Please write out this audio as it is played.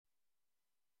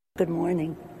Good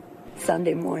morning.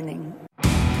 Sunday morning.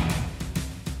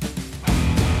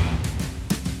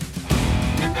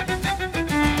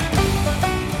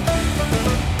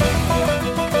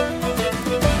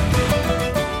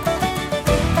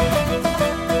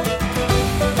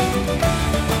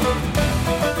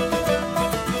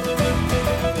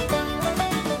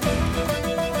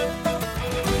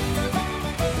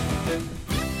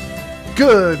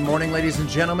 Good morning, ladies and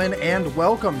gentlemen, and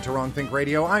welcome to Wrong Think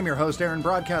Radio. I'm your host, Aaron,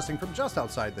 broadcasting from just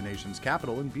outside the nation's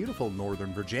capital in beautiful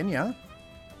Northern Virginia.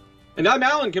 And I'm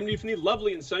Alan, coming to you from the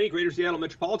lovely and sunny Greater Seattle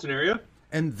metropolitan area.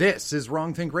 And this is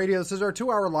Wrong Think Radio. This is our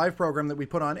 2-hour live program that we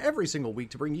put on every single week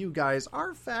to bring you guys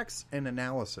our facts and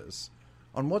analysis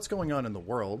on what's going on in the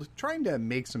world, trying to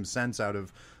make some sense out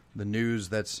of the news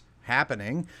that's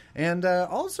happening, and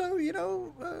also, you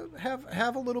know,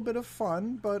 have a little bit of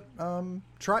fun, but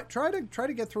try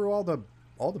to get through all the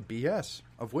BS,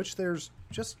 of which there's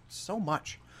just so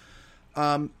much.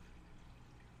 One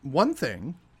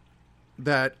thing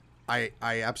that I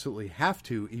absolutely have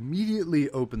to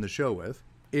immediately open the show with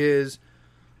is,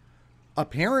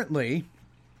 apparently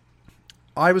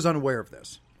I was unaware of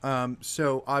this.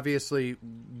 So obviously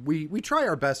we try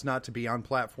our best not to be on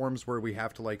platforms where we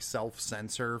have to like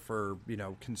self-censor for, you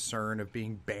know, concern of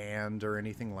being banned or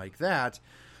anything like that.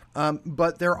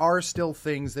 But there are still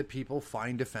things that people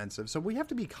find offensive. So we have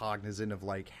to be cognizant of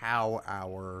like how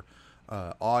our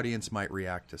audience might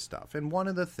react to stuff. And one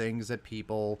of the things that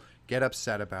people get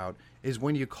upset about is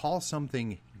when you call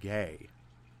something gay.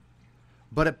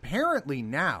 But apparently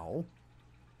now,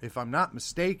 if I'm not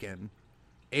mistaken,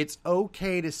 it's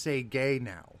okay to say gay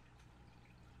now.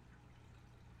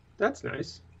 That's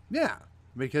nice. Yeah,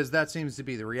 because that seems to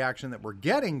be the reaction that we're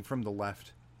getting from the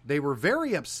left. They were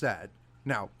very upset.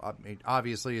 Now, I mean,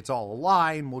 obviously, it's all a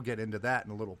lie, and we'll get into that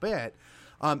in a little bit.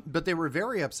 But they were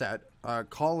very upset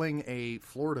calling a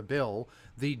Florida bill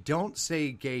the Don't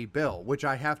Say Gay bill, which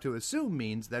I have to assume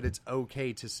means that it's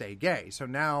okay to say gay. So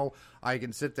now I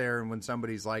can sit there, and when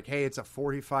somebody's like, hey, it's a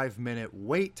 45-minute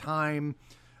wait time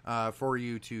for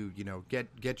you to, you know,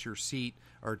 get your seat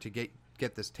or to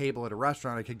get this table at a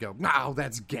restaurant, I could go, no,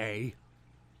 that's gay.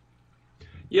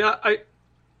 Yeah, I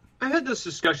had this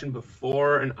discussion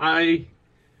before, and I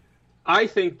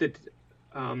think that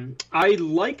I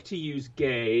like to use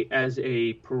gay as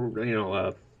a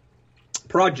prerogative.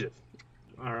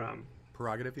 Or,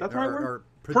 prerogative? That's the right word? Or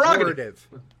pejorative.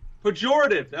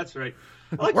 Pejorative, that's right.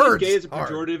 I like to use gay as a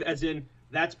pejorative, as in,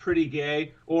 that's pretty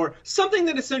gay, or something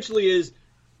that essentially is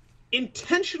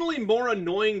intentionally more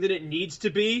annoying than it needs to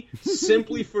be,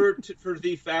 simply for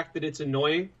the fact that it's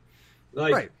annoying.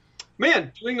 Like, right.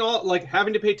 Man, doing all, like,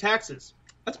 having to pay taxes,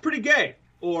 that's pretty gay.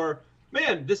 Or,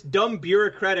 man, this dumb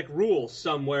bureaucratic rule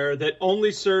somewhere that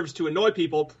only serves to annoy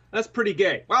people, that's pretty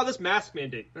gay. Wow, this mask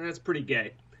mandate, that's pretty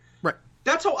gay. Right.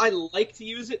 That's how I like to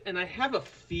use it, and I have a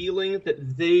feeling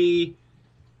that these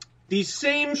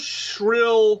same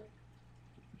shrill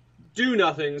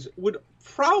do-nothings would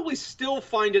probably still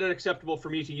find it unacceptable for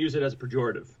me to use it as a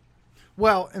pejorative.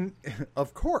 Well, and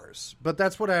of course, but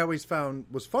that's what I always found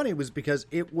was funny, was because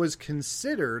it was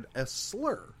considered a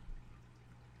slur.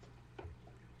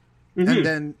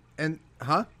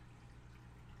 Mm-hmm.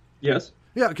 Yes.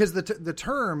 Yeah, because the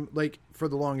term, like, for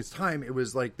the longest time, it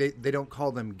was like they don't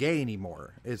call them gay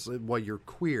anymore. It's, well, you're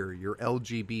queer, you're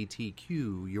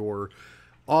LGBTQ, you're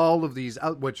all of these,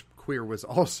 which queer was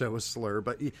also a slur,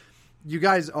 but you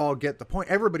guys all get the point.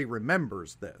 Everybody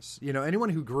remembers this. You know, anyone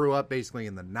who grew up basically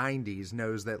in the 90s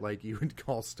knows that, like, you would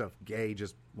call stuff gay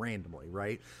just randomly,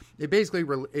 right? It basically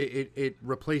it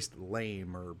replaced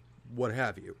lame or what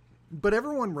have you. But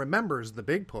everyone remembers the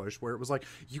big push where it was like,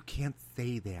 you can't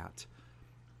say that.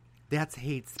 That's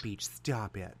hate speech.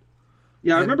 Stop it.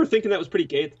 Yeah, I remember thinking that was pretty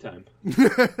gay at the time.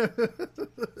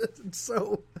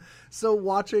 So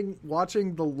watching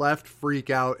the left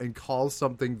freak out and call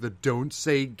something the Don't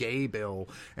Say Gay bill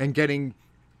and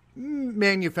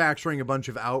manufacturing a bunch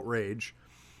of outrage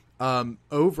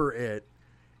over it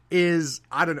is,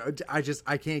 I don't know,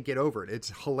 I can't get over it.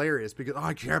 It's hilarious because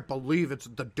I can't believe it's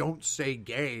the Don't Say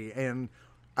Gay. And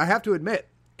I have to admit,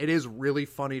 it is really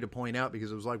funny to point out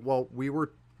because it was like, well, we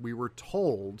were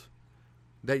told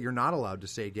that you're not allowed to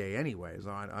say gay anyways.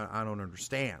 I don't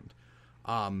understand.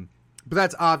 But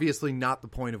that's obviously not the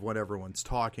point of what everyone's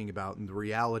talking about. And the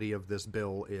reality of this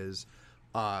bill is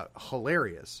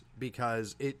hilarious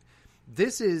because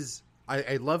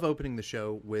I love opening the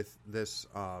show with this,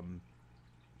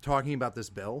 talking about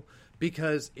this bill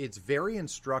because it's very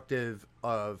instructive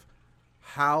of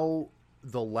how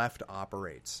the left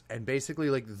operates and basically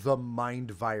like the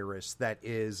mind virus that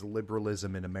is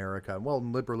liberalism in America. Well,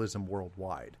 liberalism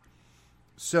worldwide.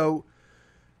 So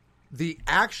The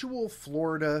actual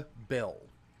Florida bill,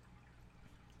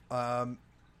 in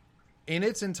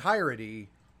its entirety,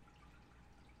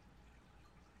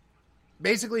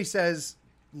 basically says,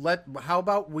 how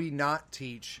about we not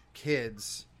teach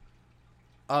kids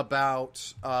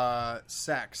about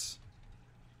sex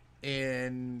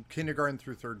in kindergarten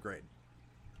through third grade?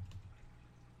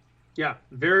 Yeah,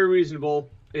 very reasonable.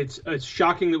 It's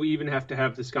shocking that we even have to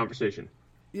have this conversation.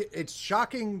 It's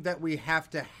shocking that we have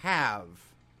to have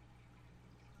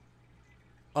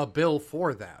a bill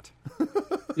for that.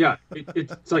 Yeah,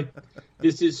 it's like,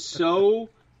 this is so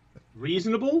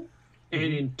reasonable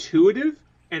and intuitive,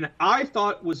 and I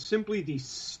thought was simply the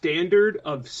standard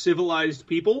of civilized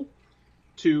people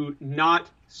to not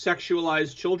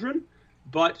sexualize children,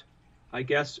 but I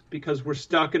guess because we're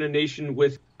stuck in a nation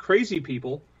with crazy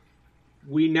people,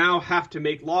 we now have to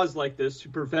make laws like this to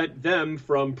prevent them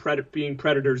from being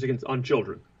predators on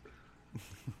children.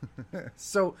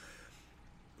 So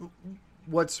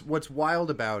what's wild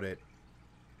about it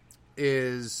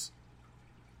is,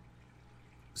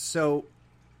 so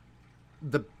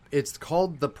it's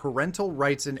called the Parental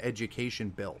Rights and Education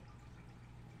Bill.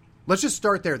 Let's just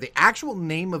start there. The actual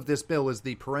name of this bill is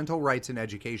the Parental Rights and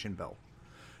Education Bill.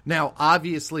 Now,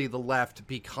 obviously, the left,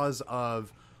 because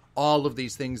of all of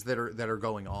these things that are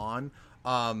going on,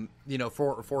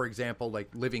 for example, like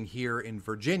living here in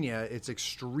Virginia, it's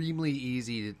extremely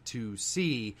easy to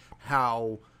see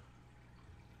how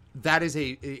that is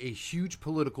a huge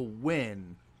political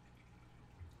win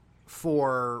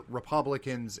for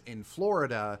Republicans in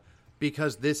Florida,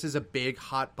 because this is a big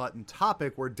hot button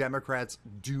topic where Democrats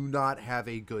do not have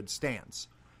a good stance.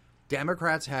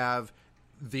 Democrats have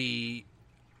the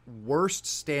worst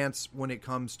stance when it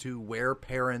comes to where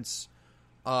parents'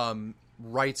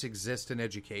 rights exist in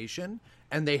education,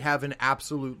 and they have an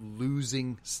absolute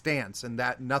losing stance, and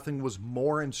that nothing was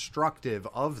more instructive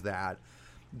of that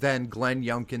than Glenn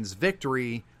Youngkin's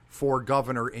victory for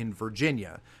governor in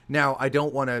Virginia. Now, I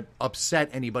don't want to upset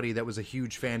anybody that was a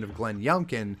huge fan of Glenn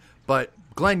Youngkin, but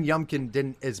Glenn Youngkin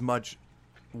didn't as much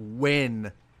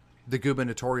win the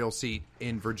gubernatorial seat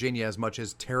in Virginia as much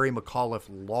as Terry McAuliffe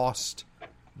lost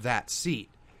that seat.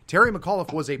 Terry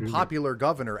McAuliffe was a popular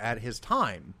governor at his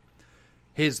time.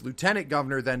 His lieutenant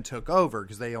governor then took over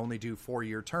because they only do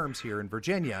 4-year terms here in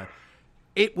Virginia.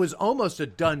 It was almost a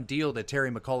done deal that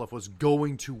Terry McAuliffe was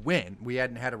going to win. We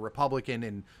hadn't had a Republican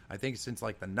in, I think, since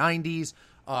like the 90s.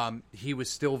 He was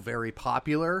still very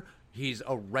popular. He's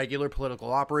a regular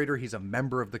political operator. He's a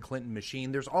member of the Clinton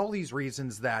machine. There's all these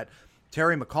reasons that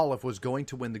Terry McAuliffe was going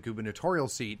to win the gubernatorial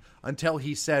seat until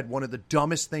he said one of the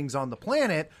dumbest things on the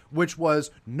planet, which was,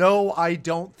 no, I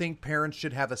don't think parents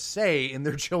should have a say in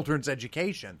their children's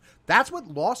education. That's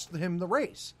what lost him the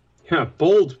race. Yeah,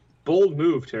 bold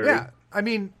move, Terry. Yeah, I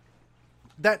mean,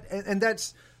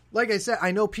 that's, like I said,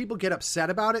 I know people get upset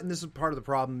about it, and this is part of the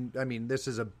problem. I mean, this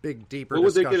is a big, deeper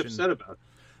discussion. What would they get upset about?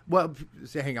 Well,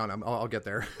 hang on, I'll get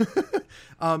there.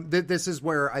 This is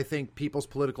where I think people's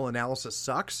political analysis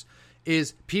sucks,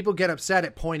 is people get upset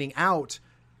at pointing out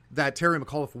that Terry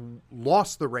McAuliffe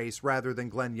lost the race rather than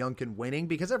Glenn Youngkin winning,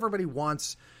 because everybody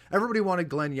wanted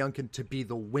Glenn Youngkin to be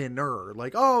the winner.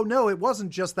 Like, oh, no, it wasn't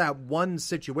just that one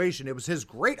situation. It was his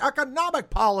great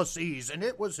economic policies, and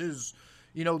it was his,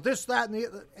 this, that, and the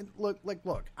other. And look,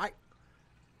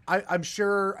 I'm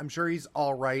sure he's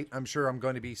all right. I'm sure I'm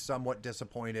going to be somewhat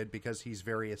disappointed because he's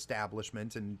very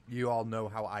establishment, and you all know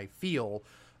how I feel,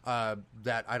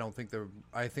 that I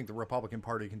think the Republican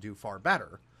Party can do far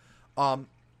better.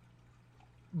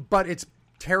 But it's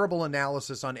terrible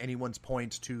analysis on anyone's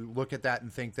point to look at that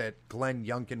and think that Glenn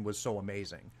Youngkin was so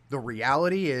amazing. The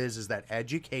reality is that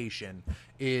education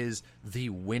is the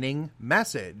winning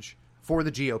message for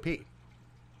the GOP.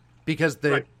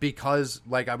 Because,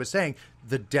 like I was saying,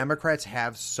 the Democrats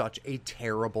have such a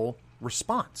terrible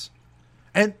response.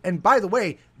 And by the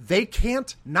way, they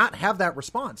can't not have that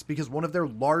response because one of their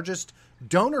largest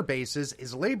donor bases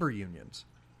is labor unions.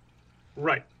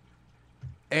 Right.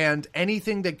 And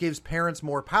anything that gives parents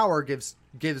more power gives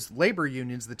labor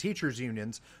unions, the teachers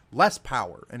unions, less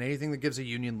power. And anything that gives a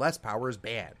union less power is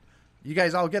bad. You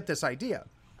guys all get this idea.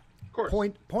 Of course.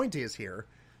 Point is here.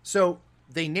 So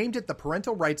they named it the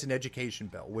Parental Rights and Education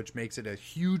Bill, which makes it a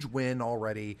huge win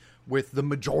already with the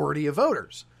majority of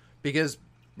voters. Because,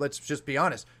 let's just be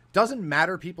honest, doesn't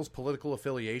matter people's political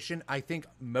affiliation. I think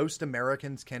most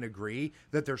Americans can agree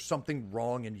that there's something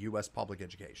wrong in U.S. public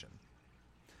education.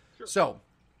 Sure. So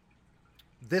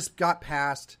this got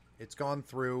passed. It's gone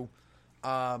through.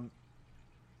 But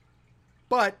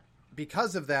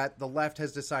because of that, the left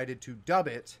has decided to dub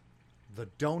it the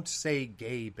Don't Say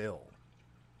Gay Bill.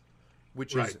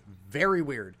 which Right. is very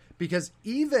weird because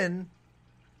even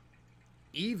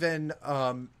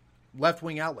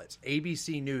left-wing outlets,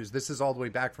 ABC News, this is all the way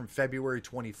back from February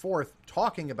 24th,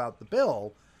 talking about the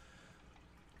bill,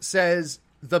 says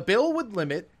the bill would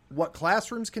limit what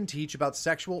classrooms can teach about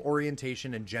sexual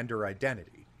orientation and gender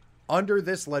identity. Under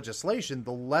this legislation,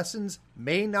 the lessons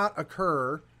may not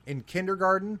occur in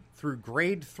kindergarten through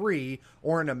grade 3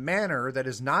 or in a manner that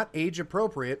is not age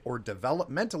appropriate or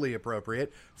developmentally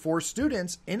appropriate for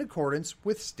students in accordance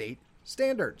with state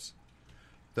standards.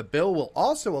 The bill will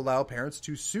also allow parents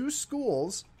to sue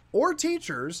schools or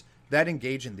teachers that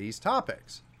engage in these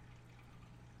topics.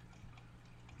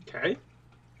 Okay.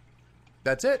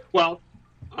 That's it. Well,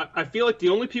 I feel like the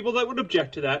only people that would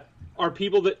object to that are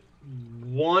people that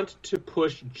want to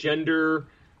push gender,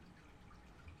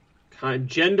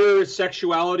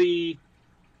 sexuality.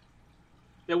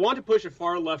 They want to push a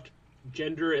far left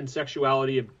gender and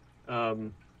sexuality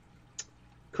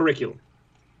curriculum.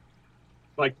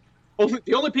 Like,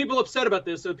 the only people upset about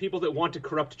this are people that want to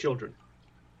corrupt children.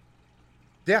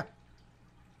 Yeah.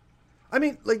 I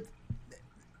mean, like,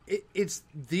 it's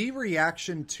the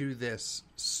reaction to this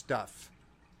stuff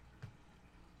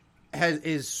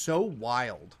is so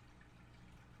wild.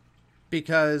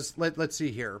 Because, let's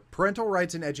see here. Parental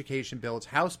Rights in Education Bill, it's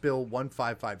House Bill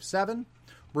 1557,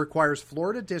 requires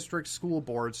Florida district school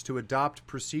boards to adopt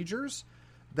procedures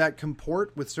that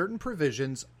comport with certain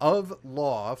provisions of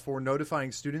law for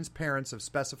notifying students' parents of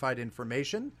specified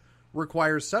information,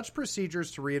 requires such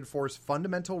procedures to reinforce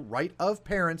fundamental right of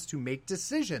parents to make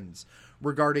decisions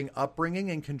regarding upbringing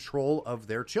and control of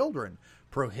their children,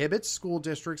 prohibits school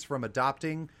districts from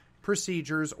adopting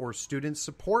procedures or student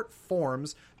support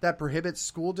forms that prohibit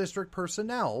school district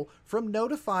personnel from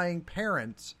notifying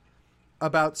parents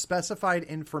about specified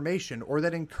information or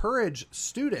that encourage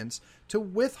students to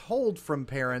withhold from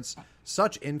parents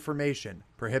such information,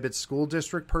 prohibits school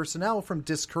district personnel from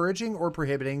discouraging or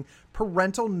prohibiting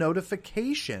parental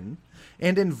notification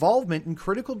and involvement in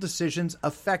critical decisions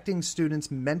affecting students'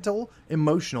 mental,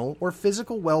 emotional, or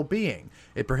physical well-being.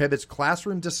 It prohibits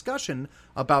classroom discussion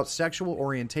about sexual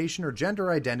orientation or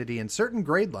gender identity in certain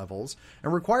grade levels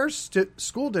and requires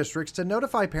school districts to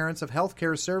notify parents of health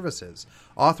care services,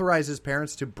 authorizes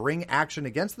parents to bring action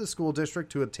against the school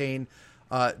district to obtain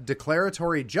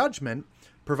declaratory judgment,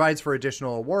 provides for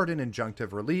additional award and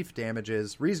injunctive relief,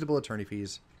 damages, reasonable attorney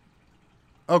fees.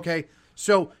 Okay,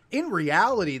 so in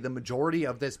reality, the majority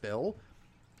of this bill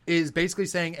is basically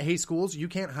saying, hey, schools, you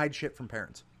can't hide shit from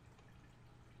parents.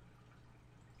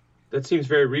 That seems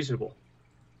very reasonable.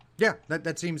 Yeah,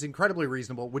 that seems incredibly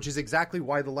reasonable, which is exactly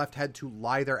why the left had to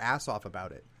lie their ass off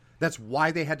about it. That's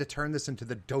why they had to turn this into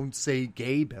the Don't Say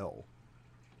Gay bill.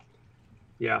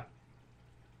 Yeah.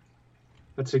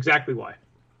 That's exactly why.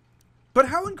 But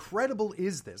how incredible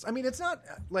is this? I mean, it's not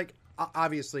like,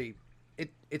 obviously,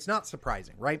 it's not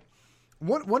surprising, right?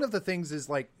 One of the things is,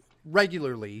 like,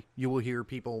 regularly you will hear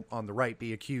people on the right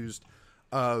be accused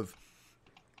of,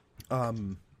 I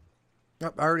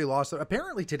already lost it.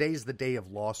 Apparently today's the day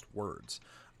of lost words.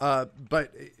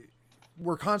 But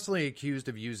we're constantly accused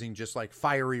of using just like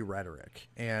fiery rhetoric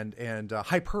and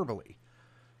hyperbole.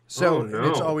 So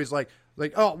it's always like,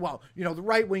 oh, well, you know, the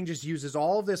right wing just uses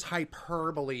all of this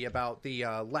hyperbole about the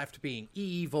left being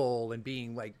evil and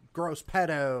being like gross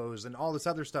pedos and all this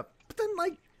other stuff. But then,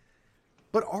 like,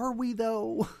 but are we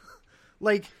though?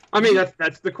 Like, I mean,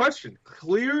 that's the question.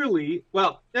 Clearly,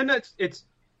 well, and that is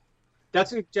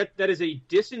a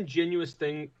disingenuous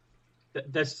thing.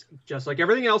 That's just like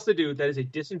everything else they do. That is a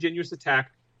disingenuous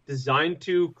attack designed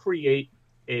to create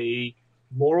a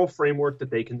moral framework that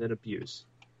they can then abuse.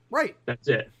 Right. That's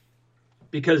it.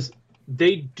 Because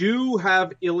they do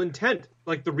have ill intent.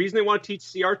 Like, the reason they want to teach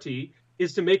CRT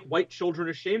is to make white children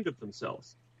ashamed of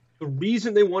themselves. The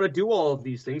reason they want to do all of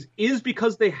these things is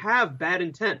because they have bad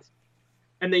intent.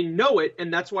 And they know it,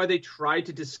 and that's why they try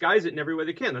to disguise it in every way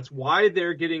they can. That's why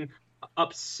they're getting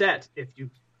upset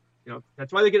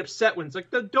that's why they get upset when it's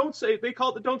like they call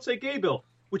it the Don't Say Gay bill,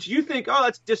 which you think, oh,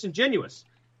 that's disingenuous.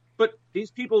 But these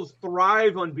people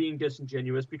thrive on being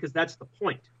disingenuous because that's the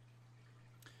point.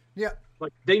 Yeah.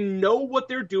 Like, they know what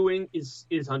they're doing is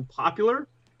unpopular.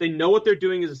 They know what they're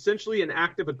doing is essentially an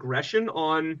act of aggression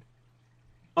on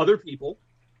other people.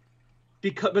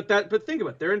 But think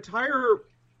about it. Their entire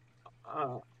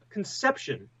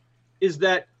conception is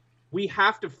that we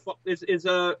have to is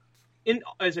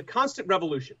a constant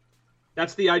revolution.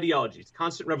 That's the ideology. It's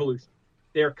constant revolution.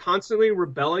 They are constantly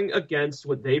rebelling against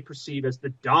what they perceive as the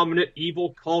dominant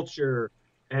evil culture,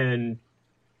 and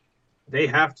they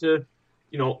have to,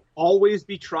 always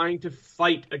be trying to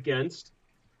fight against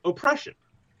oppression.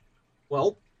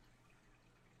 Well,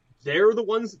 they're the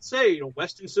ones that say,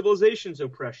 Western civilization's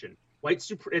oppression,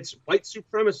 it's white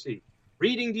supremacy,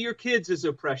 reading to your kids is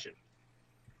oppression.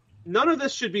 None of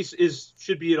this should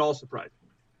be at all surprising.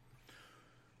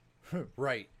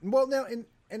 Right. Well, now,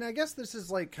 and I guess this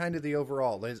is like kind of the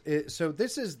overall. So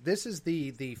this is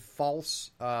the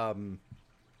false.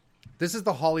 This is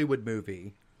the Hollywood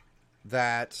movie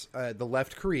that the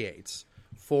left creates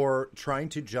for trying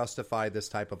to justify this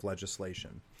type of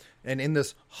legislation. And in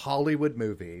this Hollywood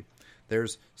movie,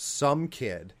 there's some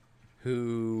kid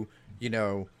who,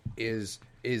 is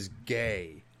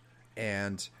gay,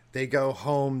 and they go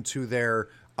home to their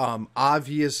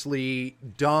obviously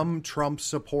dumb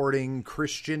Trump-supporting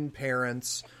Christian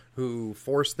parents who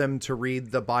force them to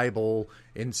read the Bible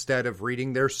instead of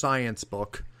reading their science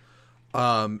book.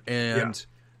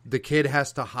 The kid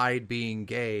has to hide being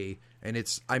gay. And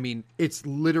it's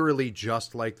literally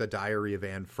just like the Diary of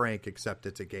Anne Frank, except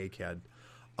it's a gay kid.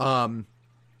 And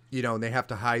they have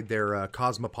to hide their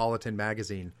Cosmopolitan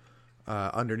magazine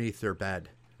underneath their bed.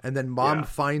 And then mom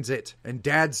finds it, and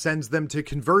dad sends them to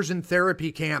conversion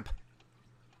therapy camp,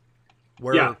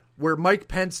 where Mike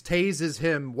Pence tases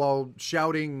him while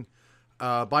shouting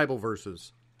Bible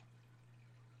verses.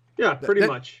 Yeah, pretty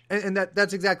much. And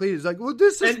that's exactly it. It's like, well,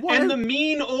 this is why. And the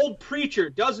mean old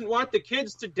preacher doesn't want the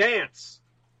kids to dance.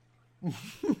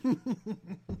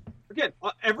 Again,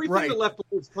 everything the left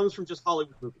believes comes from just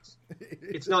Hollywood movies.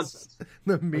 It's nonsense.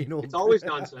 The mean old. It's always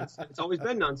nonsense. It's always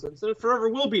been nonsense, and it forever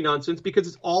will be nonsense because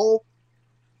it's all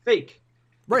fake.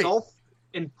 Right. It's all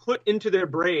put into their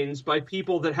brains by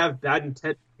people that have bad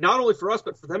intent, not only for us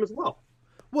but for them as well.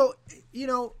 Well,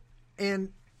 and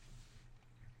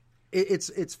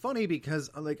it's funny because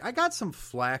I got some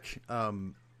flack a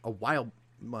while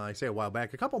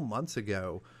back, a couple months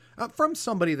ago. From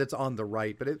somebody that's on the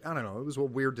right, but I don't know. It was a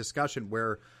weird discussion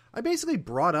where I basically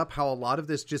brought up how a lot of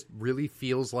this just really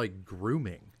feels like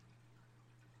grooming.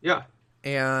 Yeah.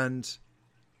 And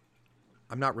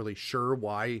I'm not really sure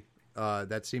why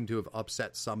that seemed to have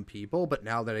upset some people, but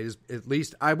now that it is, at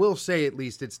least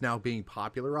it's now being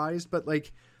popularized. But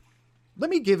let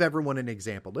me give everyone an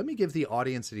example. Let me give the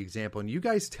audience an example, and you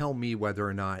guys tell me whether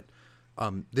or not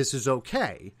this is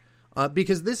okay.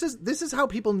 Because this is how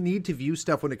people need to view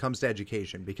stuff when it comes to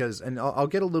education. And I'll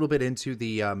get a little bit into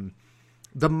the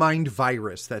mind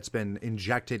virus that's been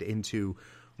injected into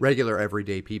regular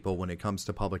everyday people when it comes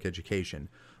to public education.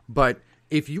 But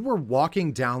if you were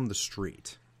walking down the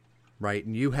street, right,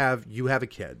 and you have a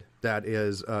kid that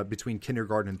is between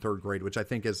kindergarten and third grade, which I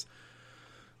think is,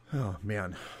 oh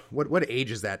man, what age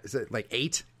is that? Is it like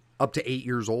 8 up to 8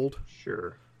 years old?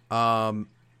 Sure.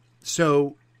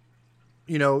 So,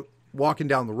 walking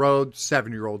down the road,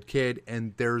 7-year-old kid,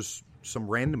 and there's some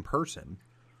random person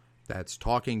that's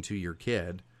talking to your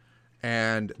kid,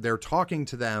 and they're talking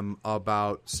to them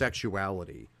about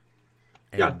sexuality.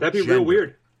 Yeah, that'd be real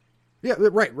weird. Yeah,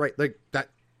 right. Like that'd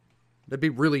be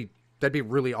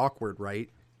really awkward, right?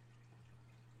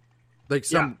 Like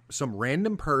some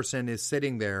random person is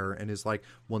sitting there and is like,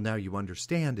 well, now you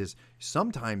understand is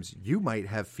sometimes you might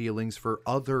have feelings for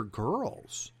other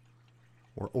girls.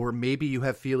 Or maybe you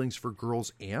have feelings for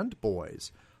girls and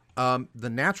boys. The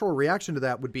natural reaction to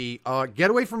that would be,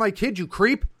 get away from my kid, you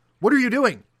creep. What are you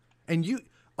doing? And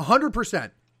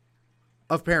 100%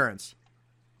 of parents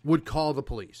would call the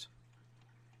police.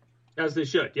 As they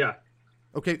should, yeah.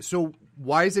 Okay, so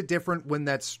why is it different when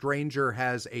that stranger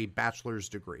has a bachelor's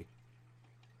degree?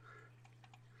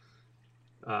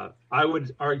 I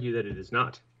would argue that it is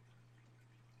not.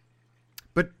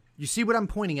 But you see what I'm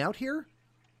pointing out here?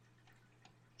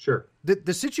 Sure.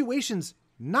 The situation's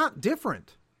not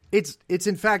different. It's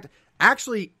in fact,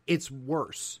 actually, it's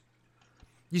worse.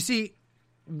 You see,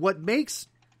 what makes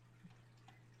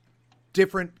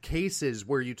different cases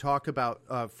where you talk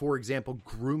about, for example,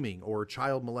 grooming or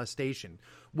child molestation,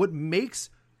 what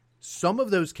makes some of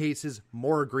those cases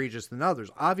more egregious than others,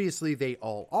 obviously they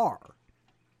all are.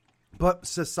 But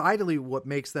societally, what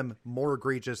makes them more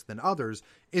egregious than others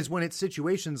is when it's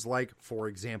situations like, for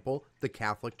example, the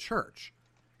Catholic Church.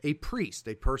 A priest,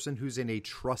 a person who's in a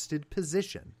trusted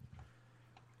position,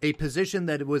 a position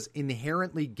that was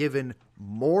inherently given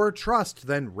more trust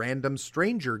than random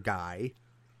stranger guy.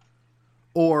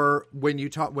 Or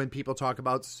when people talk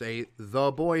about, say,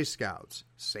 the Boy Scouts,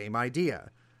 same idea.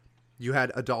 You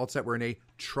had adults that were in a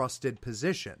trusted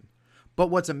position. But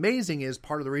what's amazing is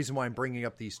part of the reason why I'm bringing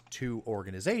up these two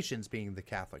organizations, being the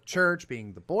Catholic Church,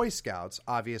 being the Boy Scouts,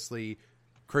 obviously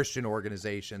Christian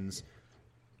organizations.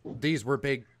 These were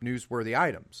big newsworthy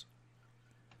items.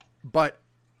 But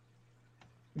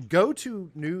go to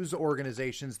news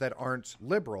organizations that aren't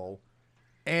liberal,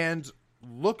 and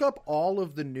look up all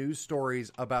of the news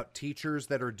stories about teachers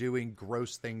that are doing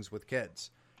gross things with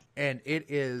kids. And it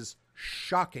is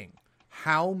shocking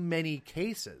how many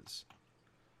cases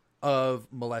of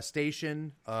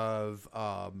molestation, of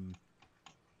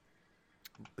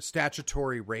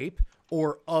statutory rape,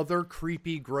 or other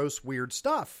creepy, gross, weird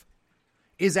stuff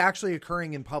is actually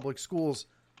occurring in public schools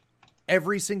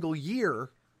every single year.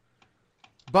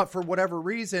 But for whatever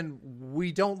reason,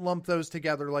 we don't lump those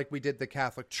together like we did the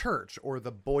Catholic Church or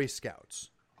the Boy Scouts.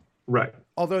 Right.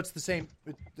 Although it's the same.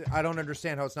 I don't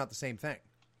understand how it's not the same thing.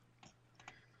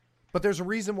 But there's a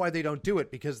reason why they don't do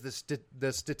it, because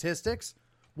the statistics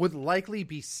would likely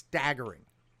be staggering.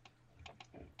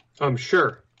 I'm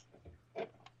sure.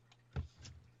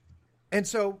 And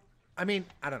so, I mean,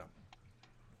 I don't know.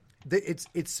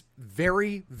 It's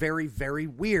very, very, very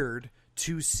weird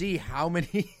to see how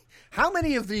many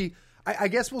of the, I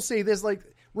guess we'll say this, like,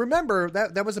 remember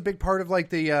that was a big part of like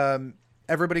the,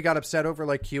 everybody got upset over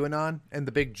like QAnon and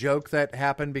the big joke that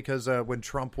happened because when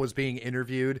Trump was being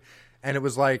interviewed, and it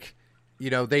was like, you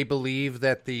know, they believe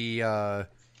that the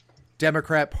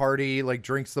Democrat Party like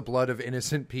drinks the blood of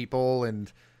innocent people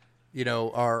and, you know,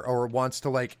 or wants to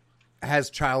like,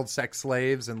 has child sex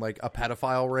slaves and like a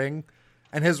pedophile ring.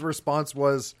 And his response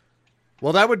was,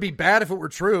 well, that would be bad if it were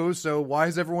true. So why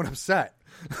is everyone upset?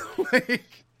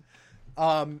 Like,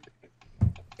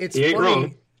 it's funny.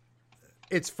 Wrong.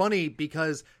 It's funny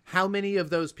because how many of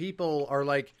those people are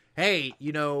like, hey,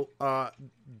 you know,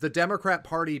 the Democrat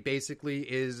Party basically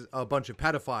is a bunch of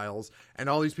pedophiles, and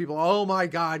all these people, oh my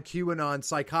God, QAnon,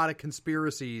 psychotic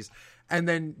conspiracies. And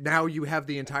then now you have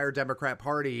the entire Democrat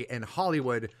Party in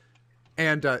Hollywood,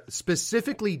 and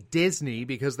specifically Disney,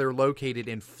 because they're located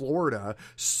in Florida,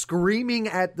 screaming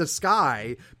at the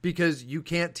sky because you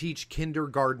can't teach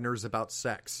kindergartners about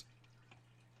sex.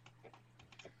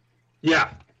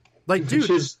 Yeah. Like, dude.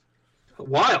 Which is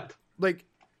wild. Like,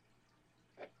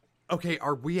 okay,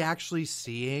 are we actually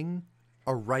seeing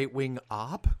a right-wing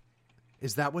op?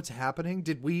 Is that what's happening?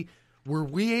 Were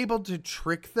we able to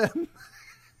trick them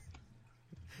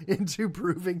into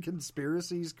proving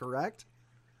conspiracies correct?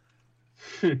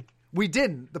 We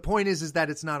didn't. The point is that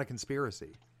it's not a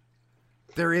conspiracy.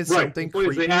 There is something the point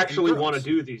is creepy. they actually and want to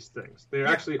do these things. They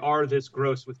actually are this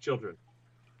gross with children.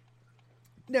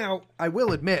 Now, I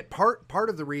will admit, part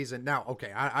of the reason... Now,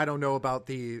 okay, I don't know about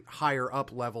the higher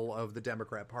up level of the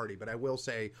Democrat Party, but I will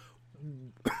say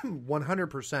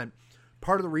 100%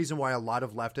 part of the reason why a lot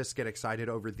of leftists get excited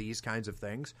over these kinds of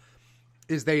things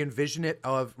is they envision it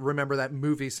of... Remember that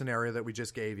movie scenario that we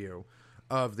just gave you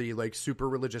of the like super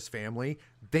religious family?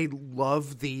 They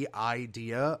love the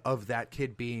idea of that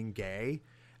kid being gay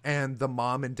and the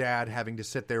mom and dad having to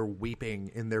sit there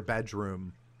weeping in their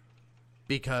bedroom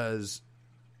because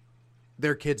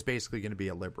their kid's basically going to be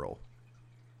a liberal.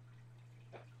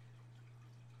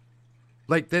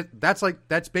 Like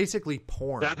that's basically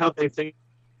porn. That's how they think.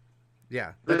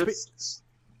 Yeah.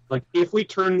 Like if we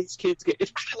turn these kids gay,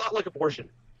 it's a lot like abortion.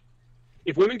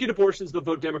 If women get abortions, they'll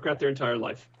vote Democrat their entire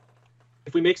life.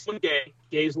 If we make someone gay,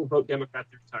 gays will vote Democrat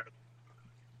their entire life.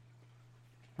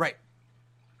 Right.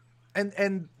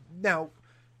 And now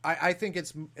I think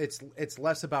it's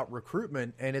less about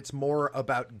recruitment and it's more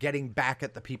about getting back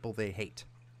at the people they hate.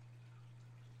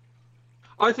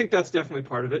 I think that's definitely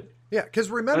part of it. Yeah, because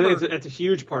remember, I think that's a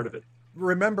huge part of it.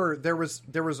 Remember, there was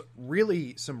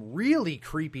really some really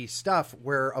creepy stuff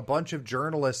where a bunch of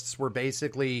journalists were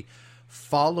basically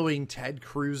following Ted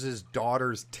Cruz's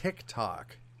daughter's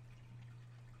TikTok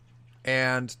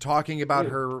and talking about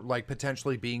her like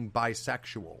potentially being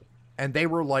bisexual, and they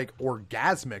were like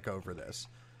orgasmic over this.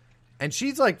 And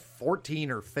she's like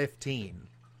 14 or 15.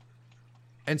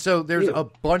 And so there's a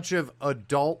bunch of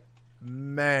adult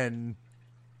men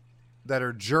that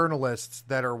are journalists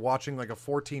that are watching like a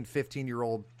 14,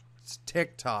 15-year-old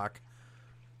TikTok,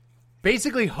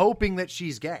 basically hoping that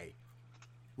she's gay.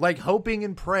 Like hoping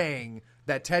and praying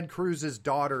that Ted Cruz's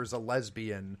daughter's a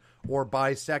lesbian or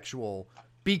bisexual,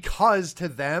 because to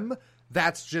them,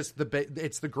 that's just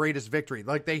it's the greatest victory.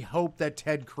 Like they hope that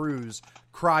Ted Cruz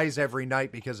cries every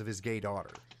night because of his gay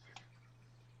daughter.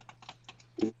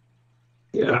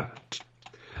 Yeah.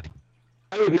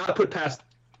 I would not put past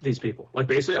these people. Like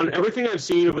basically on everything I've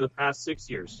seen over the past 6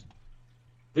 years,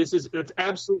 that's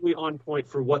absolutely on point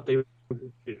for what they would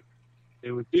do.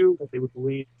 They would do what they would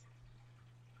believe.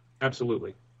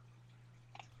 Absolutely.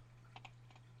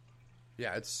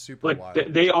 Yeah, it's super wild.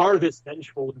 They are this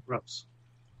vengeful and gross.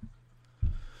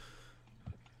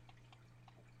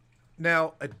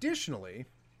 Now, additionally,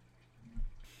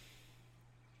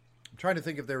 I'm trying to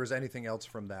think if there was anything else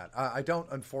from that. I don't,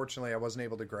 unfortunately, I wasn't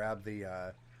able to grab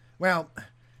the, well,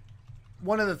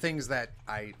 one of the things that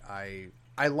I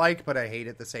like, but I hate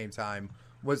at the same time,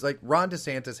 was like Ron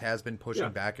DeSantis has been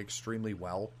pushing back extremely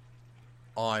well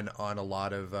on a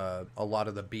lot of the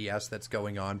BS that's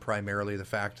going on. Primarily the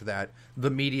fact that the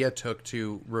media took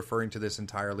to referring to this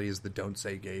entirely as the "Don't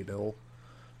Say Gay" bill,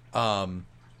 right?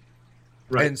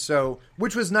 And so,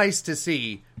 which was nice to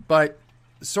see, but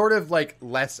sort of like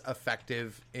less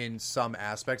effective in some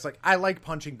aspects. Like, I like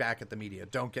punching back at the media,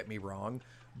 don't get me wrong,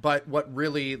 but what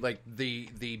really, like,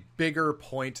 the bigger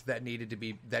point that needs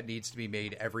to be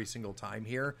made every single time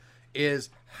here is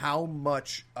how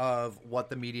much of what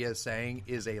the media is saying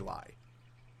is a lie.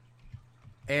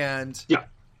 And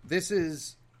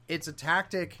it's a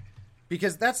tactic,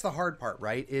 because that's the hard part,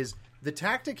 right? Is the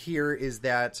tactic here is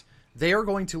that they are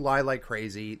going to lie like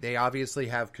crazy. They obviously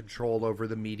have control over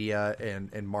the media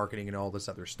and marketing and all this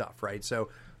other stuff, right? So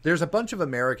there's a bunch of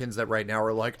Americans that right now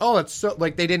are like, oh, it's so,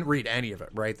 like, they didn't read any of it,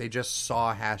 right? They just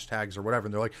saw hashtags or whatever,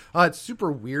 and they're like, oh, it's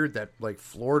super weird that, like,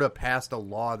 Florida passed a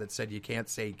law that said you can't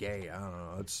say gay. I don't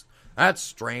know. That's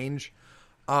strange.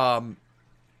 And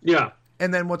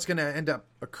then what's going to end up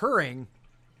occurring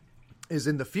is,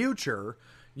 in the future,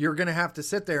 you're going to have to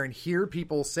sit there and hear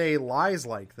people say lies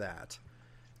like that.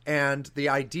 And the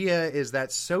idea is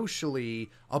that socially,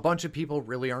 a bunch of people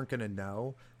really aren't going to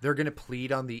know. They're going to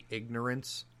plead on the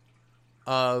ignorance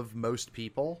of most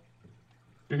people.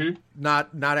 Mm-hmm.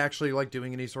 Not actually, like,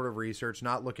 doing any sort of research,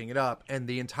 not looking it up. And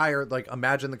the entire, like,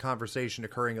 imagine the conversation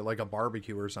occurring at, like, a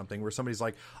barbecue or something where somebody's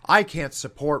like, I can't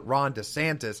support Ron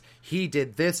DeSantis. He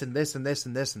did this and this and this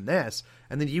and this and this.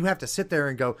 And then you have to sit there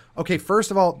and go, okay,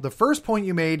 first of all, the first point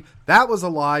you made, that was a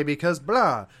lie because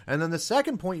blah. And then the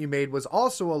second point you made was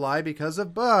also a lie because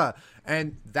of blah.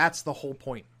 And that's the whole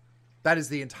point. That is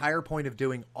the entire point of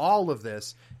doing all of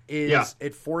this, is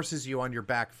it forces you on your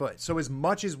back foot. So as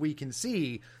much as we can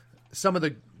see some of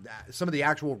the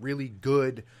actual really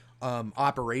good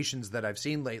operations that I've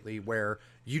seen lately, where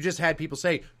you just had people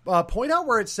say, point out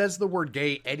where it says the word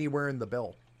gay anywhere in the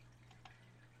bill.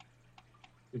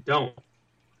 You don't.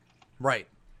 Right.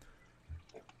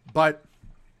 But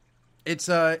it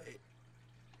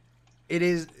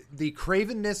is the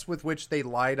cravenness with which they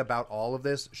lied about all of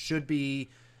this should be.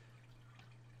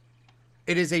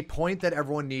 It is a point that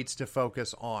everyone needs to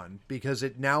focus on, because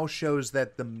it now shows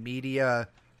that the media,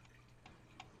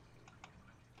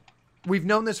 we've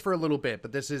known this for a little bit,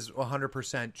 but this is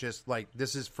 100% just like,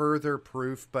 this is further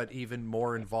proof, but even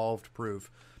more involved proof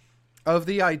of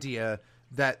the idea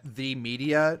that the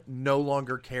media no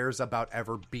longer cares about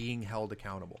ever being held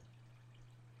accountable.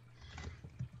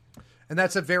 And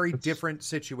that's a very different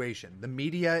situation. The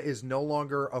media is no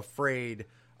longer afraid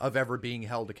of ever being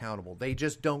held accountable. They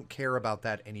just don't care about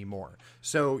that anymore.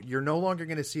 So you're no longer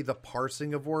going to see the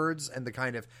parsing of words and the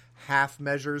kind of half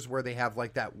measures where they have,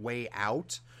 like, that way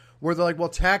out, where they're like, well,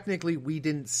 technically we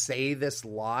didn't say this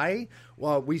lie.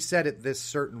 Well, we said it this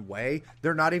certain way.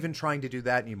 They're not even trying to do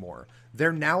that anymore.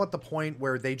 They're now at the point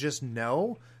where they just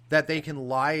know that they can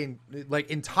lie, and, like,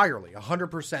 entirely,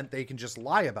 100%, they can just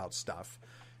lie about stuff.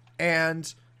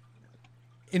 And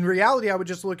in reality, I would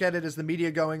just look at it as the media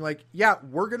going, like, yeah,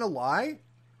 we're going to lie,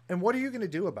 and what are you going to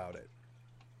do about it?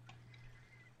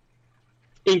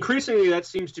 Increasingly, that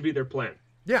seems to be their plan.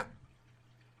 Yeah.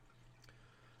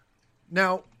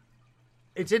 Now,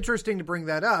 it's interesting to bring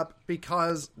that up,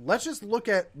 because let's just look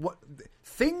at what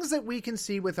things that we can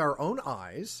see with our own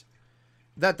eyes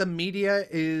that the media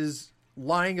is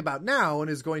lying about now and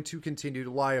is going to continue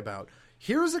to lie about.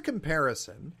 Here's a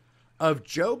comparison of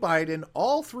Joe Biden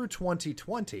all through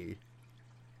 2020,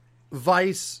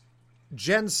 vice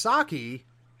Jen Psaki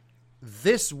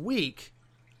this week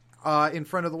in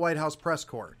front of the White House press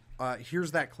corps.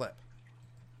 Here's that clip.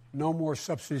 No more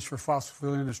subsidies for fossil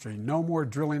fuel industry. No more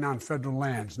drilling on federal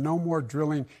lands. No more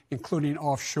drilling, including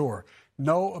offshore.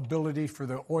 No ability for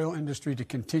the oil industry to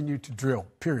continue to drill,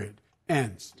 period.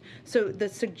 Ends. So the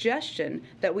suggestion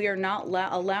that we are not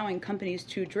allowing companies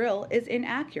to drill is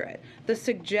inaccurate. The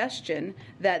suggestion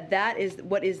that that is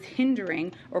what is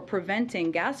hindering or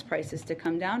preventing gas prices to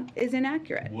come down is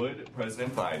inaccurate. Would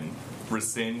President Biden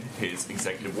rescind his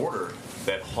executive order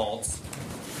that halts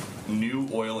new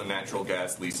oil and natural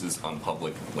gas leases on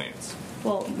public lands?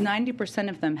 Well, 90%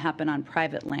 of them happen on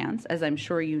private lands, as I'm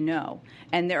sure you know,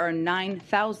 and there are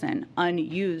 9,000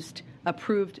 unused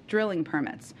approved drilling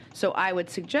permits. So I would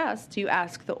suggest you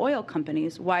ask the oil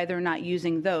companies why they're not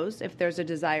using those if there's a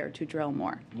desire to drill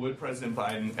more. Would President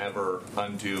Biden ever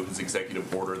undo his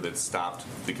executive order that stopped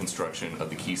the construction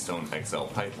of the Keystone XL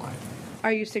pipeline?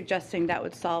 Are you suggesting that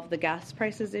would solve the gas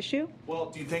prices issue?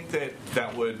 Well, do you think that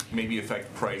that would maybe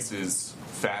affect prices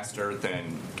faster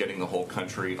than getting the whole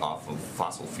country off of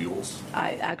fossil fuels?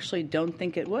 I actually don't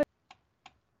think it would.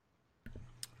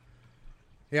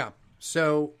 Yeah.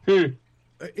 So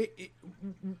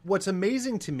what's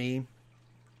amazing to me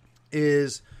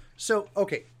is,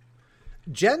 okay,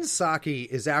 Jen Psaki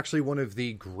is actually one of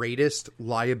the greatest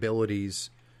liabilities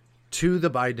to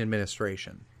the Biden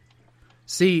administration.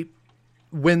 See,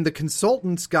 when the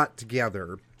consultants got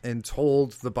together and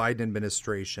told the Biden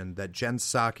administration that Jen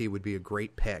Psaki would be a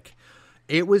great pick,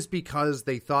 it was because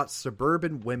they thought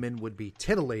suburban women would be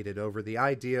titillated over the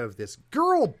idea of this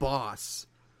girl boss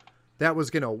that was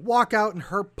going to walk out in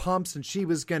her pumps and she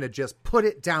was going to just put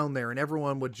it down there and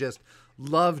everyone would just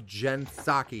love Jen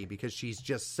Psaki because she's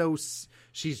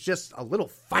just a little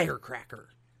firecracker.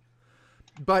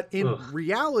 But in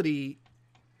reality,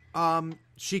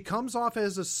 she comes off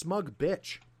as a smug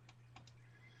bitch.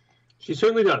 She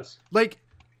certainly does. Like,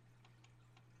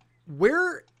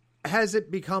 where has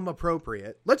it become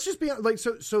appropriate? Let's just be like,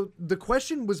 so the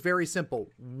question was very simple.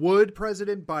 Would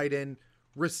President Biden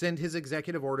rescind his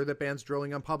executive order that bans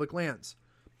drilling on public lands?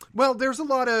 Well, there's a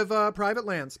lot of private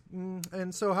lands.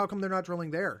 And so how come they're not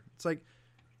drilling there? It's like,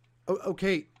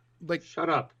 okay, like, shut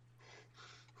up.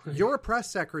 You're a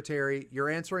press secretary. You're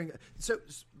answering. So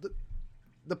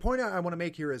the point I want to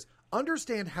make here is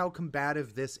understand how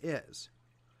combative this is.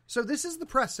 So this is the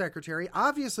press secretary.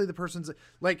 Obviously, the person's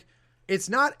like, it's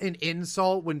not an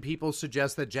insult when people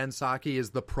suggest that Jen Psaki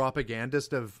is the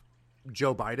propagandist of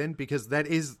Joe Biden, because that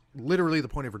is literally the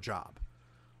point of her job.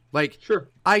 Like, sure,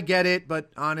 I get it, but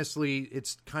honestly,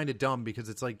 it's kind of dumb because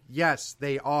it's like, yes,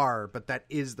 they are, but that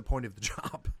is the point of the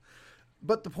job.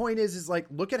 But the point is like,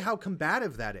 look at how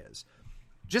combative that is.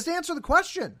 Just answer the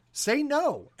question. Say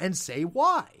no and say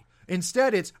why.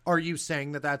 Instead, it's, are you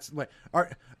saying that that's like,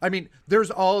 there's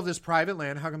all of this private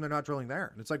land. How come they're not drilling there?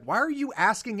 And it's like, why are you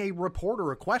asking a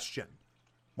reporter a question?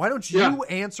 Why don't you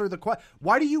answer the question?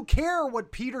 Why do you care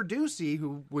what Peter Jussie,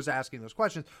 who was asking those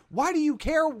questions, why do you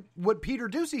care what Peter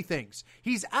Jussie thinks?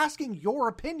 He's asking your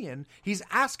opinion. He's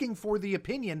asking for the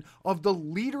opinion of the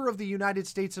leader of the United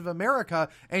States of America.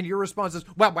 And your response is,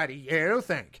 well, what do you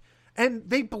think? And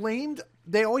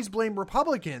they always blame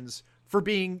Republicans for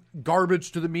being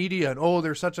garbage to the media and, oh,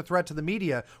 they're such a threat to the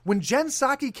media. When Jen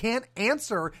Psaki can't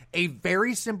answer a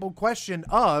very simple question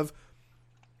of,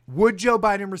 would Joe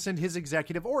Biden rescind his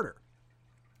executive order?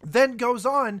 Then goes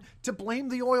on to blame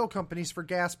the oil companies for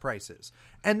gas prices.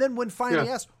 And then when finally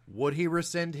asked, would he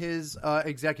rescind his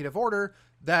executive order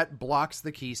that blocks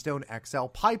the Keystone XL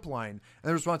pipeline? And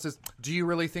the response is, do you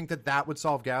really think that that would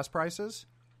solve gas prices?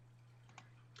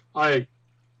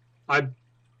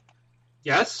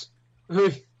 Yes.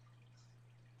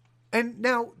 And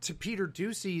now to Peter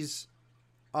Ducey's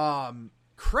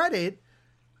credit,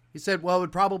 he said, well, it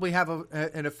would probably have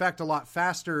an effect a lot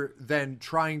faster than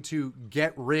trying to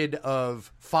get rid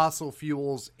of fossil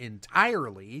fuels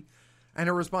entirely. And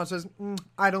her response is,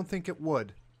 I don't think it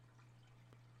would.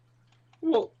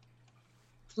 Well,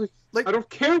 like I don't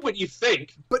care what you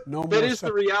think, but that is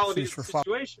the reality of the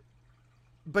situation.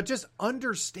 But just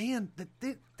understand that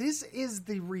this is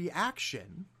the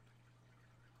reaction.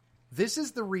 This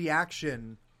is the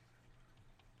reaction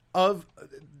of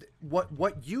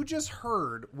what you just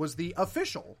heard was the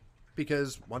official,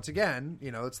 because once again,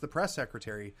 it's the press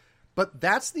secretary, but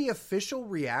that's the official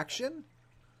reaction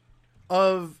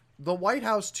of the White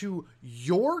House to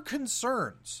your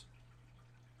concerns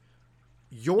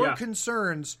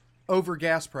over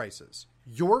gas prices,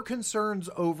 your concerns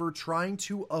over trying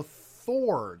to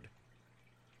afford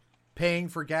paying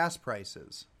for gas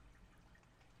prices.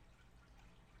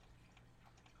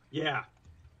 Yeah.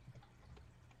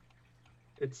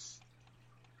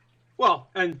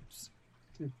 And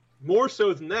more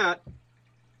so than that,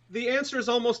 the answer is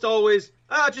almost always,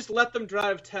 just let them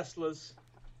drive Teslas.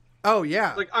 Oh,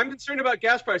 yeah. Like, I'm concerned about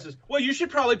gas prices. Well, you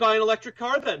should probably buy an electric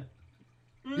car then.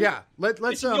 Yeah. Let's.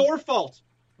 It's your fault.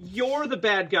 You're the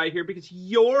bad guy here because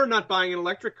you're not buying an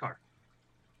electric car.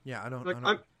 Yeah, I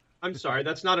don't. I'm sorry,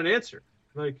 that's not an answer.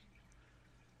 Like,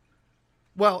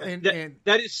 well,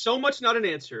 that is so much not an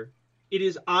answer. It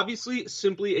is obviously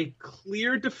simply a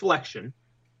clear deflection,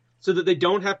 so that they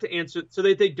don't have to answer, so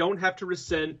that they don't have to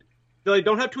rescind, they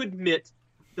don't have to admit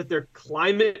that their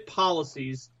climate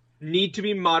policies need to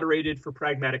be moderated for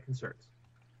pragmatic concerns.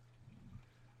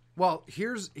 Well,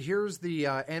 here's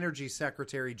the Energy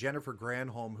Secretary, Jennifer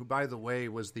Granholm, who, by the way,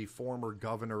 was the former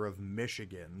governor of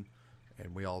Michigan,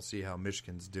 and we all see how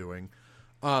Michigan's doing.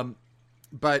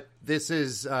 But this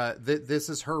is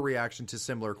her reaction to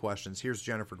similar questions. Here's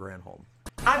Jennifer Granholm.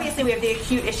 Obviously, we have the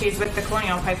acute issues with the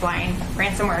Colonial Pipeline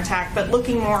ransomware attack, but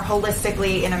looking more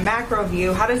holistically in a macro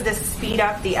view, how does this speed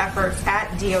up the efforts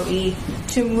at DOE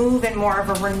to move in more of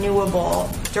a renewable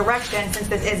direction, since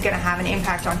this is going to have an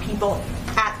impact on people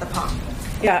at the pump?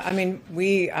 Yeah, I mean,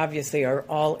 we obviously are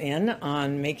all in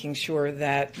on making sure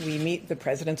that we meet the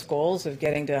president's goals of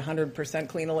getting to 100%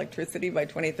 clean electricity by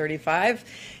 2035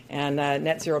 and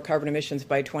net zero carbon emissions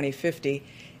by 2050.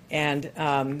 And,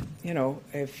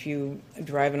 if you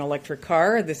drive an electric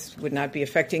car, this would not be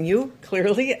affecting you,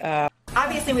 clearly.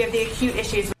 Obviously, we have the acute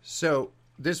issues. So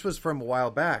this was from a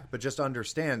while back, but just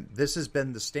understand, this has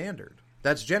been the standard.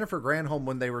 That's Jennifer Granholm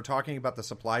when they were talking about the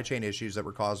supply chain issues that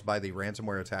were caused by the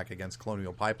ransomware attack against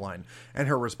Colonial Pipeline. And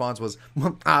her response was,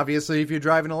 well, obviously, if you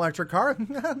drive an electric car,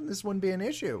 this wouldn't be an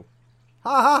issue.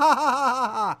 Ha ha ha ha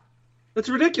ha ha. That's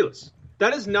ridiculous.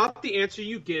 That is not the answer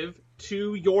you give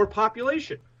to your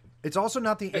population. It's also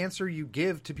not the answer you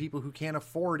give to people who can't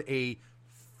afford a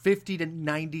 $50,000 to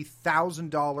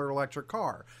 $90,000 electric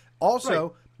car. Also,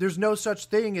 right. There's no such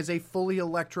thing as a fully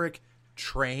electric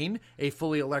train, a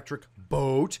fully electric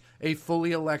boat, a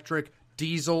fully electric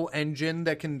diesel engine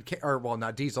that can, or well,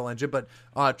 not diesel engine, but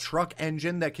truck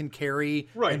engine that can carry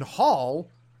and haul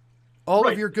all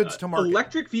of your goods to market.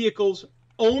 Electric vehicles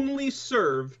only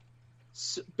serve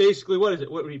basically, what is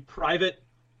it? What would be private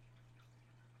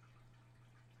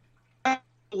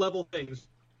level things?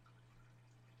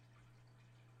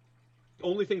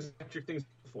 Only things electric things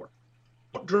for.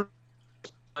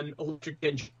 An electric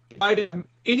engine.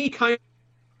 Any kind.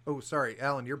 Oh, sorry,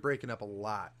 Alan, you're breaking up a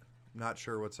lot. I'm not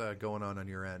sure what's going on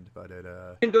your end, but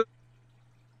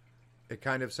it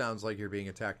kind of sounds like you're being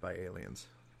attacked by aliens.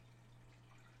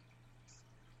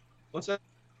 What's that?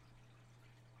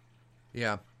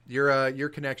 Yeah, your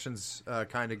connection's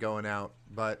kind of going out,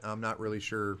 but I'm not really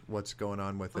sure what's going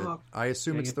on with it. I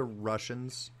assume it's the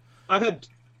Russians.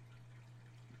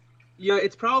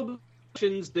 It's probably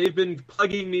Russians. They've been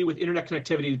plugging me with internet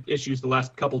connectivity issues the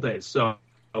last couple days. So,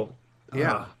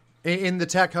 yeah, in the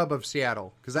tech hub of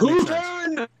Seattle, because that makes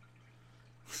sense.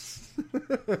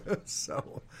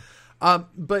 So,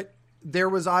 but there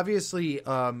was obviously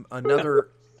another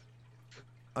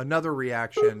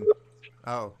reaction.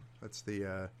 Oh, that's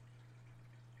the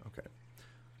okay.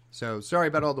 So sorry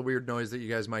about all the weird noise that you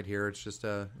guys might hear. It's just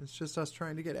us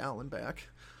trying to get Alan back.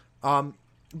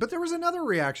 But there was another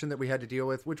reaction that we had to deal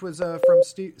with, which was from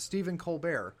Stephen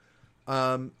Colbert.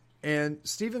 And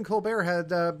Stephen Colbert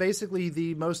had basically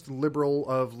the most liberal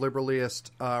of liberalist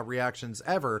reactions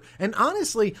ever. And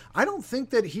honestly, I don't think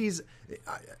that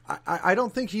I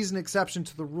don't think he's an exception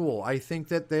to the rule. I think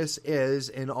that this is,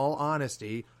 in all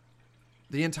honesty,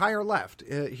 the entire left.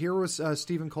 Here was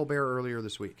Stephen Colbert earlier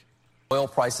this week. Oil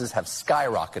prices have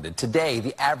skyrocketed. Today,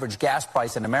 the average gas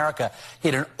price in America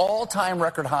hit an all-time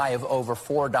record high of over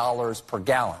 $4 per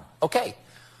gallon. Okay,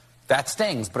 that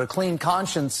stings, but a clean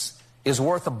conscience is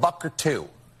worth $1 or $2.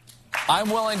 I'm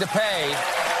willing to pay.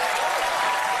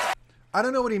 I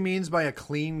don't know what he means by a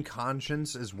clean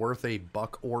conscience is worth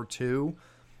 $1 or $2.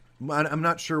 I'm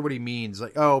not sure what he means.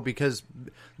 Like, because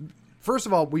first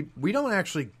of all, we don't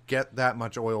actually get that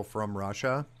much oil from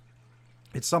Russia.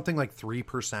 It's something like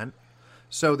 3%.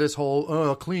 So this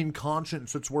whole clean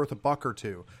conscience, it's worth $1 or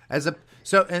 $2.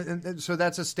 So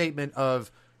that's a statement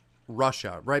of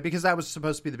Russia, right? Because that was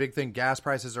supposed to be the big thing. Gas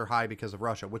prices are high because of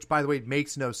Russia, which, by the way,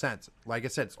 makes no sense. Like I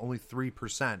said, it's only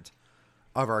 3%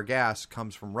 of our gas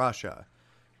comes from Russia,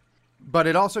 but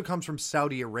it also comes from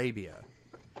Saudi Arabia.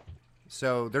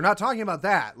 So they're not talking about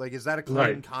that. Like, is that a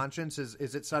clean conscience?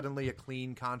 Is it suddenly a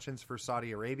clean conscience for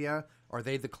Saudi Arabia? Are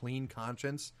they the clean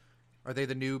conscience? Are they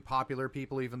the new popular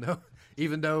people, even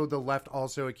though the left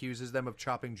also accuses them of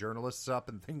chopping journalists up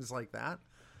and things like that?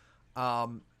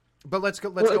 But let's go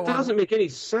on. It doesn't make any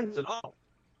sense at all.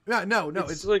 No.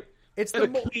 It's like it's the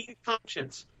clean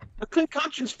conscience. A clean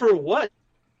conscience for what?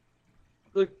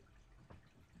 Like,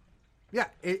 yeah,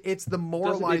 it's the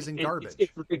moralizing garbage.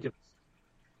 It's ridiculous.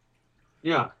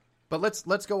 Yeah. But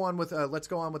let's go on with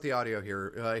the audio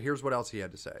here. Here's what else he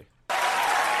had to say.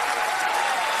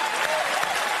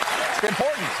 It's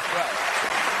important.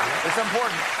 Right. It's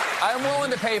important. I'm willing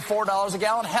to pay $4 a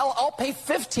gallon. Hell, I'll pay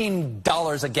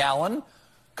 $15 a gallon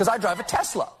because I drive a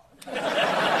Tesla.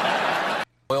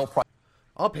 Oil price.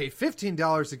 I'll pay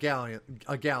 $15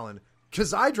 a gallon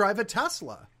because I drive a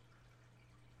Tesla.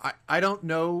 I don't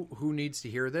know who needs to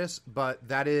hear this, but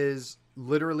that is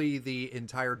literally the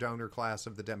entire donor class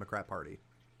of the Democrat Party.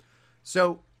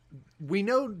 So we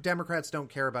know Democrats don't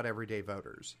care about everyday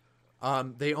voters.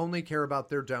 They only care about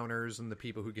their donors and the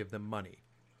people who give them money.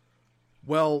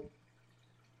 Well,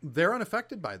 they're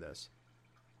unaffected by this.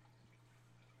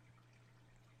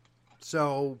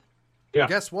 So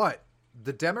guess what?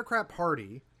 The Democrat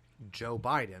Party, Joe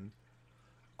Biden,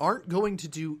 aren't going to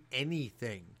do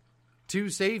anything to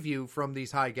save you from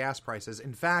these high gas prices.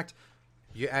 In fact,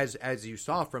 as you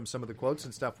saw from some of the quotes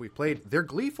and stuff we played, they're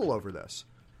gleeful over this.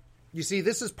 You see,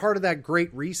 this is part of that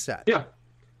great reset. Yeah.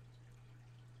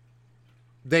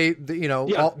 This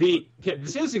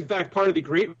is in fact part of the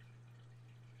great.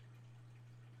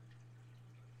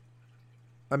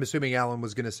 I'm assuming Alan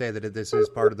was going to say that this is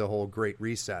part of the whole great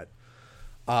reset.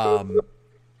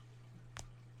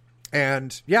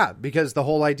 And yeah, because the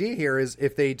whole idea here is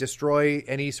if they destroy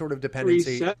any sort of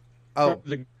dependency.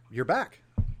 Reset. You're back.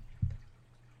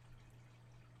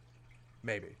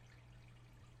 Maybe.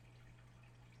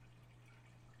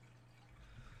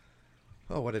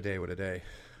 Oh, what a day, what a day.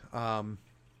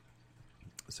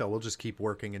 So we'll just keep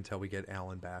working until we get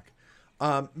Alan back.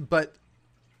 But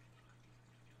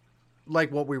like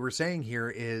what we were saying here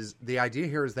is the idea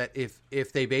here is that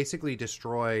if they basically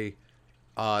destroy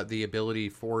the ability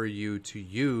for you to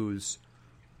use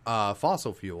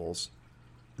fossil fuels,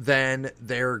 then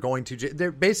they're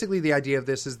basically the idea of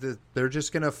this is that they're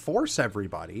just going to force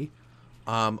everybody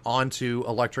onto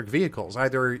electric vehicles.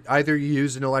 Either you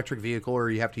use an electric vehicle or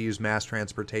you have to use mass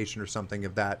transportation or something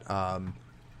of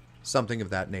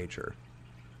that nature.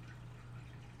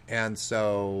 And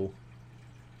so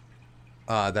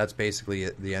that's basically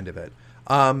the end of it.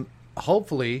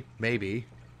 Hopefully, maybe.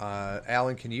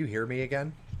 Alan, can you hear me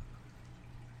again?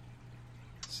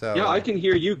 So yeah, I can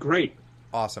hear you great.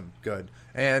 Awesome, good.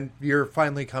 And you're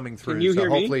finally coming through. Can you hear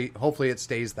me? Hopefully it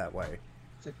stays that way.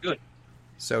 Good.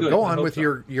 So Good. Go on with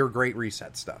your great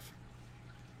reset stuff.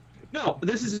 No,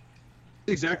 this is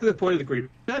exactly the point of the Great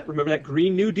Reset. Remember that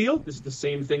Green New Deal? This is the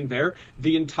same thing there.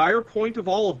 The entire point of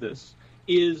all of this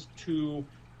is to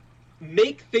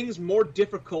make things more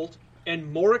difficult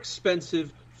and more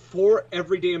expensive for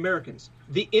everyday Americans.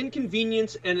 The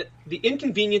inconvenience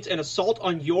and assault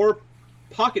on your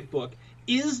pocketbook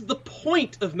is the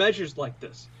point of measures like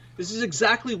this. This is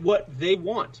exactly what they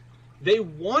want. They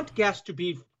want gas to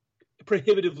be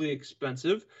prohibitively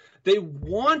expensive. They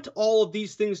want all of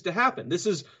these things to happen. This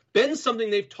has been something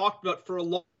they've talked about for a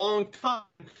long time,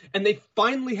 and they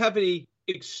finally have an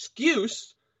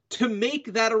excuse to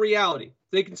make that a reality.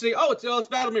 They can say, it's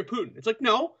Vladimir Putin. It's like,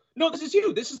 no, this is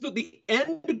you. This is the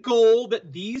end goal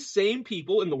that these same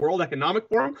people in the World Economic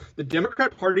Forum, the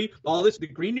Democrat Party, all this, the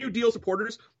Green New Deal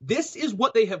supporters, this is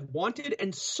what they have wanted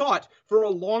and sought for a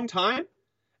long time.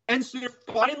 And so they're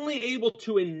finally able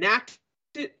to enact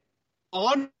it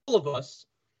on all of us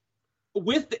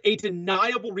with a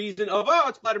deniable reason of,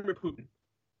 it's Vladimir Putin.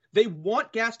 They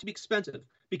want gas to be expensive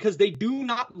because they do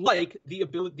not like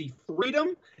the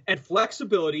freedom and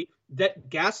flexibility that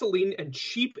gasoline and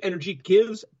cheap energy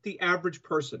gives the average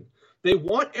person. They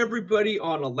want everybody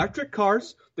on electric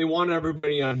cars. They want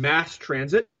everybody on mass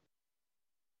transit.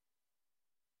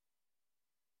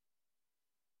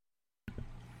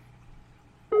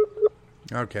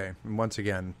 Okay, and once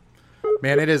again,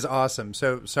 man, it is awesome.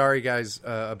 So sorry, guys,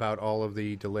 about all of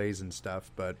the delays and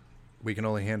stuff, but we can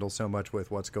only handle so much with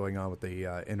what's going on with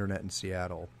the internet in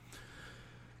Seattle.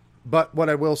 But what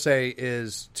I will say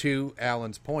is, to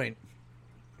Alan's point,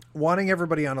 wanting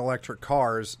everybody on electric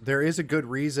cars, there is a good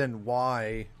reason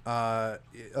why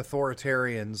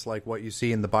authoritarians like what you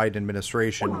see in the Biden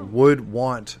administration would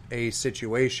want a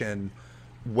situation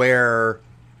where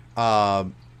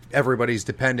everybody's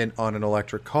dependent on an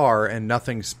electric car, and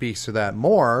nothing speaks to that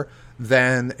more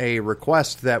than a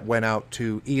request that went out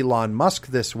to Elon Musk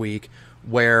this week,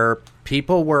 where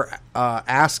people were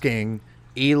asking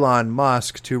Elon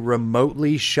Musk to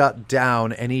remotely shut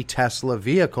down any Tesla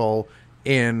vehicle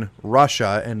in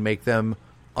Russia and make them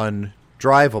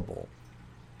undrivable.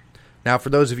 Now, for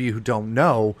those of you who don't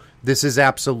know, this is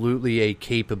absolutely a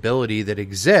capability that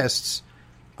exists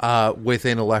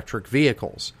within electric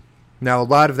vehicles. Now, a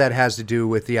lot of that has to do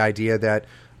with the idea that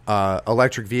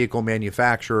electric vehicle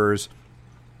manufacturers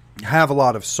have a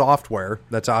lot of software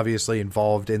that's obviously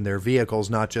involved in their vehicles,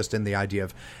 not just in the idea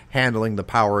of handling the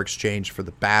power exchange for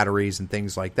the batteries and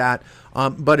things like that,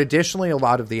 but additionally a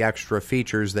lot of the extra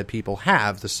features that people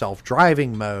have, the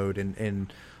self-driving mode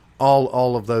and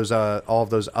all of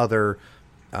those other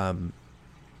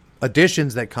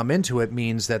additions that come into it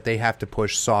means that they have to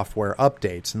push software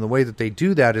updates. And the way that they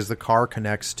do that is the car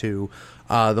connects to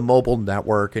the mobile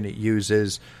network, and it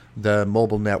uses the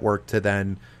mobile network to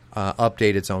then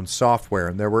update its own software.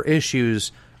 And there were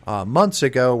issues months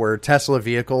ago where Tesla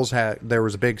vehicles there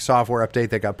was a big software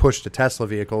update that got pushed to Tesla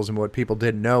vehicles, and what people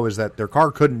didn't know is that their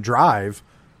car couldn't drive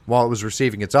while it was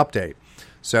receiving its update.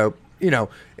 So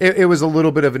it was a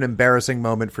little bit of an embarrassing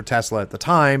moment for Tesla at the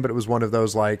time, but it was one of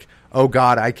those like, oh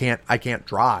God, I can't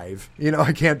drive.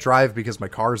 I can't drive because my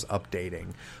car's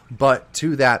updating. But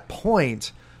to that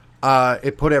point,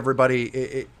 it put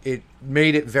everybody, it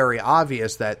made it very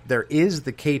obvious that there is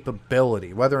the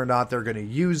capability. Whether or not they're going to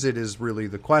use it is really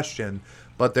the question.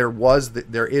 But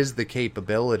there is the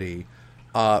capability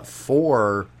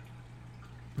for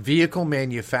vehicle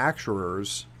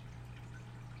manufacturers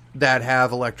that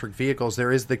have electric vehicles.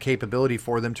 There is the capability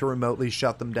for them to remotely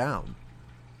shut them down.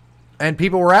 And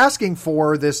people were asking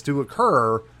for this to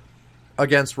occur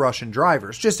against Russian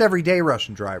drivers, just everyday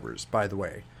Russian drivers, by the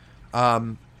way.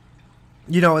 And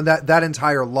that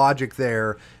entire logic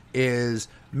there is,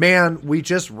 man, we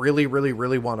just really, really,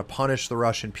 really want to punish the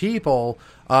Russian people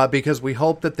because we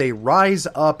hope that they rise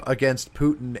up against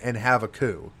Putin and have a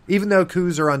coup. Even though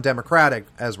coups are undemocratic,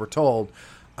 as we're told,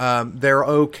 they're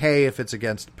okay if it's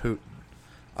against Putin.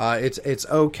 It's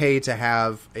okay to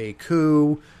have a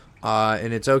coup,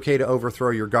 and it's okay to overthrow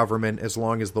your government as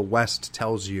long as the West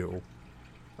tells you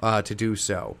to do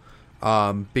so.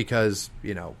 Because,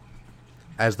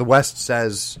 as the West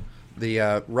says,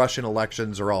 the Russian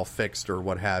elections are all fixed or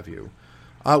what have you.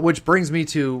 Which brings me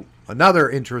to another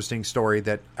interesting story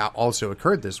that also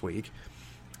occurred this week.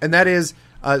 And that is,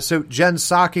 so Jen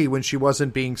Psaki, when she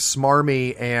wasn't being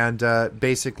smarmy and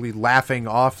basically laughing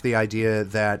off the idea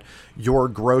that your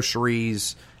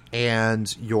groceries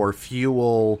and your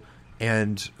fuel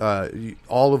and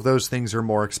all of those things are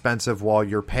more expensive while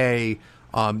your pay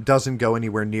doesn't go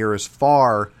anywhere near as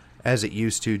far as it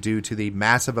used to due to the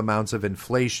massive amounts of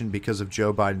inflation because of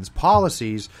Joe Biden's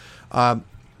policies,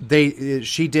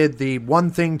 she did the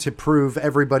one thing to prove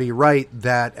everybody right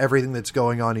that everything that's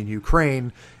going on in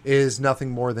Ukraine is nothing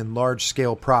more than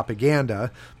large-scale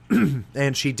propaganda.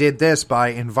 And she did this by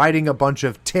inviting a bunch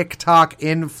of TikTok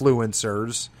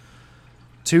influencers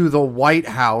to the White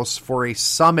House for a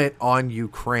summit on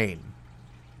Ukraine.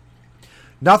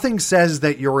 Nothing says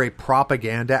that you're a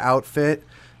propaganda outfit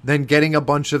than getting a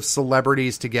bunch of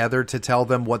celebrities together to tell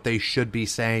them what they should be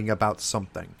saying about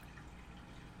something.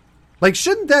 Like,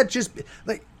 shouldn't that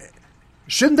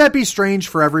be strange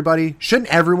for everybody?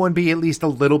 Shouldn't everyone be at least a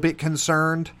little bit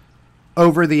concerned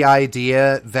over the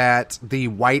idea that the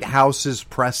White House's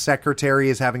press secretary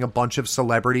is having a bunch of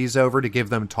celebrities over to give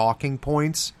them talking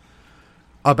points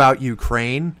about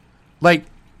Ukraine? Like,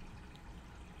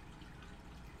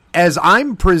 as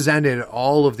I'm presented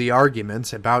all of the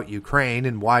arguments about Ukraine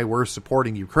and why we're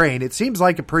supporting Ukraine, it seems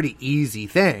like a pretty easy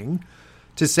thing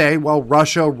to say, well,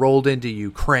 Russia rolled into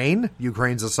Ukraine.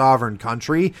 Ukraine's a sovereign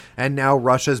country, and now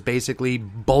Russia's basically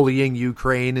bullying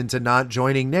Ukraine into not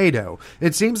joining NATO.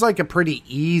 It seems like a pretty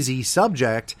easy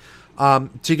subject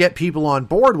to get people on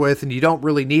board with, and you don't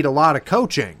really need a lot of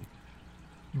coaching.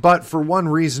 But for one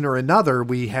reason or another,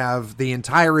 we have the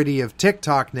entirety of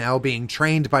TikTok now being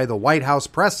trained by the White House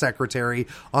press secretary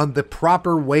on the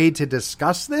proper way to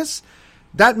discuss this.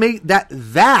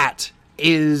 That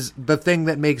is the thing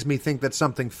that makes me think that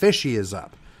something fishy is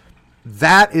up.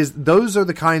 Those are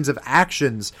the kinds of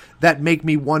actions that make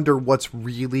me wonder what's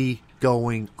really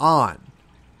going on.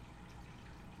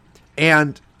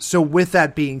 And so with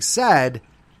that being said,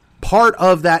 part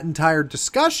of that entire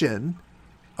discussion,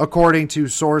 according to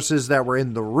sources that were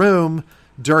in the room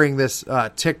during this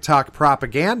TikTok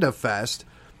propaganda fest,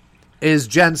 is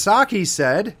Jen Psaki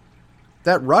said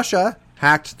that Russia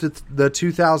hacked the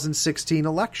 2016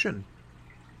 election.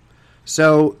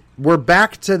 So we're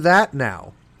back to that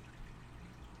now.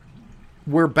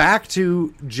 We're back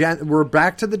to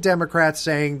the Democrats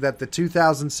saying that the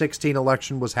 2016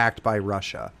 election was hacked by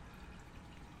Russia.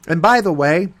 And by the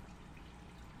way,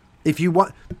 if you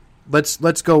want,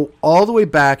 let's go all the way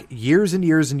back years and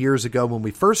years and years ago when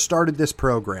we first started this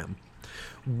program.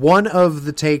 One of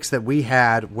the takes that we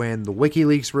had when the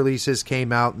WikiLeaks releases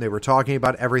came out and they were talking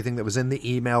about everything that was in the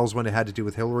emails when it had to do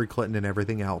with Hillary Clinton and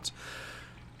everything else.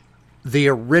 The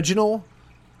original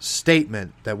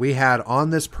statement that we had on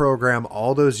this program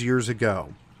all those years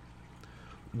ago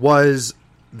was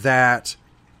that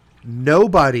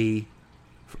nobody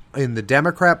in the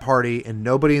Democrat Party and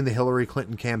nobody in the Hillary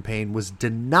Clinton campaign was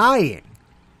denying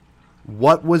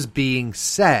what was being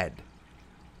said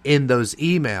in those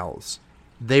emails.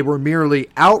 They were merely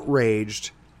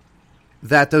outraged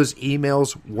that those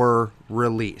emails were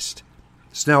released.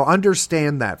 So now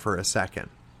understand that for a second.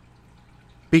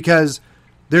 Because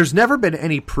there's never been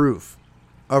any proof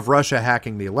of Russia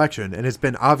hacking the election, and it's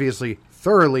been obviously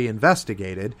thoroughly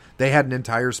investigated. They had an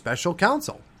entire special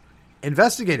counsel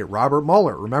investigated, Robert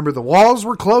Mueller. Remember, the walls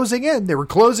were closing in. They were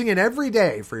closing in every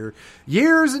day for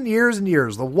years and years and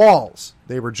years. The walls.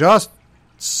 They were just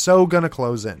So going to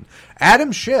close in.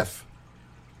 Adam Schiff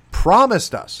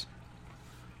promised us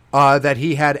that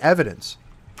he had evidence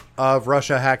of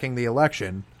Russia hacking the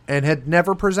election and had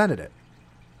never presented it.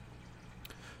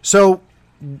 So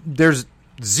there's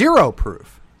zero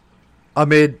proof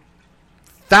amid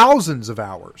thousands of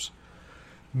hours,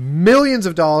 millions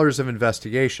of dollars of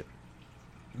investigation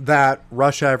that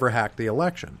Russia ever hacked the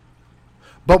election.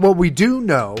 But what we do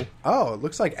know... Oh, it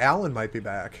looks like Alan might be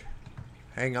back.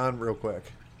 Hang on real quick.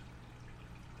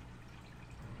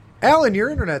 Alan, your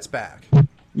internet's back.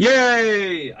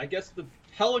 Yay! I guess the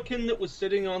pelican that was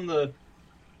sitting on the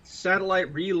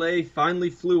satellite relay finally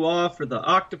flew off, or the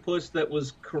octopus that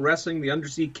was caressing the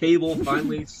undersea cable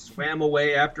finally swam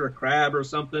away after a crab or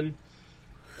something.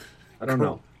 I don't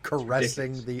know.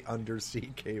 Caressing the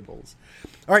undersea cables.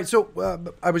 All right, so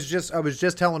I was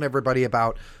just telling everybody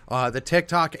about the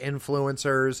TikTok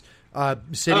influencers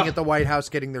sitting at the White House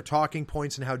getting their talking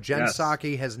points, and how Jen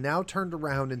Psaki has now turned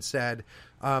around and said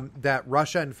that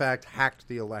Russia, in fact, hacked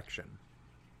the election.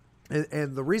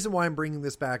 And the reason why I'm bringing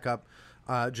this back up,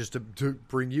 just to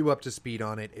bring you up to speed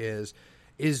on it, is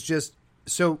just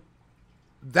so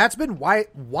that's been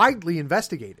widely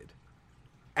investigated.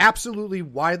 Absolutely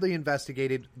widely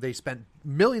investigated. They spent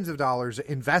millions of dollars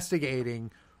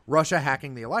investigating Russia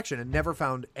hacking the election and never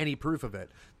found any proof of it.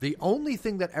 The only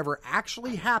thing that ever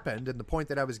actually happened, and the point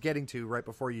that I was getting to right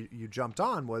before you jumped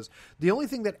on, was the only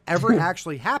thing that ever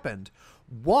actually happened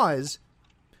was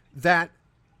that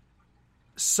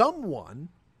someone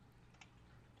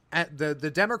at the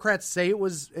Democrats say it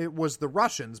was the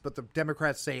Russians, but the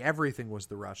Democrats say everything was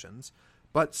the Russians.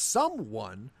 But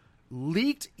someone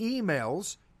leaked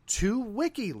emails to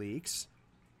WikiLeaks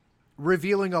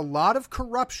revealing a lot of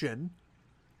corruption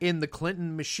in the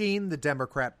Clinton machine, the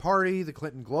Democrat Party, the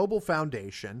Clinton Global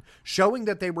Foundation, showing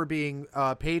that they were being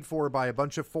paid for by a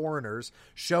bunch of foreigners,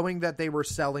 showing that they were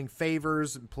selling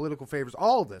favors and political favors,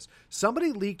 all of this.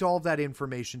 Somebody leaked all of that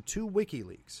information to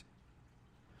WikiLeaks.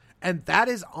 And that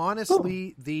is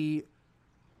honestly the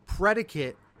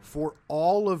predicate for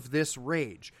all of this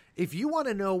rage. If you want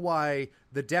to know why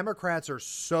the Democrats are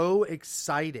so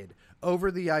excited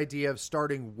over the idea of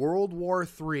starting World War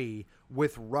III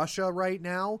with Russia right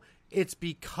now, it's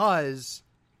because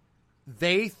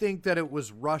they think that it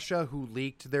was Russia who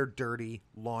leaked their dirty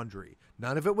laundry.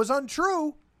 None of it was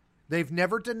untrue. They've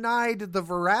never denied the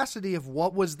veracity of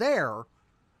what was there.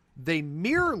 They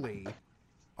merely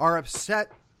are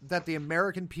upset that the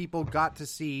American people got to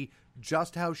see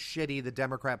just how shitty the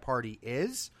Democrat Party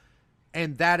is,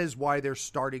 and that is why they're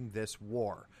starting this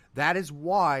war. That is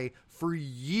why, for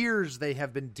years, they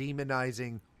have been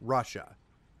demonizing Russia.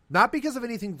 Not because of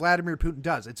anything Vladimir Putin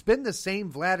does. It's been the same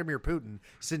Vladimir Putin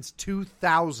since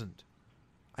 2000.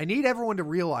 I need everyone to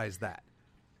realize that.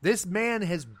 This man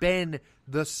has been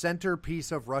the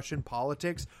centerpiece of Russian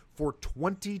politics for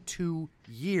 22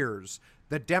 years.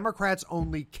 The Democrats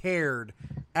only cared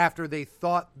after they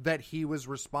thought that he was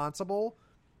responsible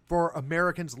for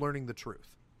Americans learning the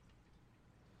truth.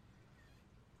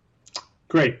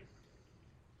 Great.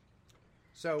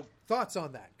 So, thoughts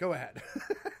on that? Go ahead.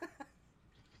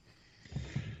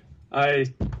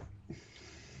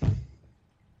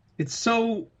 It's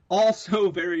so also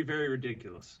very, very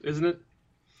ridiculous, isn't it?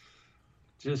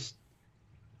 Just.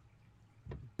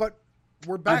 But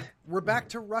we're back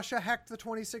to Russia hacked the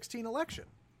 2016 election.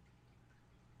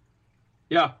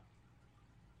 Yeah.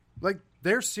 Like,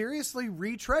 they're seriously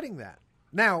retreading that.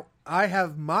 Now, I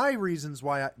have my reasons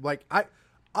why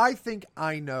I think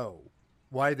I know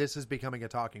why this is becoming a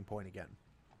talking point again.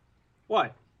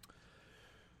 Why?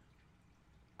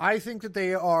 I think that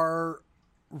they are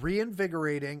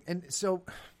reinvigorating. And so,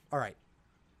 all right,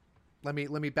 let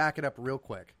me back it up real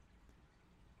quick.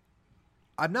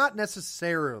 I'm not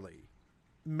necessarily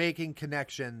making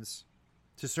connections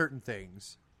to certain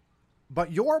things,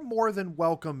 but you're more than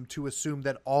welcome to assume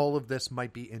that all of this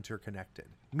might be interconnected.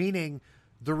 Meaning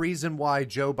the reason why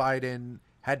Joe Biden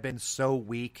had been so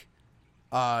weak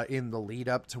in the lead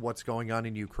up to what's going on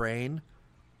in Ukraine.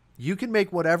 You can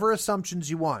make whatever assumptions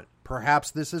you want.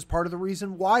 Perhaps this is part of the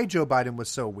reason why Joe Biden was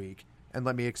so weak. And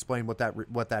let me explain what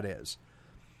that is.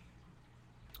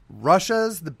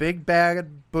 Russia's the big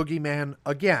bad boogeyman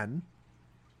again,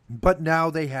 but now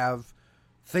they have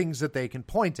things that they can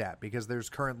point at because there's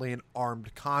currently an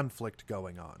armed conflict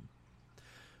going on.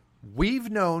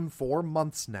 We've known for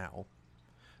months now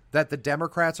that the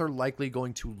Democrats are likely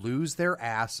going to lose their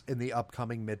ass in the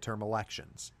upcoming midterm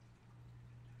elections.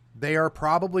 They are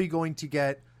probably going to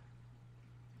get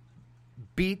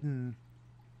beaten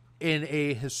in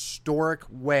a historic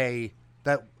way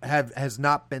that has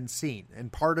not been seen.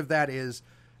 And part of that is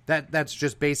That's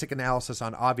just basic analysis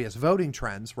on obvious voting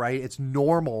trends, right? It's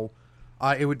normal.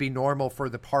 It would be normal for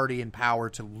the party in power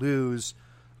to lose.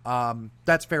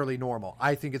 That's fairly normal.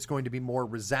 I think it's going to be more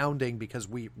resounding because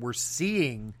we're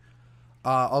seeing,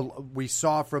 we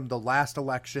saw from the last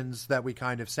elections that we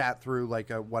kind of sat through, like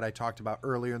what I talked about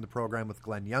earlier in the program with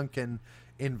Glenn Youngkin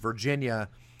in Virginia.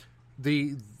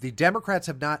 The Democrats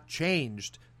have not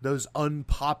changed those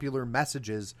unpopular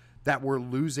messages that were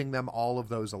losing them all of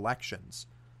those elections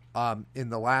in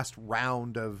the last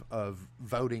round of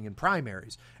voting and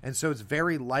primaries. And so it's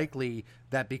very likely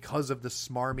that because of the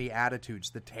smarmy attitudes,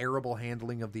 the terrible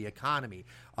handling of the economy,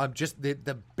 just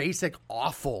the basic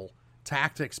awful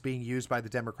tactics being used by the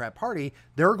Democrat Party,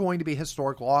 there are going to be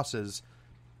historic losses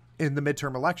in the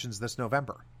midterm elections this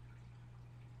November.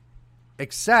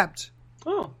 Except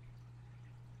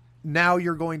now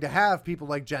you're going to have people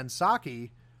like Jen Psaki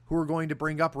who are going to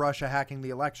bring up Russia hacking the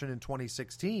election in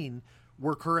 2016.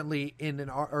 We're currently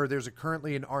there's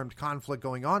currently an armed conflict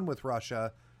going on with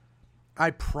Russia.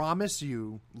 I promise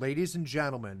you, ladies and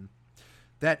gentlemen,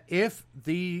 that if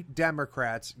the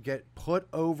Democrats get put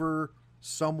over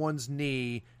someone's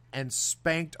knee and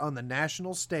spanked on the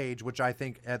national stage, which I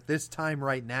think at this time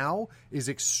right now is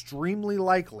extremely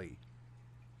likely,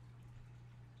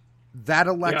 that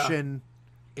election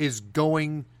is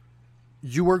going...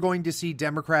 You are going to see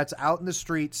Democrats out in the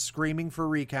streets screaming for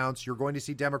recounts. You're going to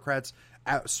see Democrats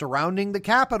surrounding the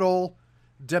Capitol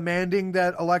demanding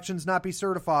that elections not be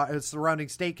certified, surrounding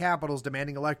state capitals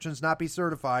demanding elections not be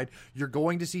certified. You're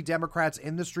going to see Democrats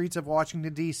in the streets of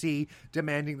Washington, D.C.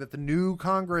 demanding that the new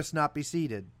Congress not be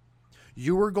seated.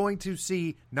 You are going to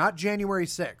see, not January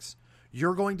 6th,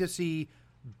 you're going to see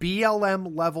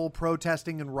BLM level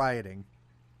protesting and rioting.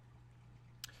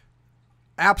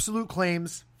 Absolute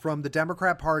claims from the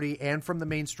Democrat Party and from the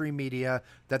mainstream media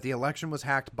that the election was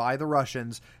hacked by the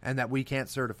Russians and that we can't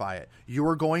certify it. You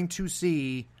are going to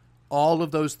see all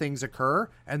of those things occur,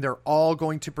 and they're all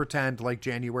going to pretend like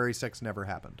January 6th never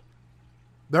happened.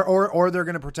 Or they're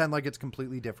going to pretend like it's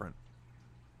completely different.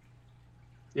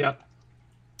 Yeah.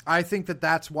 I think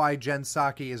that's why Jen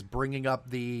Psaki is bringing up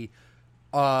the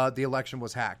election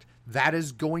was hacked. That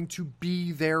is going to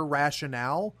be their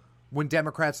rationale when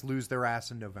Democrats lose their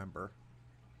ass in November.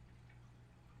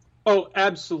 Oh,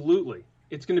 absolutely.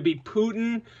 It's going to be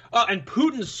Putin. And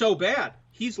Putin's so bad.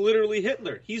 He's literally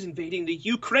Hitler. He's invading the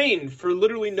Ukraine for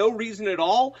literally no reason at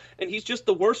all. And he's just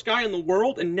the worst guy in the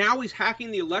world. And now he's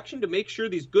hacking the election to make sure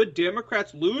these good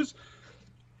Democrats lose.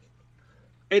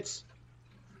 It's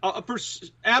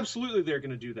absolutely they're going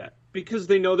to do that because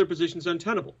they know their position's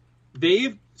untenable.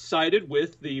 They've sided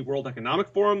with the World Economic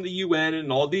Forum, the UN,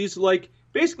 and all these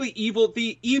basically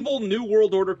the evil New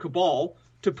World Order cabal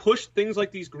to push things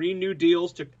like these Green New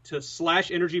Deals to slash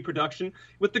energy production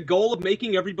with the goal of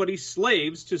making everybody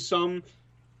slaves to some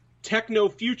techno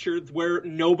future where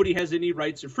nobody has any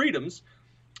rights or freedoms.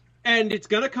 And it's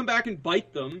going to come back and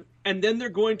bite them. And then they're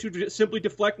going to simply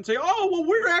deflect and say, oh, well,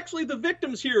 we're actually the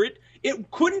victims here.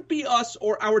 It couldn't be us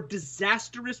or our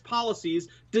disastrous policies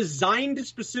designed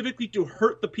specifically to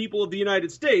hurt the people of the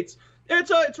United States.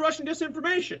 It's Russian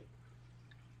disinformation.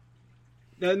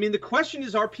 I mean, the question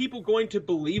is, are people going to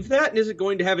believe that, and is it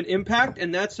going to have an impact?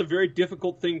 And that's a very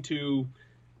difficult thing to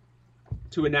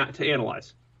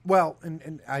analyze. Well,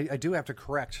 and I do have to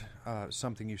correct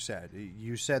something you said.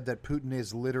 You said that Putin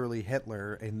is literally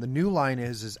Hitler, and the new line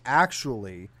is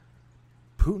actually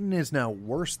Putin is now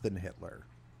worse than Hitler.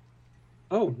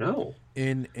 Oh no!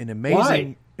 In an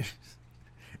amazing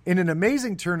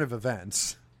turn of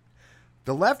events,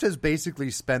 the left has basically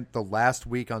spent the last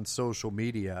week on social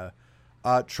media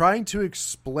trying to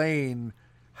explain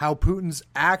how Putin's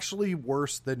actually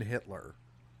worse than Hitler.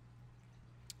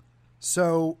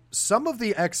 So some of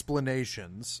the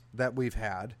explanations that we've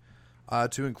had,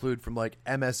 to include from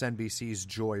MSNBC's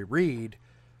Joy Reid,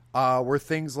 were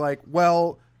things like,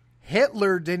 well,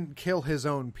 Hitler didn't kill his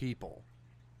own people.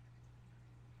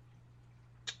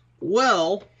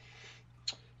 Well,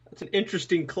 that's an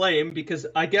interesting claim because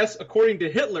I guess according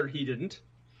to Hitler, he didn't.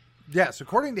 Yes,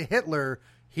 according to Hitler,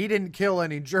 he didn't kill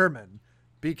any German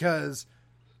because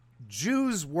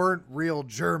Jews weren't real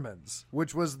Germans,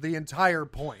 which was the entire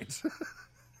point.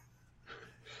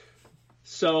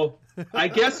 So I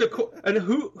guess, and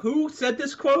who said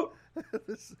this quote?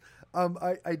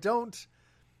 I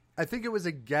think it was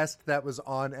a guest that was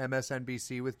on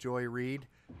MSNBC with Joy Reid,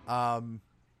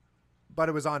 but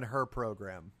it was on her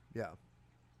program. Yeah.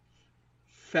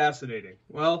 Fascinating.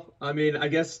 Well, I mean, I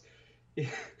guess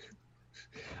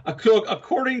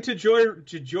according to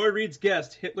Joy Reid's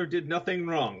guest, Hitler did nothing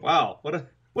wrong. Wow, what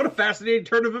a fascinating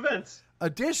turn of events.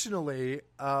 Additionally,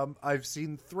 I've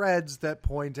seen threads that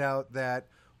point out that,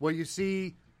 well, you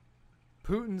see,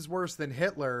 Putin's worse than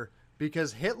Hitler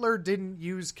because Hitler didn't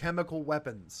use chemical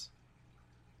weapons.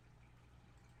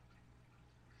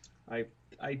 I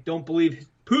don't believe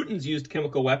Putin's used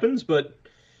chemical weapons, but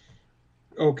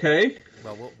okay.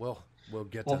 Well, we'll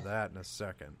get to that in a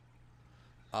second.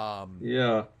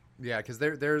 Yeah, because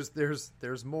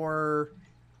there's more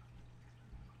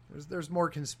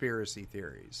conspiracy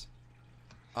theories.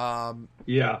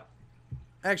 Yeah.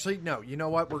 Actually, no. You know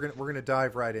what? We're gonna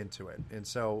dive right into it. And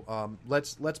so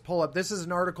let's pull up. This is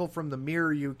an article from the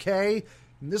Mirror UK.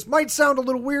 And this might sound a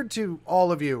little weird to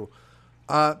all of you,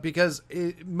 because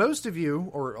most of you,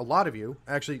 or a lot of you,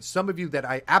 actually, some of you that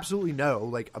I absolutely know,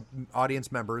 like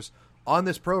audience members on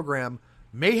this program,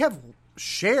 may have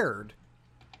shared.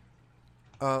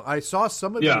 I saw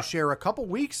some of you share a couple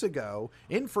weeks ago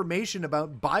information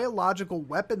about biological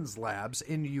weapons labs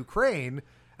in Ukraine.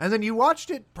 And then you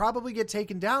watched it probably get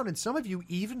taken down, and some of you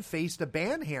even faced a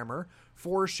ban hammer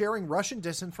for sharing Russian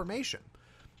disinformation.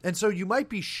 And so you might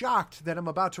be shocked that I'm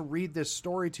about to read this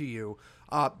story to you.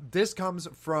 This comes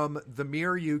from the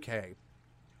Mirror UK.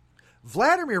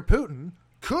 Vladimir Putin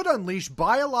could unleash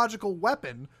biological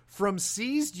weapon from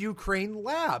seized Ukraine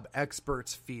lab,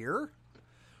 experts fear.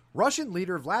 Russian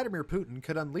leader Vladimir Putin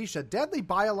could unleash a deadly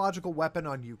biological weapon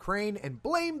on Ukraine and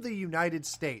blame the United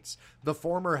States, the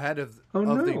former head of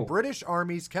the British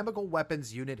Army's Chemical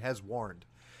Weapons Unit has warned.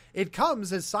 It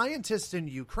comes as scientists in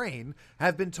Ukraine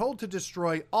have been told to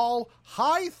destroy all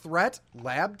high-threat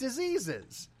lab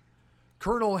diseases.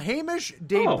 Colonel Hamish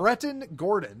de Breton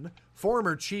Gordon,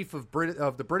 former chief of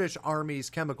the British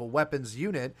Army's Chemical Weapons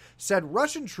Unit, said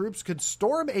Russian troops could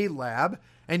storm a lab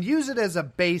and use it as a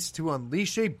base to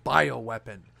unleash a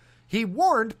bioweapon. He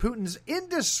warned Putin's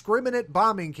indiscriminate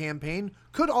bombing campaign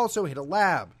could also hit a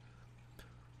lab.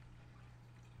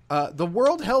 The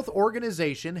World Health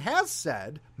Organization has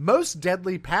said most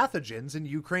deadly pathogens in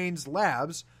Ukraine's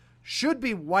labs should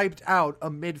be wiped out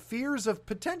amid fears of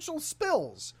potential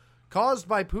spills caused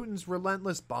by Putin's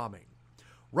relentless bombing.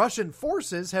 Russian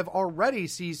forces have already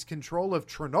seized control of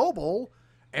Chernobyl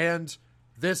and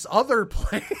this other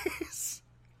place,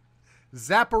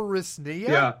 Zaporizhzhia?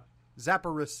 Yeah.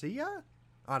 Zaporizhzhia?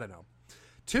 I don't know.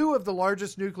 Two of the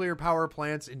largest nuclear power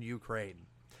plants in Ukraine.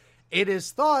 It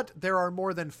is thought there are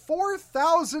more than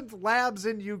 4,000 labs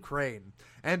in Ukraine,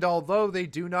 and although they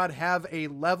do not have a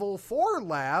level 4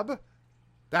 lab,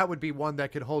 that would be one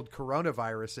that could hold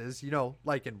coronaviruses,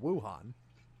 like in Wuhan,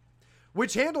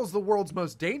 which handles the world's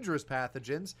most dangerous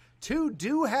pathogens, two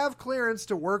do have clearance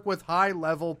to work with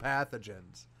high-level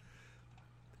pathogens.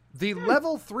 The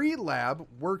level 3 lab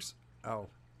works... Oh.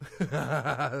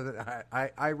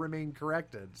 I remain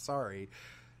corrected. Sorry.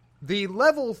 The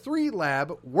level 3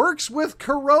 lab works with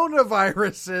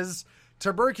coronaviruses,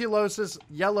 tuberculosis,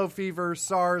 yellow fever,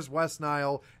 SARS, West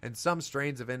Nile, and some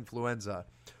strains of influenza.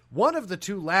 One of the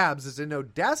two labs is in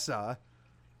Odessa,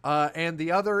 and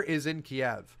the other is in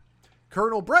Kiev.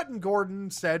 Colonel Breton Gordon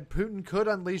said Putin could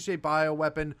unleash a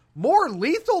bioweapon more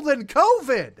lethal than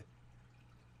COVID.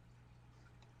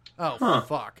 Oh,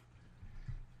 fuck.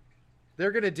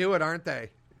 They're going to do it, aren't they?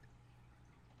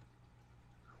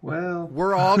 Well,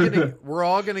 we're all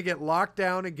gonna get locked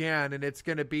down again, and it's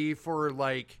gonna be for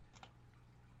like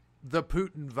the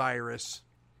Putin virus.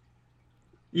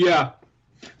 Yeah,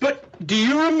 but do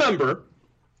you remember?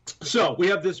 So we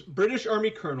have this British Army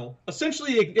colonel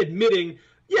essentially admitting,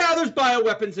 yeah, there's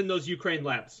bioweapons in those Ukraine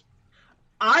labs.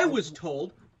 I was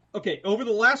told, okay, over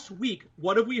the last week,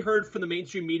 what have we heard from the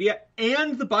mainstream media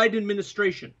and the Biden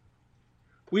administration?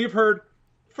 We have heard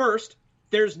first,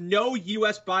 there's no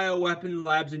U.S. bioweapon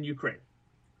labs in Ukraine.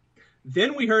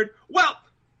 Then we heard, well,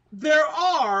 there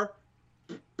are,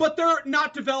 but they're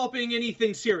not developing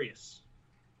anything serious.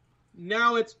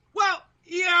 Now it's, well,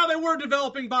 yeah, they were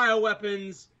developing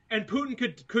bioweapons, and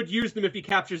Putin could use them if he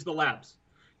captures the labs.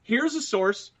 Here's a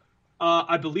source.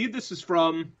 I believe this is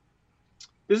from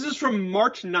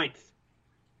March 9th.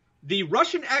 The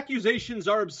Russian accusations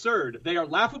are absurd. They are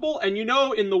laughable, and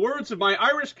in the words of my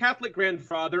Irish Catholic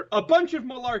grandfather, a bunch of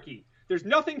malarkey. There's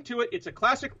nothing to it. It's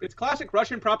classic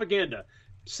Russian propaganda,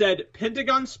 said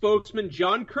Pentagon spokesman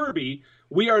John Kirby.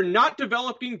 We are not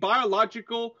developing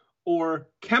biological or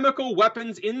chemical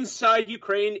weapons inside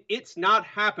Ukraine. It's not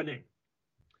happening.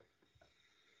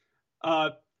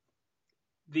 At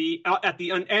the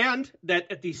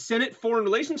Senate Foreign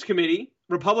Relations Committee,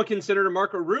 Republican Senator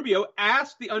Marco Rubio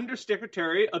asked the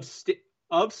Undersecretary of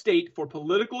State for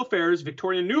Political Affairs,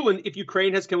 Victoria Nuland, if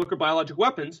Ukraine has chemical or biological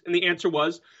weapons, and the answer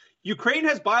was, Ukraine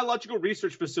has biological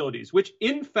research facilities, which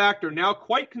in fact are now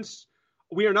quite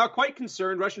we are not quite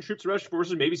concerned Russian troops and Russian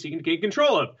forces may be seeking to gain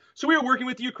control of. So we are working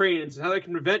with the Ukrainians on how they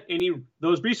can prevent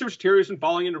those research materials from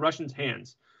falling into Russians'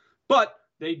 hands. But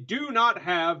they do not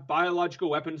have biological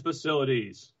weapons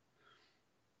facilities.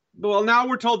 Well, now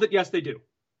we're told that, yes, they do.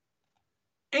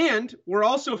 And we're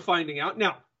also finding out,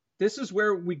 now, this is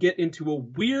where we get into a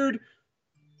weird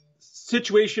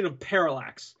situation of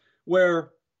parallax,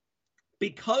 where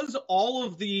because all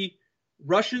of the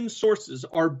Russian sources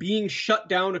are being shut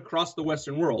down across the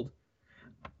Western world,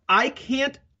 I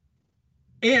can't,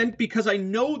 and because I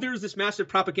know there's this massive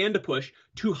propaganda push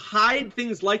to hide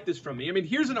things like this from me. I mean,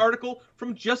 here's an article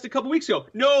from just a couple weeks ago.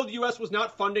 No, the U.S. was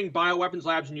not funding bioweapons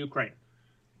labs in Ukraine.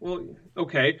 Well,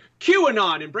 okay.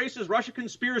 QAnon embraces Russia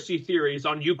conspiracy theories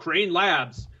on Ukraine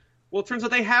labs. Well, it turns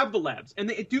out they have the labs, and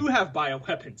they do have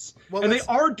bioweapons. Well, and they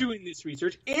are doing this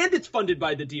research, and it's funded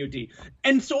by the DoD.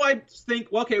 And so I think,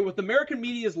 well, okay, with American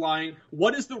media is lying,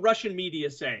 what is the Russian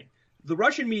media saying? The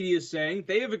Russian media is saying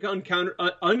they have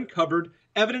uncovered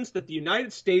evidence that the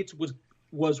United States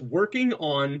was working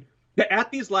on, that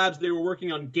at these labs they were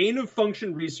working on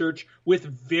gain-of-function research with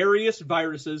various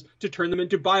viruses to turn them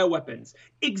into bioweapons.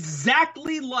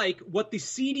 Exactly like what the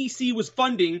CDC was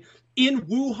funding in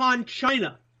Wuhan,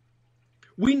 China.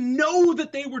 We know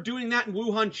that they were doing that in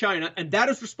Wuhan, China, and that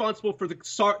is responsible for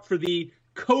the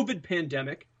COVID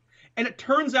pandemic. And it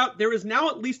turns out there is now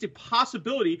at least a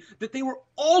possibility that they were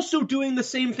also doing the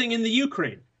same thing in the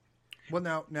Ukraine. Well,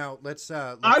 now let's.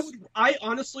 I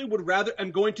honestly would rather.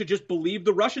 I'm going to just believe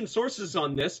the Russian sources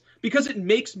on this because it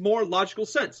makes more logical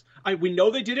sense. We know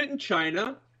they did it in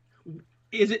China.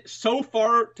 Is it so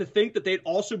far to think that they'd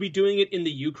also be doing it in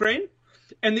the Ukraine?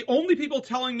 And the only people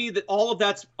telling me that all of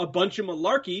that's a bunch of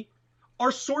malarkey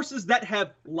are sources that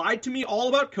have lied to me all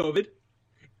about COVID,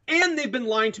 and they've been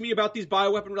lying to me about these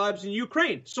bioweapon labs in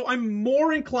Ukraine. So I'm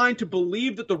more inclined to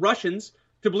believe that the Russian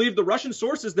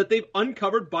sources that they've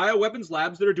uncovered bioweapons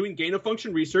labs that are doing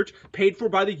gain-of-function research paid for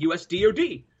by the U.S.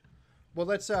 DoD. Well,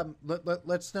 let's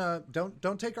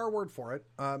don't take our word for it.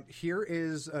 Here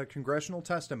is a congressional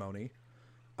testimony.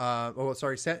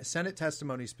 Senate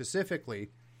testimony specifically.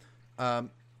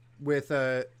 With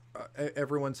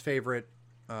everyone's favorite,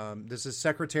 this is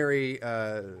Secretary,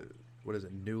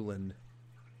 Newland,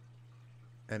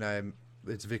 and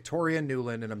it's Victoria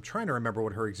Newland, and I'm trying to remember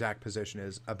what her exact position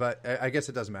is, but I guess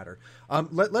it doesn't matter.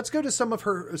 Let's go to some of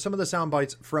the sound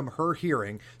bites from her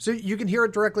hearing, so you can hear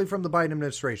it directly from the Biden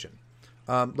administration.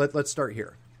 Let's start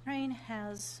here. Ukraine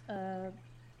has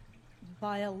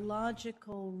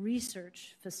biological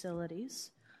research facilities,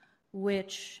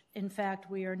 which, in fact,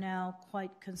 we are now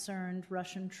quite concerned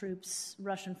Russian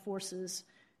forces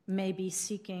may be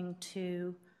seeking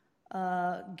to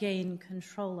gain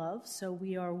control of. So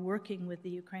we are working with the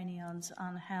Ukrainians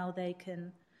on how they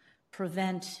can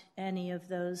prevent any of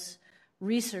those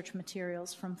research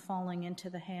materials from falling into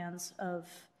the hands of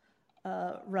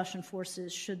Russian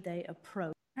forces should they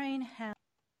approach. Ukraine has.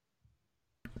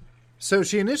 So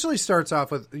she initially starts off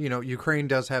with, Ukraine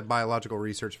does have biological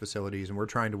research facilities, and we're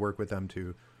trying to work with them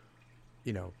to,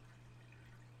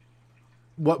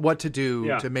 what to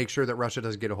do to make sure that Russia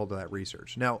doesn't get a hold of that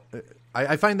research. Now,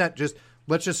 I find that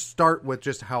let's just start with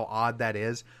just how odd that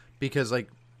is, because,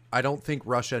 I don't think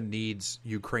Russia needs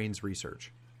Ukraine's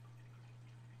research.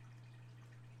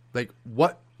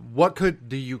 What could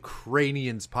the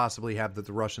Ukrainians possibly have that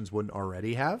the Russians wouldn't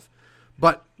already have?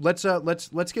 But let's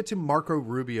get to Marco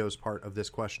Rubio's part of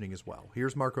this questioning as well.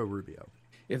 Here's Marco Rubio.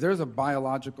 If there's a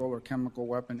biological or chemical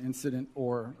weapon incident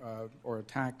or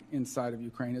attack inside of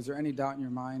Ukraine, is there any doubt in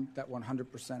your mind that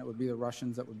 100% it would be the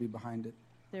Russians that would be behind it?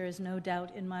 There is no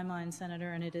doubt in my mind,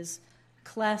 Senator, and it is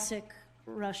classic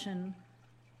Russian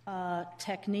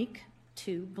technique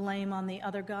to blame on the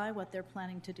other guy what they're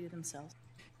planning to do themselves.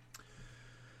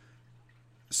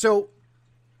 So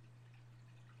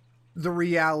the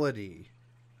reality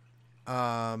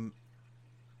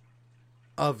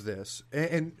of this,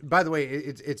 and by the way,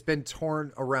 it's been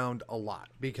torn around a lot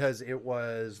because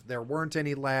there weren't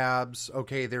any labs.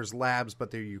 Okay, there's labs,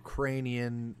 but they're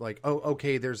Ukrainian.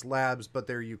 Okay, there's labs, but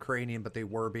they're Ukrainian, but they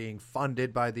were being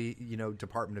funded by the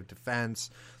Department of Defense.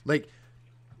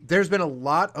 There's been a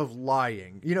lot of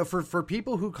lying, for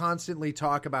people who constantly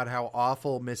talk about how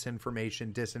awful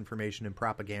misinformation, disinformation, and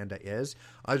propaganda is.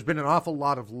 There's been an awful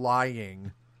lot of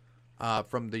lying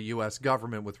from the U.S.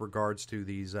 government with regards to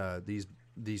these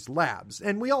labs,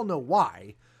 and we all know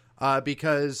why.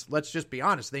 Because let's just be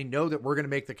honest, they know that we're going to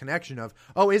make the connection of,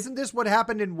 isn't this what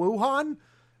happened in Wuhan?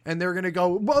 And they're going to go,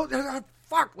 well,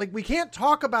 fuck, we can't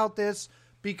talk about this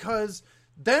because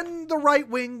then the right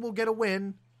wing will get a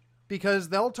win. Because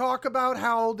they'll talk about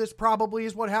how this probably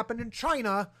is what happened in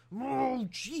China. Oh,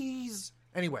 jeez.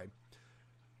 Anyway,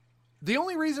 the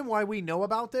only reason why we know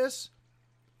about this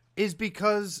is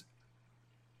because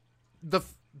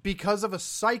of a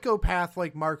psychopath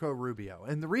like Marco Rubio.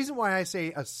 And the reason why I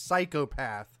say a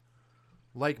psychopath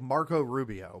like Marco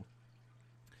Rubio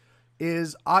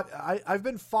is I've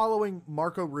been following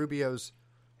Marco Rubio's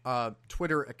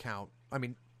Twitter account. I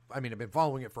mean, I've been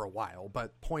following it for a while,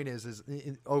 but point is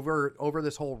over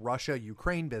this whole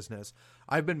Russia-Ukraine business,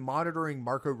 I've been monitoring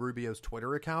Marco Rubio's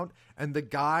Twitter account, and the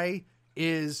guy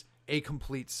is a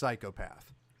complete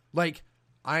psychopath. Like,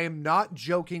 I am not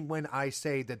joking when I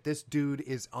say that this dude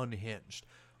is unhinged.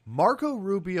 Marco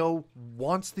Rubio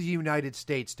wants the United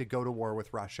States to go to war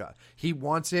with Russia. He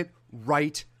wants it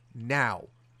right now.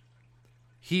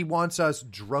 He wants us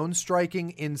drone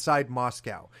striking inside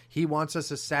Moscow. He wants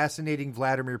us assassinating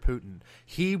Vladimir Putin.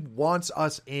 He wants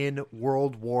us in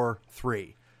World War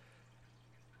III.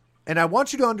 And I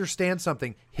want you to understand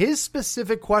something. His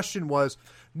specific question was,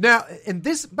 now, and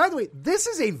this, by the way, this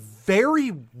is a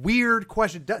very weird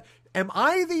question. Am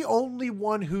I the only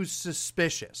one who's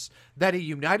suspicious that a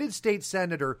United States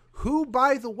senator, who,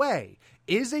 by the way,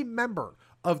 is a member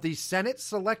of the Senate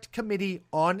Select Committee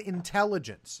on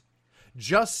Intelligence,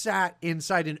 just sat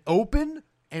inside an open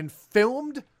and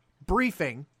filmed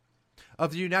briefing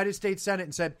of the United States Senate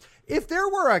and said, if there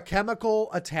were a chemical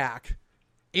attack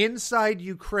inside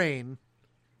Ukraine,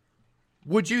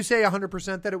 would you say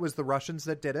 100% that it was the Russians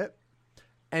that did it?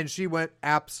 And she went,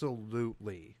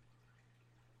 absolutely.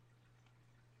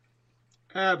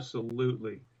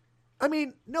 Absolutely. I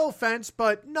mean, no offense,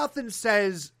 but nothing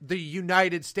says the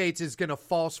United States is going to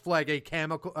false flag a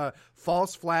chemical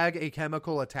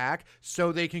attack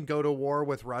so they can go to war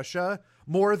with Russia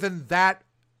more than that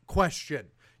question.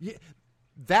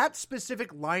 That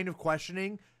specific line of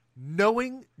questioning,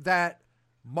 knowing that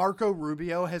Marco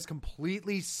Rubio has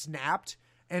completely snapped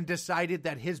and decided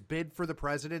that his bid for the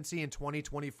presidency in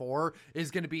 2024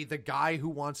 is going to be the guy who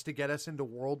wants to get us into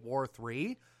World War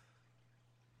III.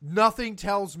 Nothing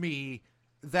tells me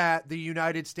that the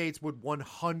United States would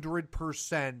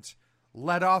 100%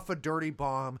 let off a dirty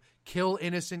bomb, kill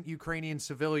innocent Ukrainian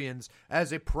civilians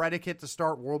as a predicate to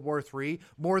start World War III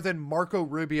more than Marco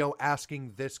Rubio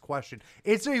asking this question.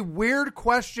 It's a weird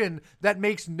question that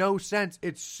makes no sense.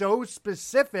 It's so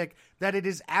specific that it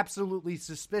is absolutely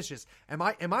suspicious. Am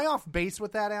I off base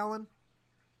with that, Alan?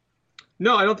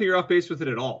 No, I don't think you're off base with it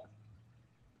at all.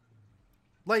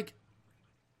 Like,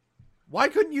 why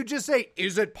couldn't you just say,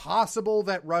 is it possible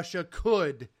that Russia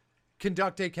could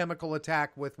conduct a chemical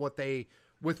attack with what they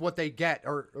get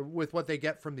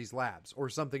from these labs or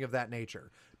something of that nature?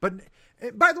 But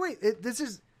by the way,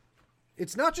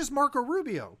 it's not just Marco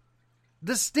Rubio.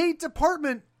 The State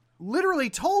Department literally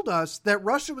told us that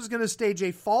Russia was going to stage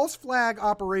a false flag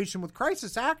operation with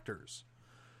crisis actors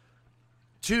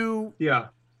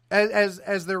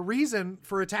as their reason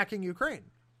for attacking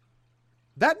Ukraine.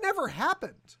 That never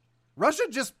happened. Russia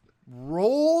just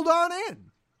rolled on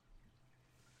in.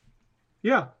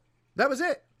 Yeah. That was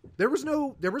it. There was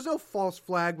no false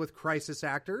flag with crisis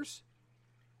actors.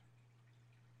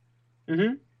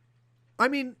 Mm-hmm. I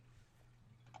mean,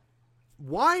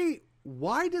 why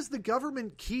does the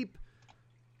government keep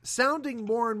sounding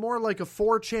more and more like a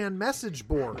 4chan message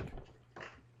board?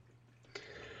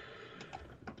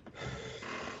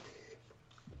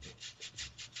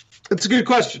 It's a good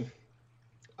question.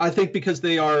 I think because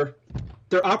they're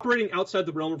operating outside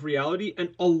the realm of reality,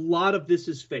 and a lot of this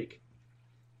is fake.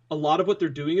 A lot of what they're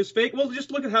doing is fake. Well,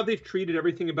 just look at how they've treated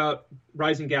everything about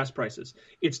rising gas prices.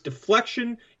 It's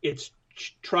deflection. It's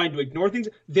trying to ignore things.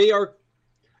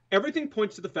 Everything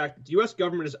points to the fact that the U.S.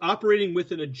 government is operating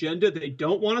with an agenda they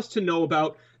don't want us to know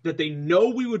about, that they know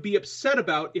we would be upset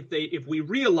about if we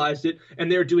realized it, and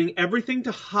they're doing everything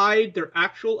to hide their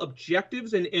actual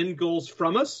objectives and end goals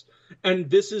from us. And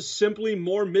this is simply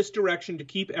more misdirection to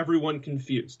keep everyone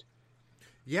confused.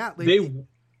 Yeah, they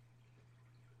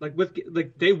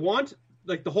want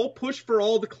the whole push for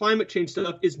all the climate change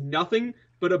stuff is nothing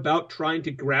but about trying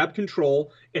to grab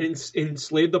control and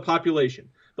enslave the population.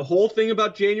 The whole thing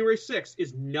about January 6th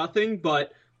is nothing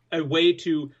but a way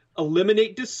to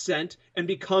eliminate dissent and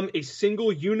become a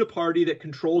single uniparty that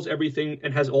controls everything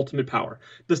and has ultimate power.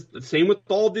 The same with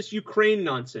all this Ukraine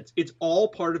nonsense. It's all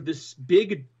part of this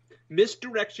big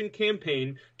misdirection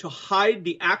campaign to hide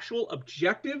the actual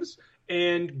objectives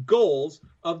and goals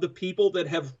of the people that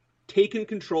have taken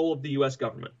control of the U.S.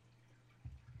 government.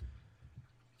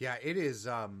 Yeah, it is.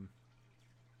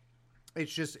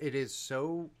 It is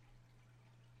so.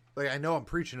 Like, I know I'm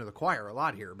preaching to the choir a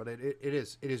lot here, but it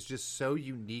is just so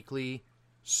uniquely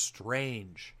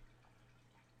strange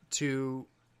to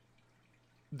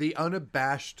the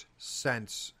unabashed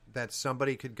sense that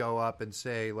somebody could go up and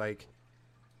say, like,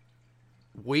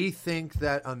 we think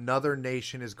that another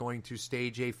nation is going to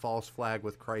stage a false flag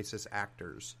with crisis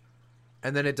actors,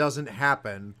 and then it doesn't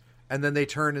happen, and then they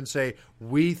turn and say,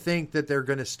 we think that they're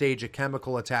going to stage a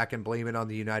chemical attack and blame it on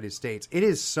the United States. It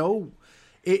is so...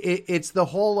 It's the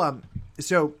whole...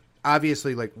 So,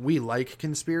 obviously, like, we like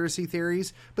conspiracy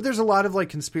theories, but there's a lot of, like,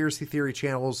 conspiracy theory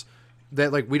channels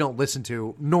that, like, we don't listen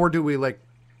to, nor do we, like,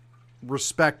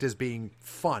 respect as being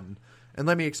fun. And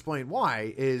let me explain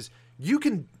why. Is you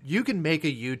can make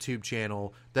a YouTube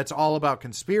channel that's all about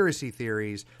conspiracy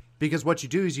theories, because what you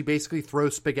do is you basically throw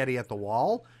spaghetti at the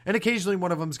wall, and occasionally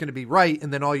one of them is going to be right,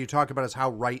 and then all you talk about is how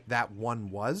right that one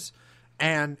was,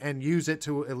 and use it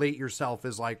to elate yourself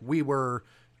as, like, we were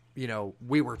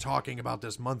talking about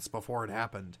this months before it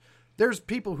happened. There's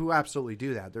people who absolutely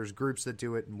do that. There's groups that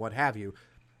do it and what have you.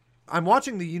 I'm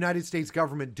watching the United States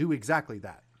government do exactly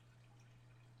that.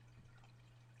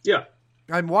 Yeah.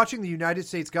 I'm watching the United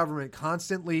States government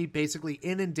constantly basically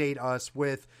inundate us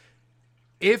with,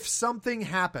 if something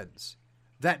happens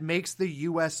that makes the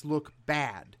U.S. look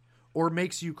bad or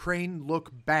makes Ukraine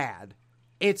look bad,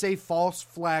 it's a false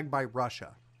flag by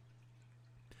Russia.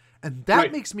 And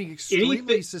that makes me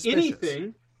extremely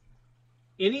suspicious.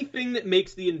 Anything that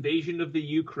makes the invasion of the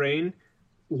Ukraine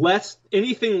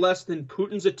anything less than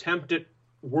Putin's attempt at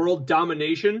world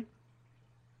domination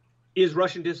is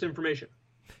Russian disinformation.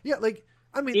 Yeah, like,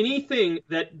 I mean, anything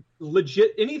that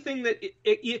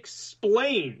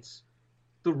explains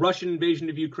the Russian invasion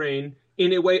of Ukraine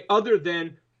in a way other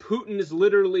than Putin is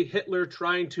literally Hitler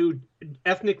trying to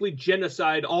ethnically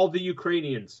genocide all the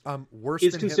Ukrainians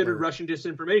is considered Russian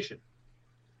disinformation.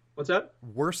 What's that?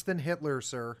 Worse than Hitler,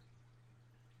 sir.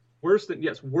 Worse than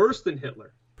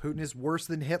Hitler. Putin is worse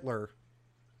than Hitler.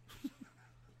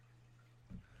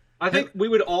 I think we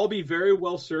would all be very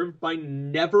well served by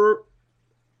never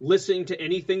listening to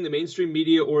anything the mainstream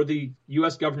media or the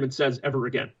U.S. government says ever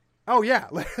again. Oh, yeah.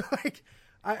 Like,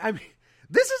 I mean,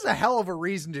 this is a hell of a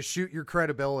reason to shoot your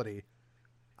credibility.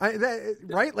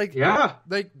 Right? Like, yeah.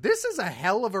 Like, this is a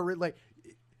hell of a... Like,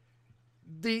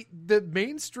 the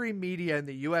mainstream media and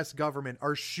the U.S. government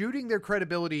are shooting their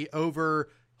credibility over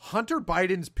Hunter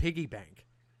Biden's piggy bank.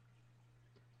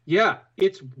 Yeah,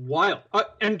 it's wild.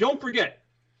 And don't forget,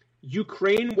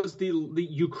 Ukraine was the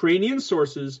Ukrainian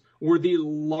sources were the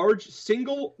large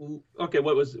single. Okay,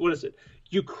 what is it?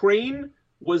 Ukraine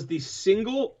was the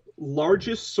single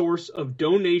largest source of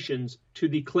donations to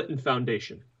the Clinton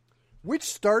Foundation, which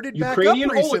started Ukrainian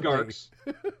back up oligarchs.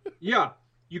 Yeah,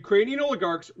 Ukrainian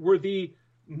oligarchs were the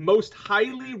most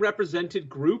highly represented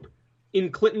group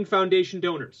in Clinton Foundation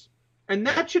donors. And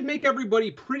that should make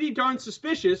everybody pretty darn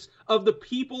suspicious of the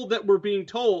people that were being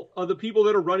told, of the people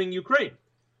that are running Ukraine.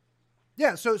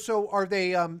 Yeah. So are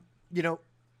they,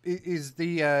 is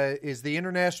the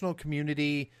international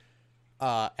community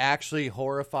actually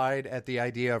horrified at the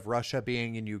idea of Russia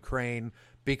being in Ukraine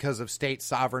because of state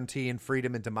sovereignty and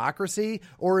freedom and democracy?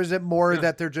 Or is it more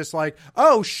that they're just like,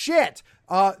 oh shit,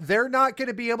 they're not going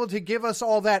to be able to give us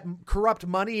all that corrupt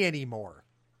money anymore?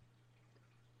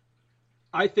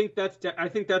 I think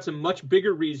that's a much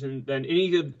bigger reason than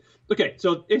any of. Okay,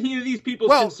 so any of these people's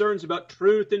concerns about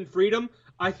truth and freedom,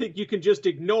 I think you can just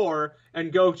ignore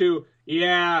and go to,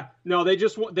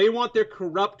 they want their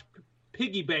corrupt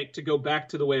piggy bank to go back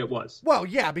to the way it was. Well,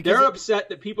 yeah, because they're upset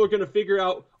that people are going to figure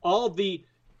out all the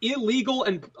illegal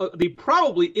and the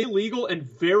probably illegal and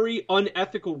very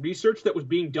unethical research that was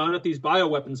being done at these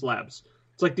bioweapons labs.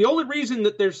 It's like the only reason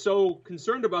that they're so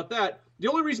concerned about that. The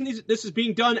only reason this is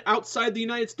being done outside the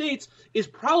United States is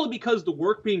probably because the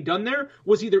work being done there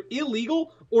was either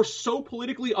illegal or so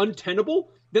politically untenable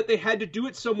that they had to do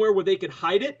it somewhere where they could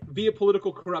hide it via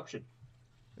political corruption.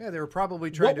 Yeah, they were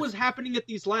probably trying What was happening at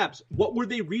these labs? What were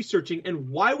they researching? And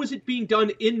why was it being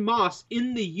done en masse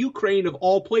in the Ukraine of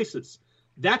all places?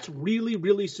 That's really,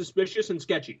 really suspicious and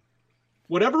sketchy.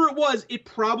 Whatever it was, it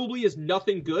probably is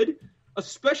nothing good,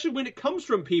 especially when it comes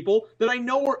from people that I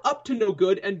know are up to no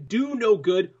good and do no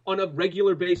good on a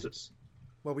regular basis.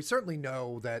 Well, we certainly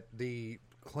know that the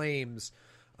claims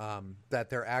that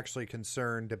they're actually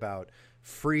concerned about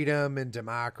freedom and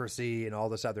democracy and all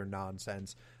this other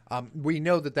nonsense, we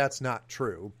know that that's not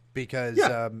true because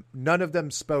none of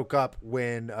them spoke up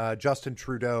when Justin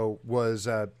Trudeau was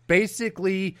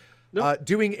basically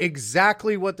doing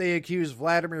exactly what they accused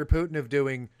Vladimir Putin of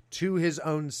doing to his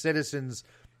own citizens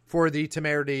for the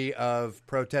temerity of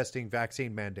protesting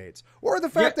vaccine mandates, or the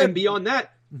fact that, and beyond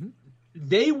that,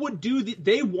 they want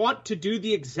to do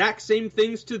the exact same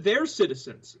things to their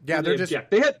citizens. Yeah,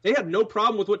 they had no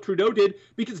problem with what Trudeau did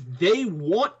because they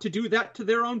want to do that to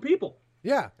their own people.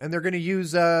 Yeah, and they're going to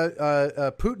use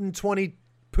Putin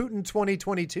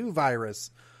 2022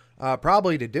 virus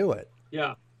probably to do it.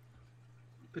 Yeah,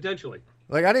 potentially.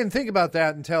 Like, I didn't think about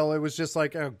that until it was just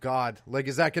like, oh God, like,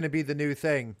 is that going to be the new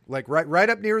thing? Like right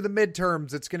up near the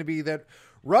midterms, it's going to be that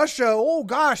Russia, oh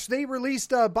gosh, they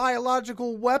released a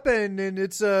biological weapon and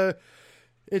it's a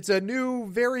new,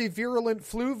 very virulent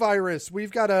flu virus.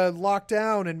 We've got to lock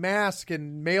down and mask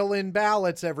and mail in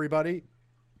ballots, everybody.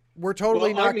 We're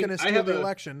totally not going to steal the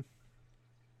election.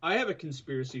 I have a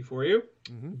conspiracy for you.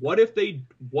 Mm-hmm.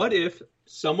 What if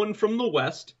someone from the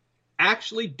West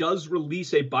actually does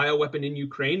release a bioweapon in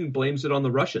Ukraine and blames it on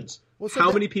the Russians? Well, so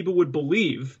how many people would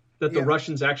believe that the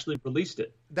Russians actually released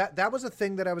it? That was a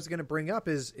thing that I was going to bring up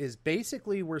is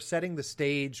basically we're setting the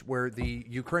stage where the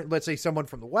Ukraine, let's say someone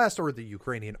from the West or the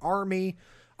Ukrainian army,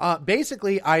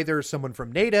 basically either someone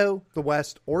from NATO, the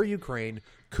West, or Ukraine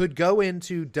could go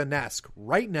into Donetsk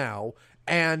right now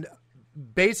and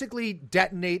basically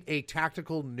detonate a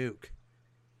tactical nuke.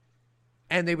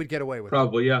 And they would get away with it.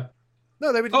 Probably, yeah.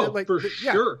 No, they would.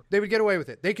 Sure. They would get away with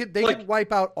it. They could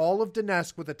wipe out all of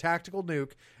Donetsk with a tactical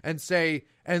nuke and say,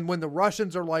 and when the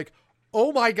Russians are like,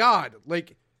 oh my God,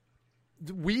 like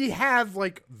we have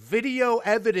like video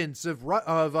evidence of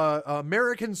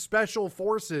American special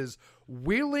forces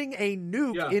wheeling a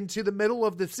nuke into the middle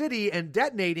of the city and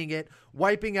detonating it,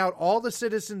 wiping out all the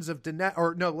citizens of Donetsk,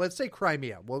 or no, let's say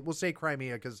Crimea. We'll say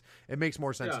Crimea because it makes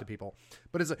more sense to people.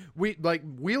 But it's like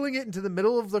wheeling it into the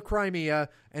middle of the Crimea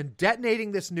and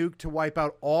detonating this nuke to wipe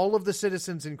out all of the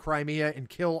citizens in Crimea and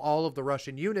kill all of the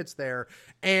Russian units there.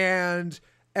 And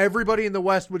everybody in the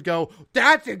West would go,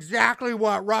 that's exactly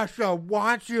what Russia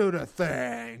wants you to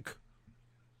think.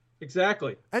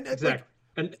 Exactly. Exactly. Like,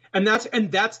 and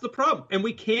that's the problem. And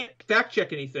we can't fact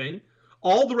check anything.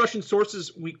 All the Russian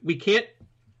sources, we can't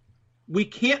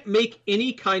make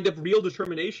any kind of real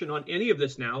determination on any of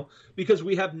this now because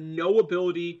we have no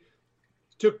ability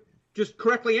to just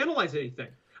correctly analyze anything.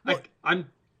 Well,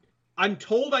 I'm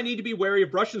told I need to be wary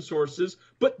of Russian sources,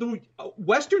 but the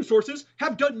Western sources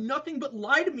have done nothing but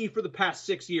lie to me for the past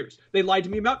 6 years. They lied to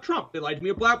me about Trump. They lied to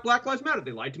me about Black Lives Matter.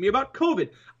 They lied to me about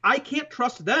COVID. I can't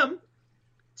trust them.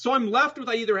 So I'm left with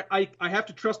I have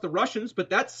to trust the Russians, but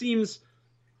that seems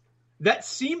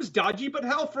dodgy. But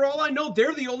hell, for all I know,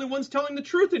 they're the only ones telling the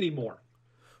truth anymore.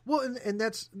 Well, and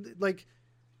that's like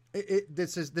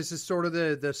this is sort of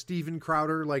the Steven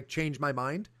Crowder like change my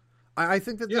mind. I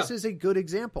think that this is a good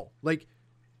example. Like,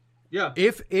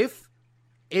 if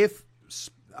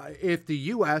the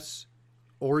U.S.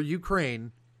 or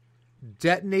Ukraine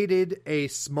detonated a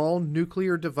small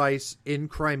nuclear device in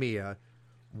Crimea,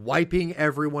 wiping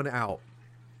everyone out,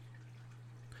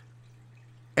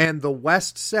 and the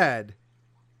West said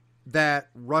that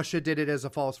Russia did it as a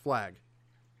false flag.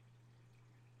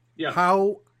 Yeah.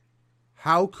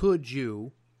 How could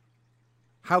you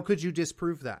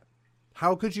disprove that?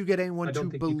 How could you get anyone to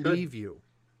believe you?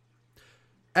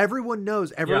 Everyone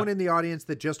knows, everyone in the audience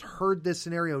that just heard this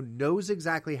scenario knows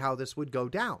exactly how this would go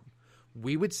down.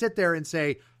 We would sit there and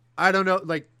say, I don't know,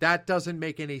 like, that doesn't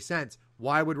make any sense.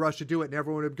 Why would Russia do it? And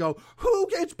everyone would go,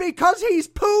 it's because he's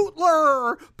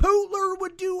Putler. Putler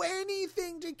would do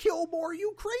anything to kill more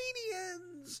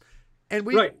Ukrainians. And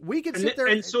we could sit there.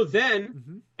 And so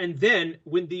then, and then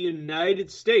when the United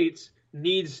States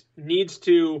needs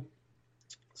to,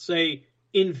 say,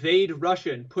 invade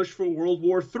Russia and push for World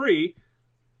War III,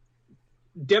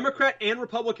 Democrat and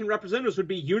Republican representatives would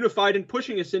be unified in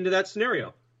pushing us into that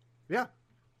scenario. Yeah.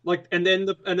 Like, and then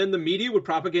the media would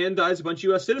propagandize a bunch of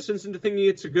U.S. citizens into thinking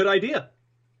it's a good idea.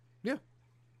 Yeah.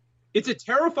 It's a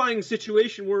terrifying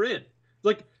situation we're in.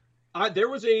 Like, there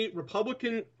was a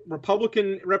Republican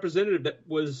representative that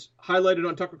was highlighted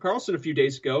on Tucker Carlson a few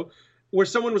days ago where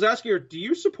someone was asking her, do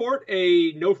you support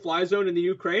a no-fly zone in the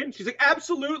Ukraine? She's like,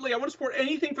 absolutely. I want to support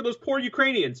anything for those poor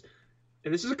Ukrainians.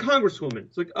 And this is a congresswoman.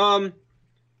 It's like,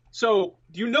 so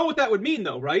do you know what that would mean,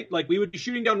 though, right? Like, we would be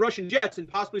shooting down Russian jets and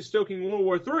possibly stoking World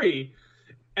War III.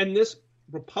 And this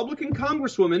Republican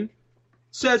congresswoman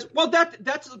says, well,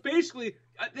 that's basically,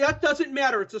 that doesn't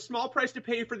matter. It's a small price to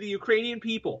pay for the Ukrainian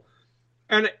people.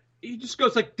 And he just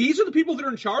goes like, these are the people that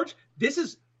are in charge? This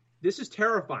is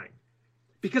terrifying.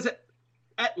 Because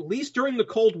at least during the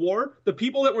Cold War, the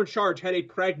people that were in charge had a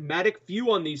pragmatic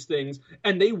view on these things,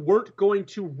 and they weren't going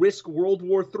to risk World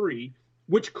War III,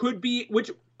 which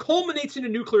culminates in a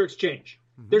nuclear exchange.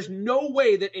 Mm-hmm. There's no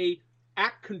way that a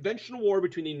conventional war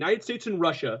between the United States and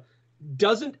Russia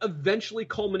doesn't eventually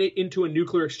culminate into a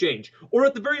nuclear exchange. Or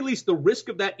at the very least, the risk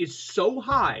of that is so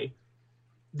high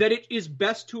that it is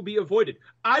best to be avoided.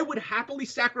 I would happily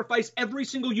sacrifice every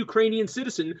single Ukrainian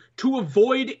citizen to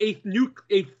avoid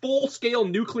a full-scale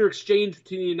nuclear exchange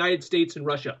between the United States and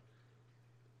Russia.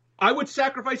 I would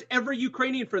sacrifice every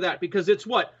Ukrainian for that, because it's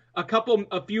what?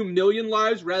 A few million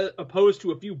lives rather opposed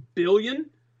to a few billion?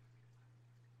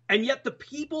 And yet the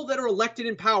people that are elected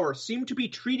in power seem to be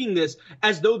treating this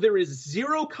as though there is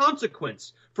zero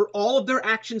consequence for all of their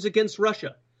actions against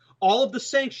Russia. All of the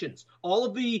sanctions, all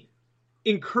of the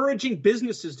encouraging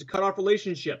businesses to cut off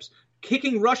relationships,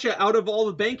 kicking Russia out of all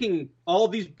of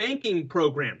these banking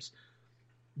programs.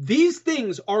 These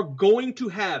things are going to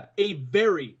have a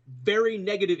very, very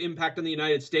negative impact on the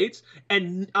United States,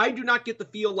 and I do not get the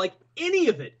feel like any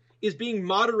of it is being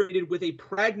moderated with a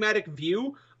pragmatic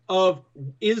view of,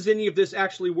 is any of this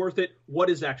actually worth it? What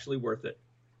is actually worth it?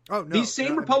 Oh, no. These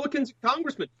same Republicans and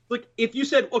congressmen, like, if you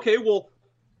said, okay, well,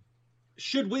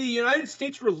 should we, the United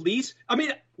States, release? I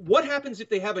mean, what happens if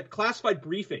they have a classified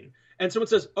briefing and someone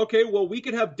says, okay, well, we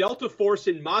could have Delta Force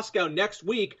in Moscow next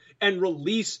week and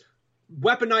release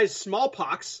weaponized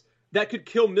smallpox that could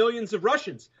kill millions of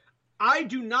Russians? I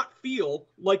do not feel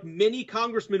like many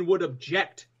congressmen would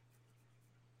object.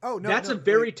 Oh, no. That's a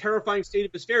very terrifying state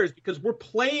of affairs, because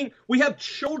we have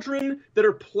children that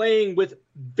are playing with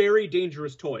very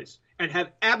dangerous toys and have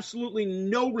absolutely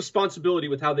no responsibility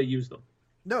with how they use them.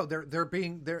 No, they're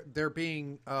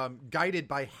being guided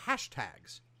by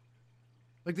hashtags.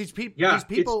 Like these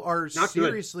people are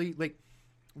seriously good. Like,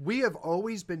 we have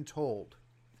always been told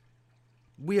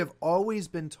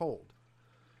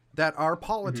that our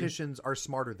politicians are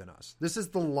smarter than us. This is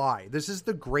the lie. This is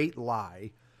the great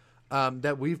lie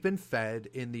that we've been fed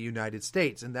in the United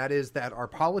States, and that is that our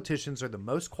politicians are the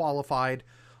most qualified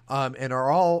and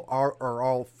are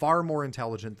all far more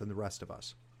intelligent than the rest of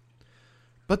us.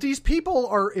 But these people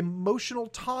are emotional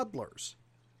toddlers.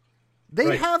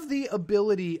 They have the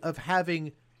ability of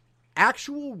having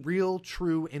actual, real,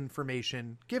 true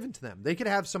information given to them. They could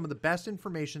have some of the best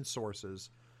information sources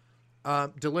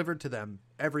delivered to them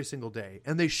every single day,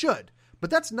 and they should. But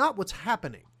that's not what's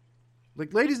happening.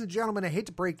 Like, ladies and gentlemen, I hate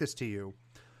to break this to you.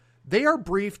 They are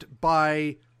briefed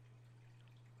by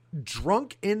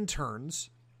drunk interns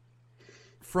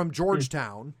from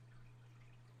Georgetown.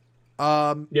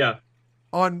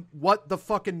 On what the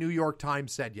fucking New York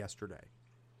Times said yesterday.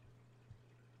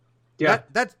 Yeah.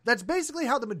 That's basically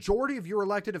how the majority of your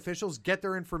elected officials get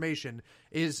their information,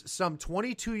 is some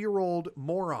 22-year-old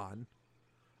moron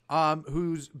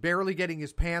who's barely getting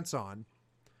his pants on,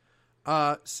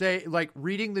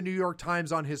 reading the New York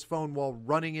Times on his phone while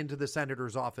running into the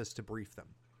senator's office to brief them.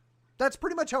 That's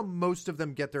pretty much how most of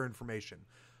them get their information.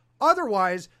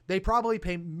 Otherwise, they probably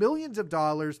pay millions of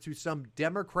dollars to some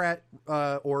Democrat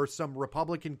or some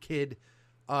Republican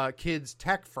kids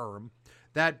tech firm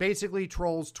that basically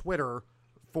trolls Twitter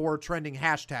for trending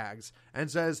hashtags and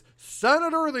says,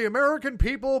 Senator, the American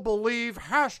people believe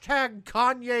hashtag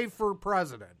Kanye for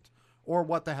president, or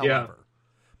what the hell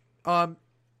ever.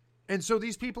 And so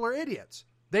these people are idiots.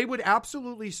 They would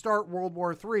absolutely start World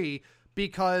War III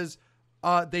because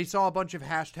they saw a bunch of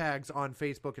hashtags on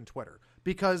Facebook and Twitter.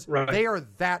 Because they are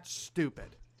that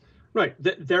stupid. Right.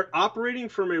 They're operating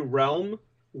from a realm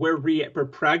where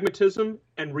pragmatism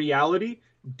and reality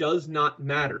does not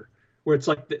matter. Where it's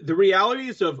like the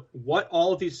realities of what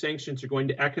all of these sanctions are going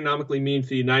to economically mean for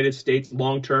the United States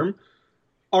long term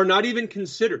are not even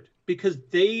considered, because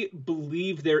they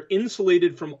believe they're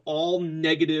insulated from all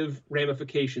negative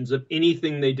ramifications of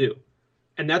anything they do.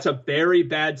 And that's a very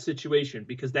bad situation,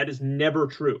 because that is never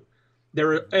true.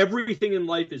 Everything in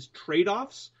life is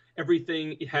trade-offs.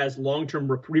 Everything has long-term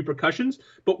repercussions.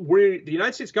 But the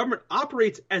United States government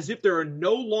operates as if there are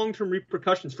no long-term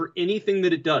repercussions for anything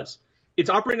that it does. It's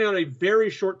operating on a very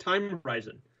short time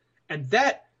horizon. And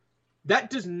that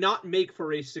does not make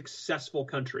for a successful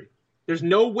country. There's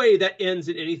no way that ends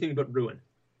in anything but ruin.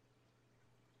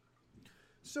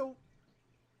 So,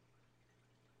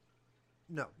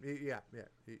 no, yeah,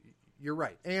 you're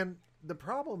right. And the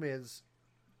problem is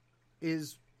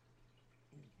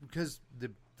because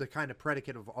the kind of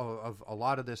predicate of a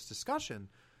lot of this discussion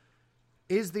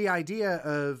is the idea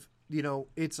of,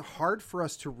 it's hard for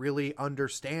us to really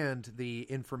understand the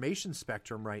information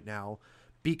spectrum right now,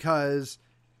 because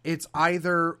it's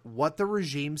either what the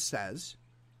regime says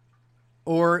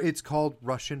or it's called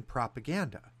Russian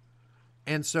propaganda.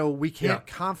 And so we can't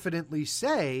confidently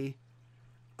say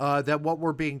that what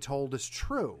we're being told is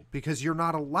true, because you're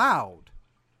not allowed.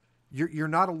 You're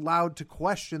not allowed to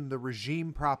question the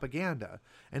regime propaganda.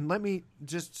 And let me,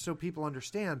 just so people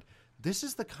understand, this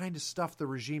is the kind of stuff the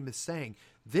regime is saying.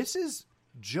 This is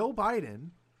Joe Biden,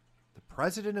 the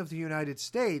president of the United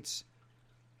States,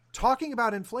 talking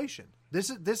about inflation. This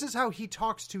is how he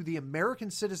talks to the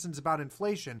American citizens about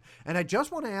inflation. And I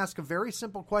just want to ask a very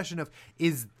simple question of,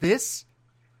 is this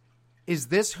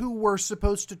who we're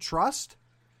supposed to trust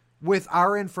with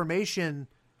our information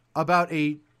about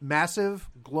a massive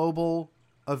global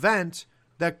event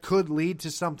that could lead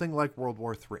to something like World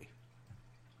War III?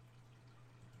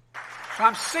 So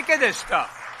I'm sick of this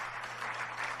stuff.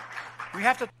 We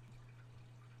have to...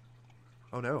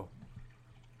 Oh, no.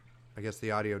 I guess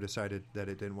the audio decided that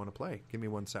it didn't want to play. Give me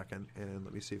 1 second, and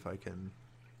let me see if I can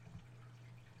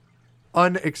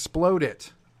unexplode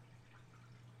it.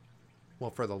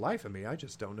 Well, for the life of me, I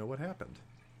just don't know what happened.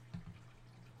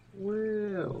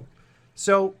 Well.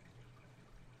 So,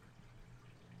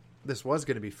 this was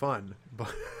going to be fun,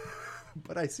 but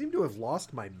I seem to have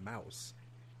lost my mouse.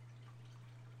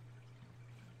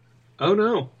 Oh,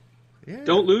 no. Yeah.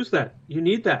 Don't lose that. You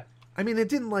need that. I mean, it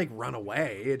didn't like run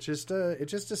away. It just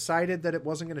decided that it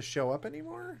wasn't going to show up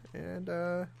anymore, and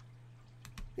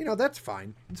that's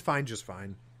fine. It's fine, just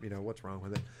fine. What's wrong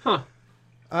with it? Huh?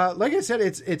 Like I said,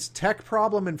 it's tech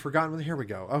problem and forgotten. Here we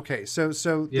go. Okay, so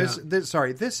Yeah.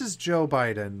 this is Joe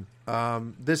Biden.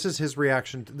 This is his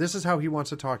reaction. This is how he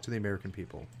wants to talk to the American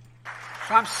people.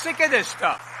 So I'm sick of this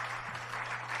stuff.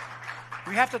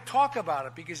 We have to talk about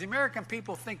it because the American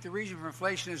people think the reason for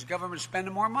inflation is government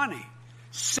spending more money.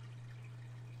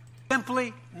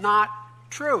 Simply not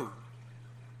true.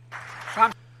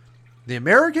 The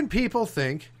American people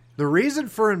think the reason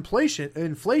for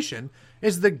inflation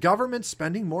is the government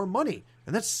spending more money,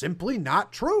 and that's simply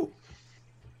not true.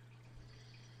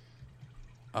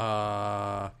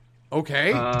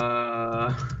 Okay.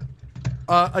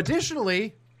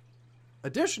 Additionally,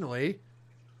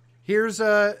 here's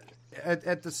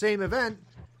at the same event,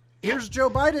 here's Joe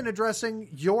Biden addressing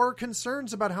your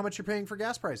concerns about how much you're paying for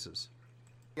gas prices.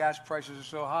 Gas prices are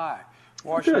so high.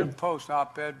 Washington Post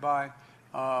op-ed by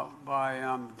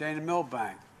Dana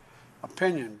Milbank.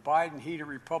 Opinion: Biden heeded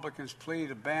Republicans' plea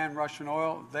to ban Russian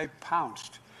oil. They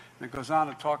pounced. And it goes on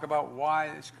to talk about why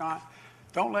it's gone.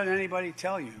 Don't let anybody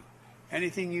tell you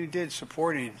anything you did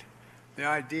supporting the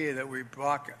idea that we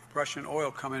block Russian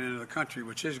oil coming into the country,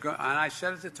 which is going. And I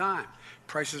said at the time,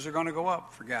 prices are going to go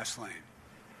up for gasoline.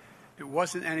 It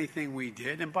wasn't anything we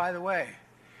did. And by the way,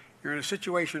 you're in a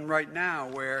situation right now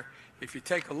where, if you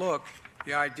take a look,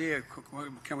 the idea,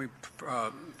 can we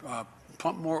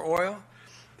pump more oil?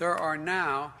 There are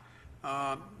now there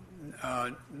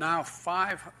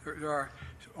are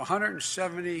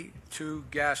 172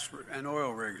 gas and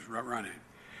oil rigs running.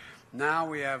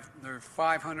 Now there are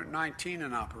 519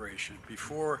 in operation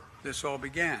before this all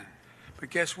began. But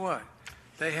guess what?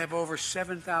 They have over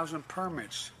 7,000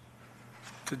 permits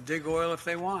to dig oil if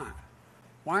they want.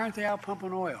 Why aren't they out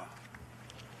pumping oil?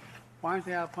 Why aren't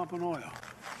they out pumping oil?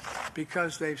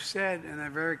 Because they've said, and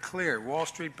they're very clear, Wall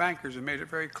Street bankers have made it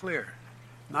very clear.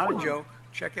 Not a joke.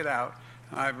 Check it out.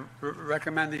 I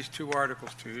recommend these two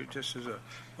articles to you just as a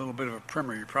little bit of a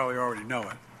primer. You probably already know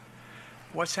it.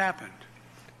 What's happened?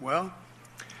 Well,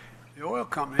 the oil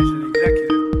companies and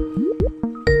executives...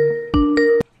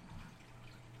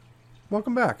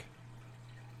 Welcome back.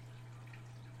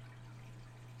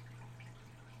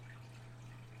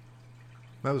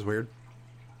 That was weird.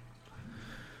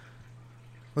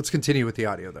 Let's continue with the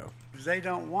audio, though. They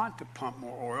don't want to pump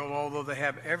more oil, although they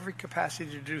have every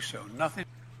capacity to do so. Nothing.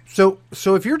 So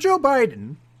if you're Joe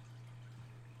Biden,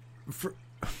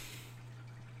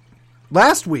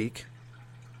 last week,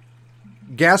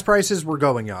 gas prices were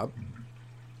going up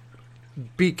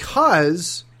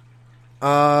because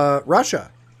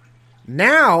Russia.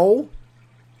 Now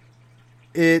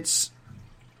it's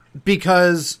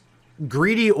because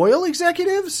greedy oil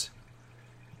executives?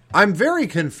 I'm very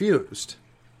confused.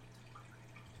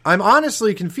 I'm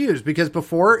honestly confused because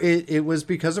before it was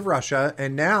because of Russia,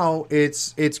 and now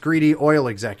it's greedy oil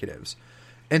executives.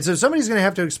 And so somebody's going to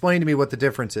have to explain to me what the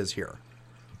difference is here.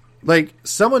 Like,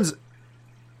 someone's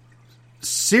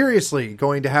seriously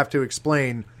going to have to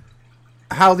explain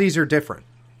how these are different.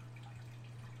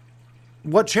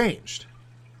 What changed?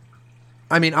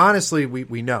 I mean, honestly,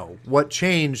 we know. What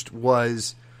changed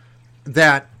was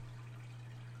that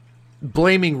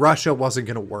blaming Russia wasn't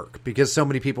going to work because so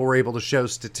many people were able to show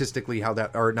statistically how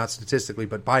that, or not statistically,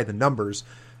 but by the numbers.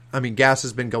 I mean, gas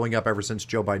has been going up ever since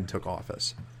Joe Biden took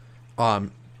office.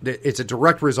 It's a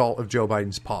direct result of Joe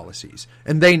Biden's policies,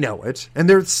 and they know it, and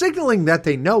they're signaling that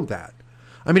they know that.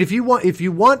 I mean, if you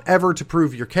want ever to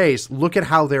prove your case, look at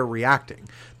how they're reacting.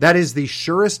 That is the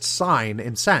surest sign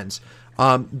and sense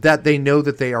that they know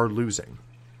that they are losing.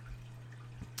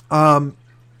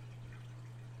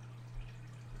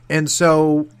 And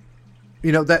so,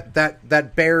 you know,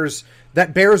 that bears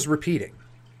repeating.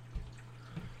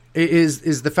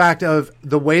 is the fact of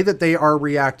the way that they are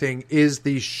reacting is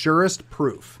the surest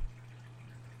proof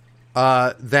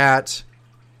that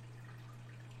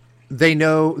they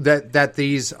know that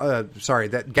these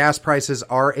that gas prices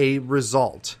are a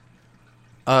result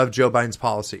of Joe Biden's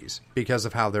policies because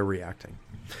of how they're reacting.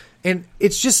 And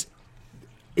it's just,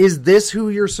 is this who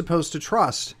you're supposed to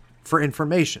trust for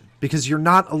information? Because you're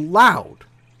not allowed.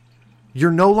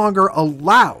 You're no longer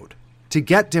allowed to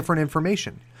get different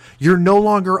information. You're no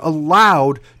longer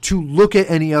allowed to look at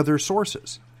any other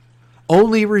sources.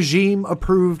 Only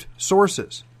regime-approved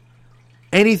sources.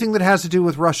 Anything that has to do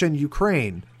with Russia and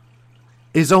Ukraine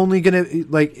is only going to,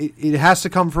 it has to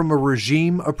come from a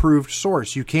regime-approved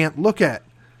source. You can't look at,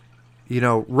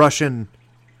 Russian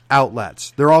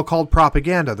outlets. They're all called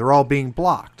propaganda. They're all being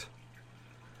blocked.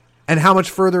 And how much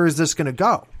further is this going to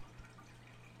go?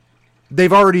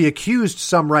 They've already accused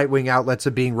some right-wing outlets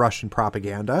of being Russian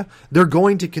propaganda. They're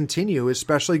going to continue,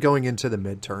 especially going into the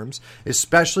midterms,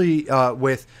 especially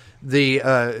with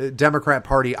the Democrat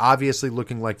Party obviously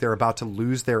looking like they're about to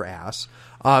lose their ass.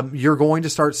 You're going to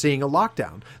start seeing a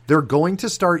lockdown. They're going to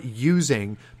start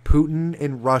using Putin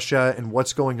and Russia and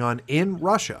what's going on in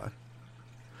Russia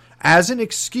as an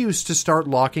excuse to start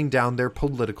locking down their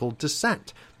political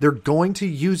dissent. They're going to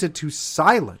use it to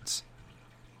silence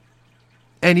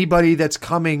anybody that's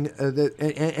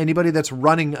anybody that's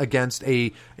running against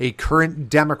a current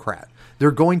Democrat.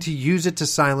 They're going to use it to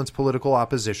silence political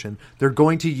opposition. They're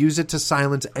going to use it to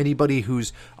silence anybody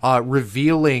who's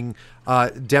revealing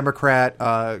Democrat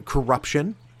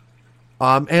corruption.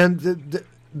 And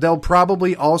they'll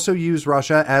probably also use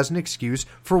Russia as an excuse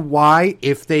for why,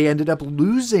 if they ended up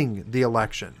losing the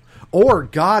election, or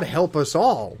God help us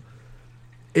all,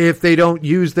 if they don't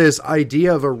use this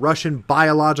idea of a Russian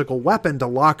biological weapon to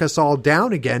lock us all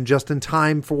down again just in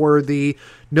time for the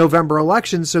November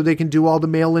election so they can do all the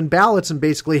mail-in ballots and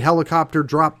basically helicopter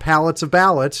drop pallets of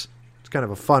ballots. It's kind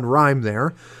of a fun rhyme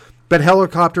there. But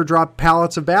helicopter drop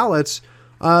pallets of ballots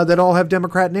that all have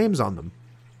Democrat names on them.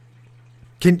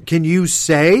 Can you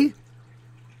say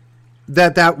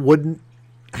that wouldn't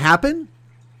happen?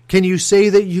 Can you say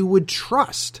that you would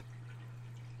trust?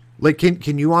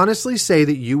 Can you honestly say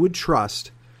that you would trust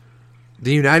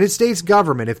the United States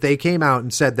government if they came out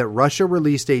and said that Russia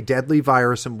released a deadly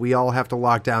virus and we all have to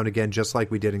lock down again just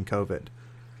like we did in COVID?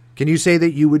 Can you say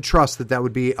that you would trust that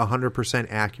would be 100%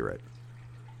 accurate?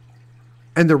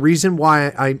 And the reason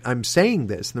why I'm saying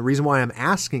this, and the reason why I'm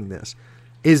asking this,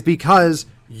 is because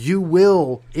you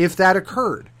will, if that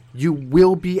occurred, you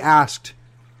will be asked,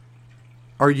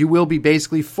 or you will be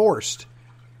basically forced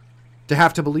to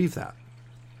have to believe that.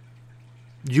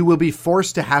 You will be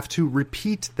forced to have to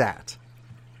repeat that.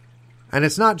 And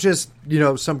it's not just,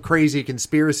 some crazy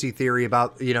conspiracy theory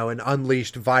about, an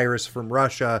unleashed virus from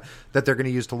Russia that they're going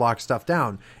to use to lock stuff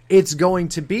down. It's going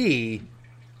to be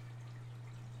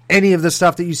any of the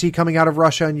stuff that you see coming out of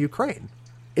Russia and Ukraine.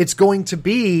 It's going to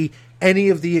be any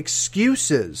of the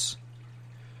excuses,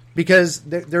 because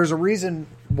there's a reason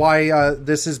why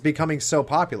this is becoming so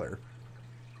popular.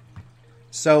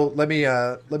 So let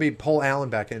me pull Alan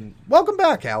back in. Welcome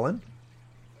back, Alan.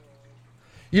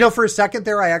 For a second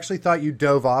there, I actually thought you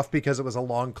dove off because it was a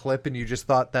long clip, and you just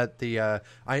thought that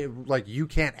you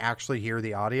can't actually hear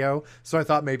the audio. So I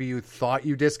thought maybe you thought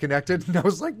you disconnected, and I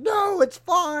was like, no, it's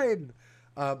fine.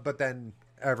 But then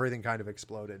everything kind of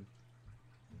exploded.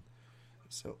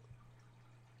 So,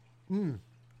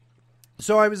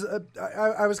 So I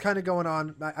was kind of going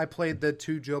on. I played the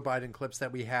 2 Joe Biden clips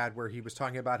that we had where he was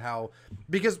talking about how,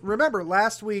 because remember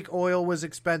last week oil was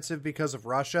expensive because of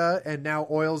Russia, and now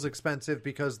oil's expensive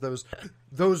because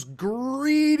those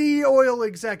greedy oil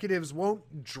executives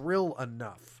won't drill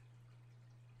enough.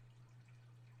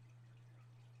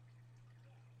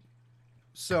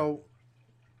 So,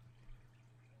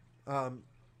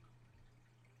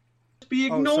 be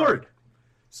ignored.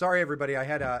 Sorry, everybody. I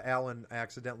had Alan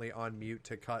accidentally on mute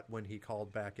to cut when he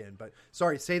called back in. But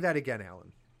sorry, say that again,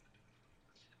 Alan.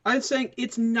 I'm saying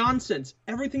it's nonsense.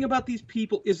 Everything about these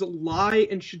people is a lie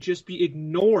and should just be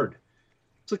ignored.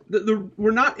 It's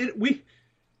like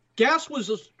gas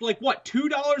was like what,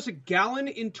 $2 a gallon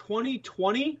in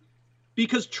 2020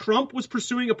 because Trump was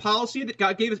pursuing a policy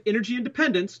that gave us energy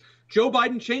independence. Joe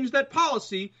Biden changed that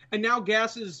policy, and now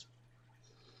gas is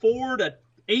 $4 to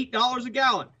 $8 a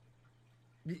gallon.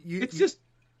 It's just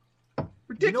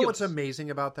ridiculous. You know what's amazing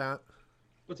about that?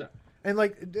 What's that? And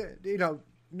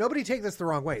nobody take this the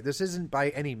wrong way. This isn't by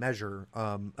any measure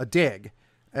a dig.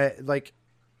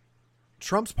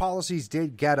 Trump's policies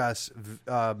did get us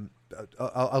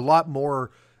a lot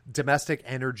more domestic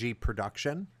energy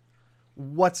production.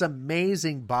 What's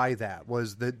amazing by that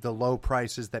was the low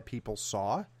prices that people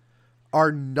saw.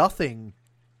 are nothing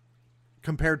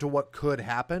compared to what could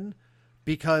happen,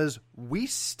 because we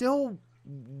still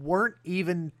weren't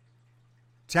even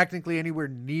technically anywhere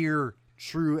near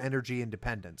true energy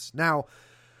independence. Now,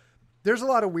 there's a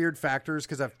lot of weird factors,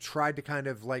 because I've tried to kind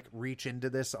of like reach into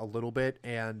this a little bit,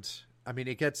 and I mean,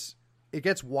 it gets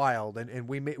wild, and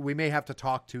we may have to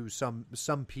talk to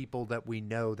some people that we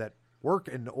know that work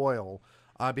in oil,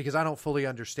 because I don't fully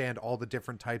understand all the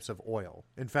different types of oil.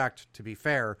 In fact, to be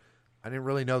fair, I didn't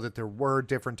really know that there were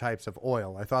different types of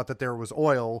oil. I thought that there was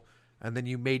oil and then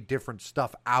you made different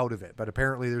stuff out of it. But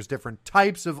apparently there's different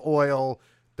types of oil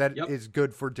that is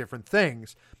good for different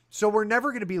things. So we're never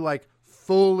going to be like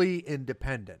fully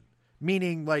independent,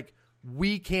 meaning like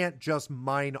we can't just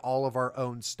mine all of our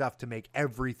own stuff to make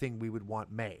everything we would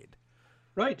want made.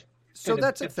 Right. So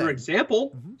that's a thing. For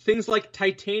example, things like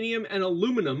titanium and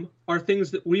aluminum are things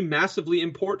that we massively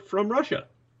import from Russia.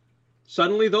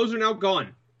 Suddenly those are now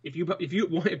gone. If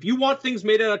you want things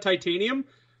made out of titanium,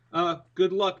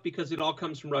 good luck, because it all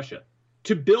comes from Russia.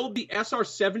 To build the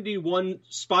SR-71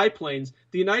 spy planes,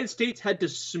 the United States had to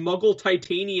smuggle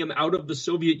titanium out of the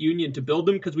Soviet Union to build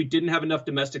them because we didn't have enough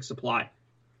domestic supply.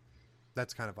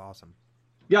 That's kind of awesome.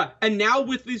 Yeah, and now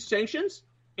with these sanctions,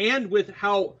 and with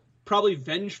how probably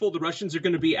vengeful the Russians are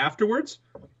going to be afterwards,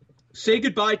 say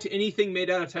goodbye to anything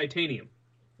made out of titanium.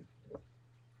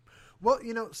 Well,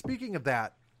 speaking of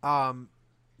that,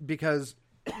 because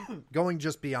going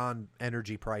just beyond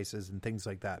energy prices and things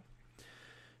like that,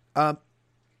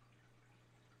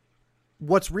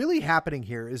 what's really happening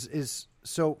here is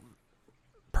so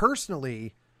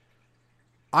personally,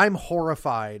 I'm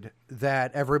horrified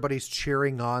that everybody's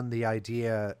cheering on the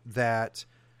idea that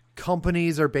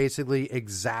companies are basically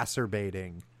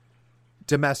exacerbating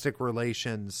domestic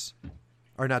relations,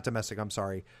 or not domestic, I'm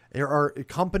sorry. There are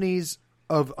companies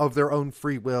of their own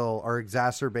free will are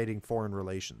exacerbating foreign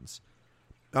relations.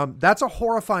 That's a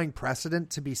horrifying precedent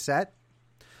to be set.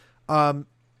 And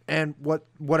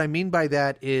what I mean by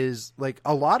that is, like,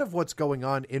 a lot of what's going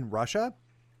on in Russia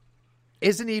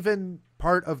isn't even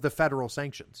part of the federal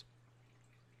sanctions.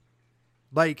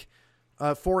 Like,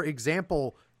 for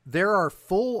example, there are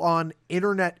full-on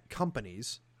internet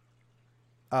companies.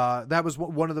 That was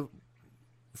one of the,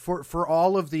 for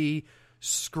all of the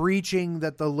screeching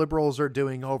that the liberals are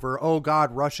doing over, oh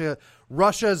God,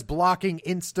 Russia's blocking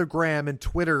Instagram and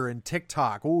Twitter and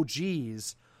TikTok. Oh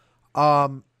geez.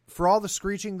 For all the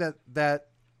screeching that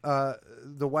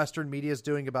the Western media is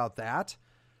doing about that,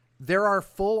 there are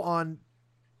full-on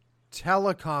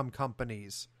telecom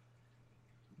companies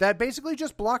that basically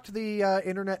just blocked the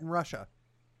internet in Russia.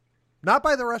 Not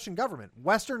by the Russian government.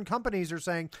 Western companies are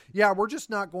saying, yeah, we're just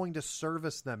not going to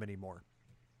service them anymore.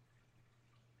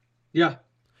 Yeah.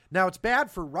 Now, it's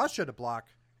bad for Russia to block,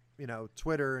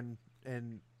 Twitter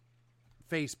and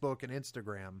Facebook and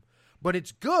Instagram, but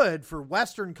it's good for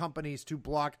Western companies to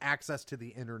block access to the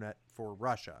internet for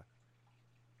Russia.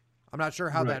 I'm not sure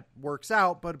how that works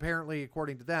out, but apparently,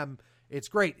 according to them, it's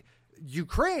great.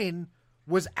 Ukraine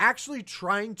was actually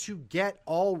trying to get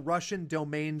all Russian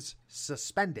domains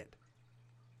suspended.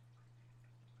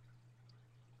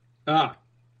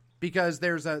 Because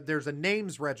there's a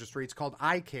names registry. It's called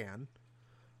ICANN.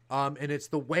 And it's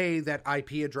the way that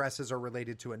IP addresses are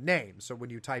related to a name. So when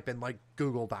you type in like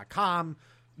google.com,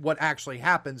 what actually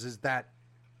happens is that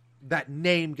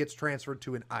name gets transferred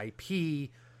to an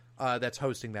IP that's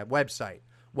hosting that website.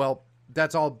 Well,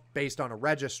 that's all based on a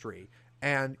registry.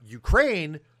 And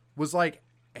Ukraine was like,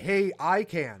 hey,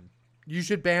 ICANN, you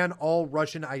should ban all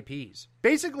Russian IPs.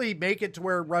 Basically make it to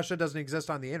where Russia doesn't exist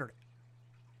on the internet.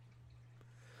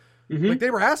 Mm-hmm. Like,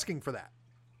 they were asking for that.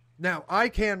 Now,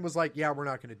 ICANN was like, yeah, we're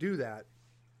not going to do that.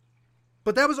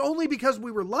 But that was only because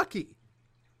we were lucky.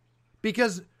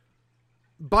 Because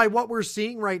by what we're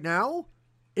seeing right now,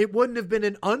 it wouldn't have been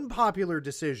an unpopular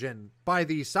decision by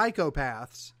these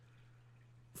psychopaths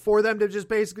for them to just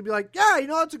basically be like, yeah,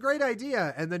 it's a great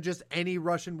idea. And then just any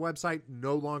Russian website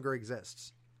no longer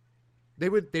exists. They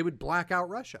would black out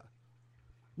Russia.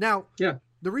 Now,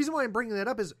 the reason why I'm bringing that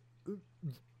up is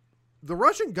the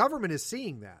Russian government is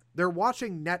seeing that. They're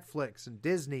watching Netflix and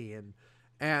Disney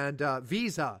and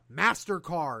Visa,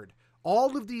 MasterCard,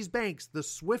 all of these banks, the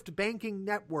SWIFT banking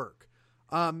network,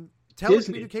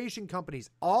 telecommunication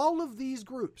companies, all of these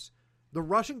groups. The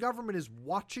Russian government is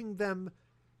watching them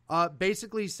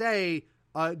basically say,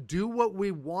 do what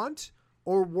we want,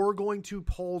 or we're going to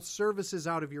pull services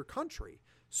out of your country.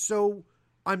 So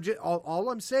all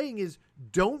I'm saying is,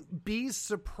 don't be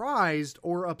surprised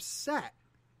or upset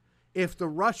if the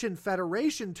Russian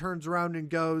Federation turns around and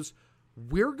goes,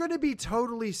 we're going to be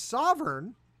totally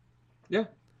sovereign. Yeah.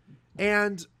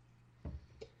 And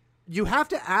you have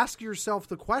to ask yourself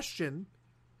the question,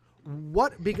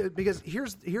 because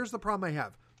here's the problem I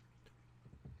have.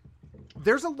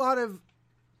 There's a lot of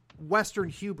Western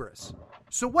hubris.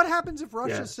 So what happens if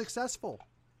Russia's successful?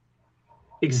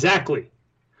 Exactly.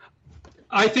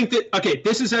 I think that,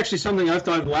 this is actually something I've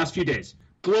thought of the last few days.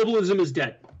 Globalism is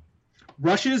dead.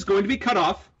 Russia is going to be cut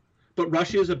off, but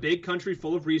Russia is a big country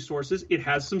full of resources. It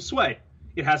has some sway.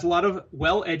 It has a lot of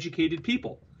well-educated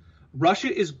people.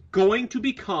 Russia is going to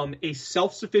become a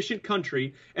self-sufficient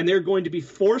country, and they're going to be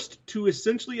forced to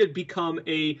essentially become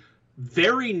a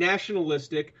very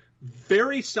nationalistic,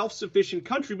 very self-sufficient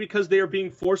country because they are being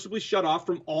forcibly shut off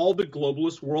from all the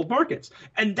globalist world markets.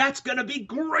 And that's going to be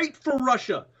great for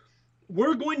Russia.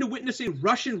 We're going to witness a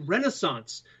Russian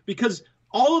renaissance because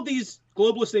all of these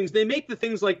globalist things, they make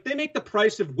the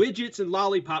price of widgets and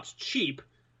lollipops cheap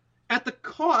at the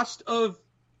cost of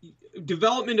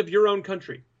development of your own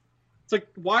country. It's like,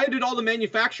 why did all the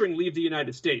manufacturing leave the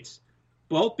United States?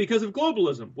 Well, because of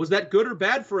globalism. Was that good or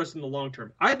bad for us in the long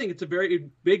term? I think it's a very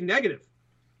big negative.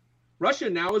 Russia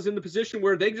now is in the position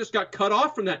where they just got cut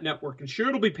off from that network. And sure,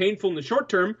 it'll be painful in the short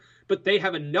term, but they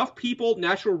have enough people,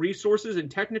 natural resources, and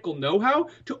technical know-how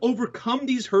to overcome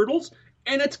these hurdles,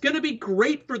 and it's going to be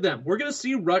great for them. We're going to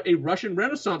see a Russian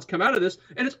renaissance come out of this,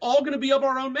 and it's all going to be of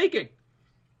our own making.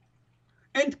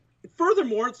 And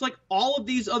furthermore, it's like all of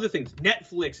these other things,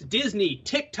 Netflix, Disney,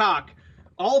 TikTok,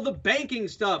 all the banking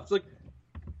stuff. It's like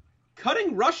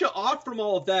cutting Russia off from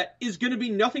all of that is going to be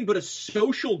nothing but a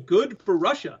social good for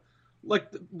Russia.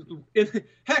 Like,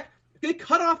 heck, they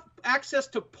cut off access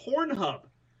to Pornhub.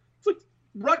 It's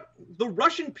like the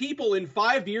Russian people in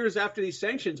 5 years after these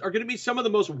sanctions are going to be some of the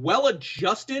most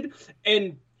well-adjusted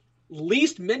and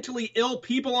least mentally ill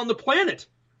people on the planet.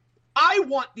 I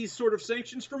want these sort of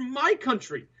sanctions for my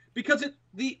country because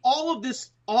all of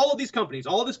these companies,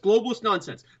 all of this globalist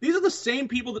nonsense, these are the same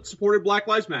people that supported Black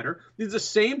Lives Matter. These are the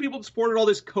same people that supported all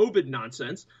this COVID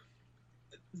nonsense.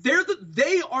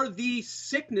 They are the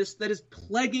sickness that is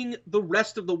plaguing the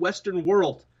rest of the Western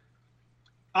world.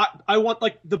 I want,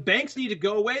 the banks need to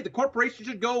go away. The corporations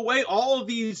should go away. All of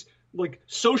these,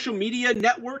 social media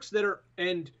networks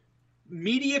and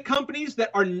media companies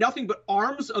that are nothing but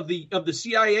arms of the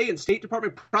CIA and State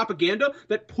Department propaganda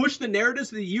that push the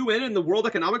narratives of the UN and the World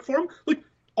Economic Forum.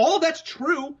 All of that's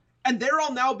true, and they're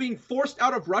all now being forced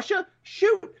out of Russia.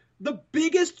 Shoot. The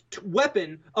biggest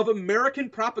weapon of American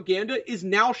propaganda is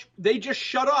now they just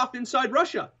shut off inside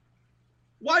Russia.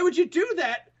 Why would you do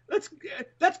that?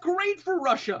 That's great for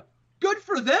Russia. Good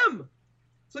for them.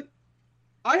 It's like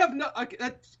I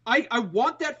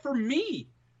want that for me.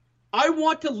 I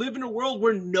want to live in a world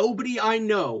where nobody I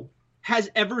know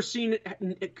has ever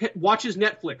watches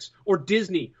Netflix or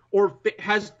Disney or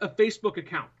has a Facebook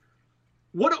account.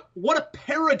 What a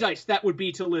paradise that would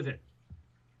be to live in.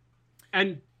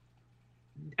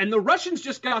 And the Russians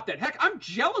just got that. Heck, I'm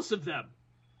jealous of them.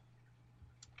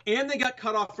 And they got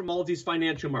cut off from all of these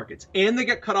financial markets. And they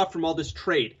got cut off from all this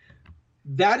trade.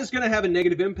 That is going to have a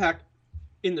negative impact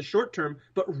in the short term.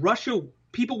 But Russia,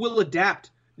 people will adapt.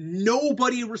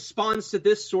 Nobody responds to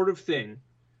this sort of thing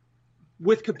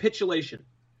with capitulation.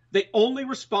 They only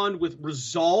respond with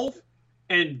resolve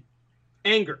and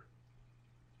anger.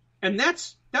 And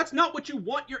that's not what you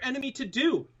want your enemy to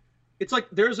do. It's like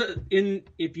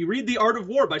if you read The Art of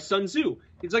War by Sun Tzu,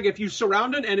 it's like if you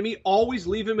surround an enemy, always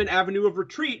leave him an avenue of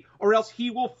retreat, or else he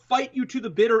will fight you to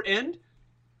the bitter end,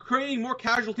 creating more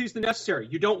casualties than necessary.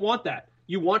 You don't want that.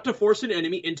 You want to force an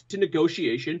enemy into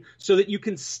negotiation so that you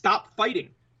can stop fighting,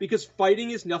 because fighting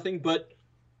is nothing but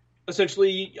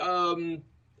essentially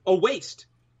a waste.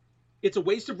 It's a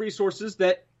waste of resources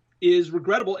that is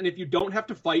regrettable, and if you don't have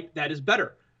to fight, that is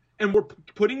better. And we're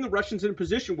putting the Russians in a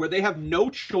position where they have no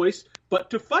choice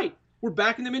but to fight. We're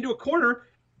backing them into a corner,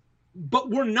 but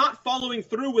we're not following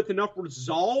through with enough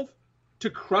resolve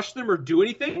to crush them or do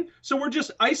anything. So we're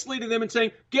just isolating them and saying,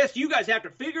 guess you guys have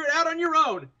to figure it out on your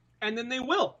own. And then they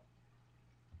will.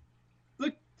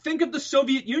 Think of the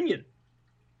Soviet Union.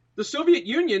 The Soviet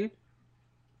Union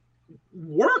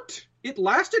worked. It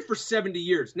lasted for 70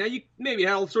 years. Now, you maybe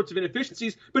had all sorts of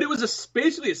inefficiencies, but it was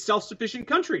basically a self-sufficient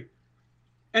country.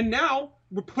 And now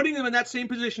we're putting them in that same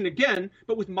position again,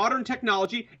 but with modern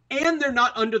technology, and they're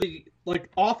not under the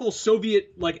awful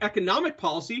Soviet economic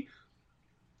policy.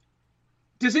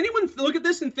 Does anyone look at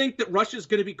this and think that Russia is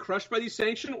going to be crushed by these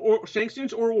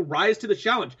sanctions or will rise to the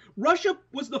challenge? Russia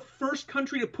was the first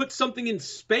country to put something in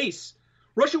space.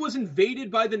 Russia was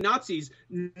invaded by the Nazis,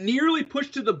 nearly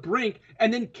pushed to the brink,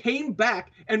 and then came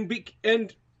back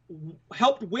and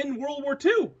helped win World War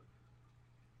II.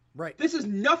 Right. This is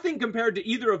nothing compared to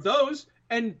either of those,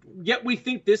 and yet we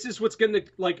think this is what's going to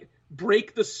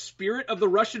break the spirit of the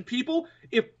Russian people.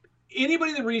 If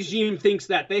anybody in the regime thinks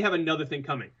that, they have another thing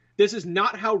coming. This is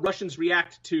not how Russians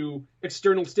react to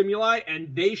external stimuli,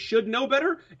 and they should know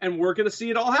better, and we're going to see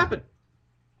it all happen.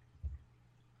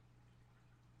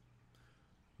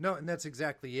 No, and that's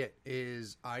exactly it.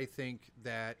 I think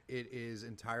that it is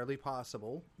entirely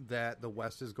possible that the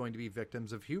West is going to be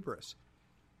victims of hubris.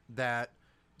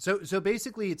 So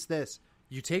basically it's this.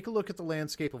 You take a look at the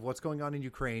landscape of what's going on in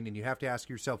Ukraine, and you have to ask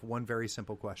yourself one very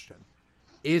simple question.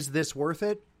 Is this worth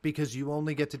it? Because you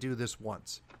only get to do this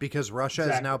once. Because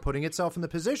Russia is now putting itself in the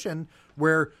position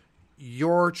where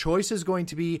your choice is going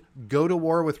to be go to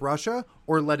war with Russia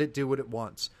or let it do what it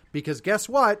wants. Because guess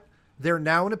what? They're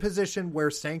now in a position where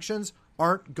sanctions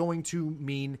aren't going to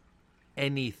mean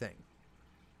anything.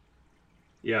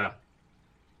 Yeah.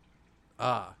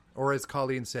 Or as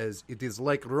Colleen says, it is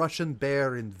like Russian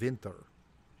bear in winter.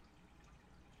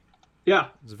 Yeah,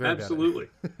 absolutely.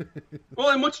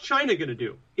 Well, and what's China going to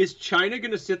do? Is China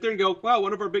going to sit there and go, wow,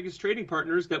 one of our biggest trading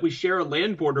partners that we share a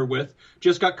land border with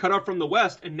just got cut off from the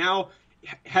West and now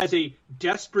has a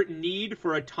desperate need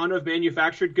for a ton of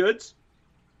manufactured goods?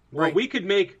 Well, we could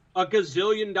make $1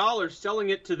 gazillion selling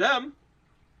it to them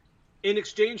in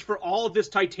exchange for all of this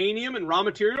titanium and raw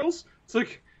materials. It's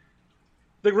like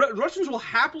the Russians will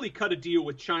happily cut a deal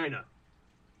with China.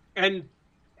 And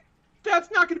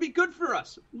that's not going to be good for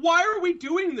us. Why are we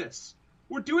doing this?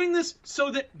 We're doing this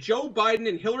so that Joe Biden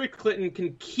and Hillary Clinton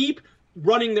can keep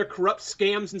running their corrupt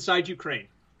scams inside Ukraine.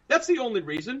 That's the only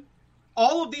reason.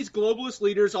 All of these globalist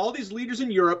leaders, all these leaders in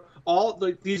Europe,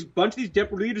 these bunch of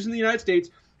these leaders in the United States,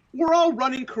 we're all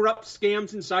running corrupt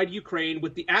scams inside Ukraine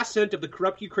with the assent of the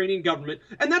corrupt Ukrainian government,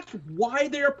 and that's why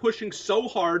they are pushing so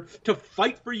hard to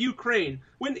fight for Ukraine,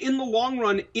 when in the long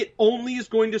run, it only is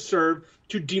going to serve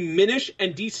to diminish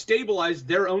and destabilize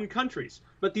their own countries.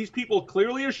 But these people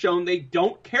clearly have shown they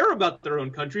don't care about their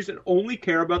own countries and only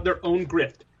care about their own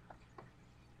grift.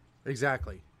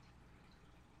 Exactly.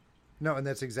 No, and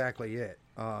that's exactly it.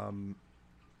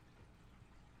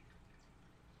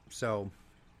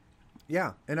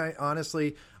 Yeah, and I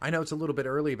honestly, I know it's a little bit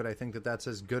early, but I think that that's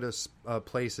as good a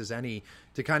place as any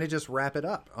to kind of just wrap it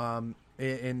up.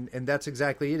 And that's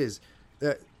exactly it. Is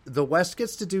the West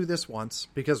gets to do this once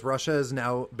because Russia is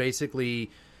now basically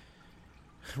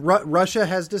Russia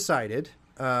has decided,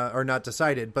 or not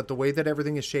decided, but the way that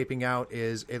everything is shaping out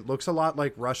is it looks a lot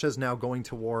like Russia is now going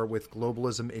to war with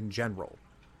globalism in general.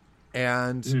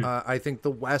 And I think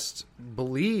the West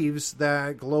believes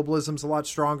that globalism's a lot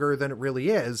stronger than it really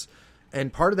is.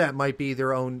 And part of that might be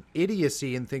their own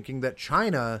idiocy in thinking that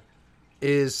China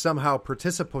is somehow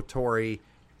participatory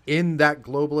in that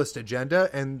globalist agenda.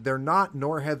 And they're not,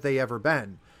 nor have they ever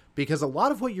been. Because a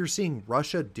lot of what you're seeing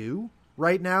Russia do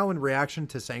right now in reaction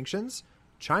to sanctions,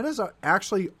 China's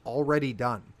actually already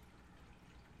done.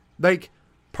 Like,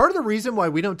 part of the reason why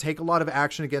we don't take a lot of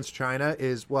action against China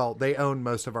is, well, they own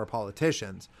most of our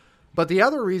politicians. But the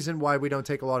other reason why we don't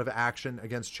take a lot of action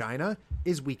against China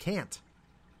is we can't.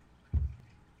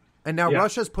 And now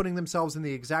Russia's putting themselves in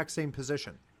the exact same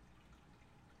position.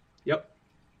 Yep.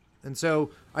 And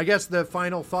so I guess the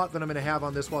final thought that I'm going to have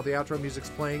on this while the outro music's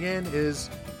playing in is,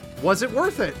 was it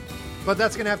worth it? But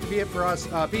that's going to have to be it for us.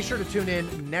 Be sure to tune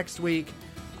in next week.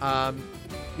 And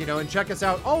check us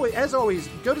out. As always,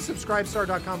 go to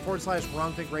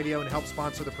subscribestar.com/WrongThinkRadio and help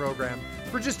sponsor the program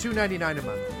for just $2.99 a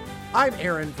month. I'm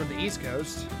Aaron from the East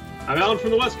Coast. I'm Alan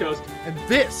from the West Coast. And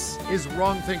this is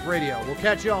Wrong Think Radio. We'll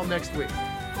catch you all next week.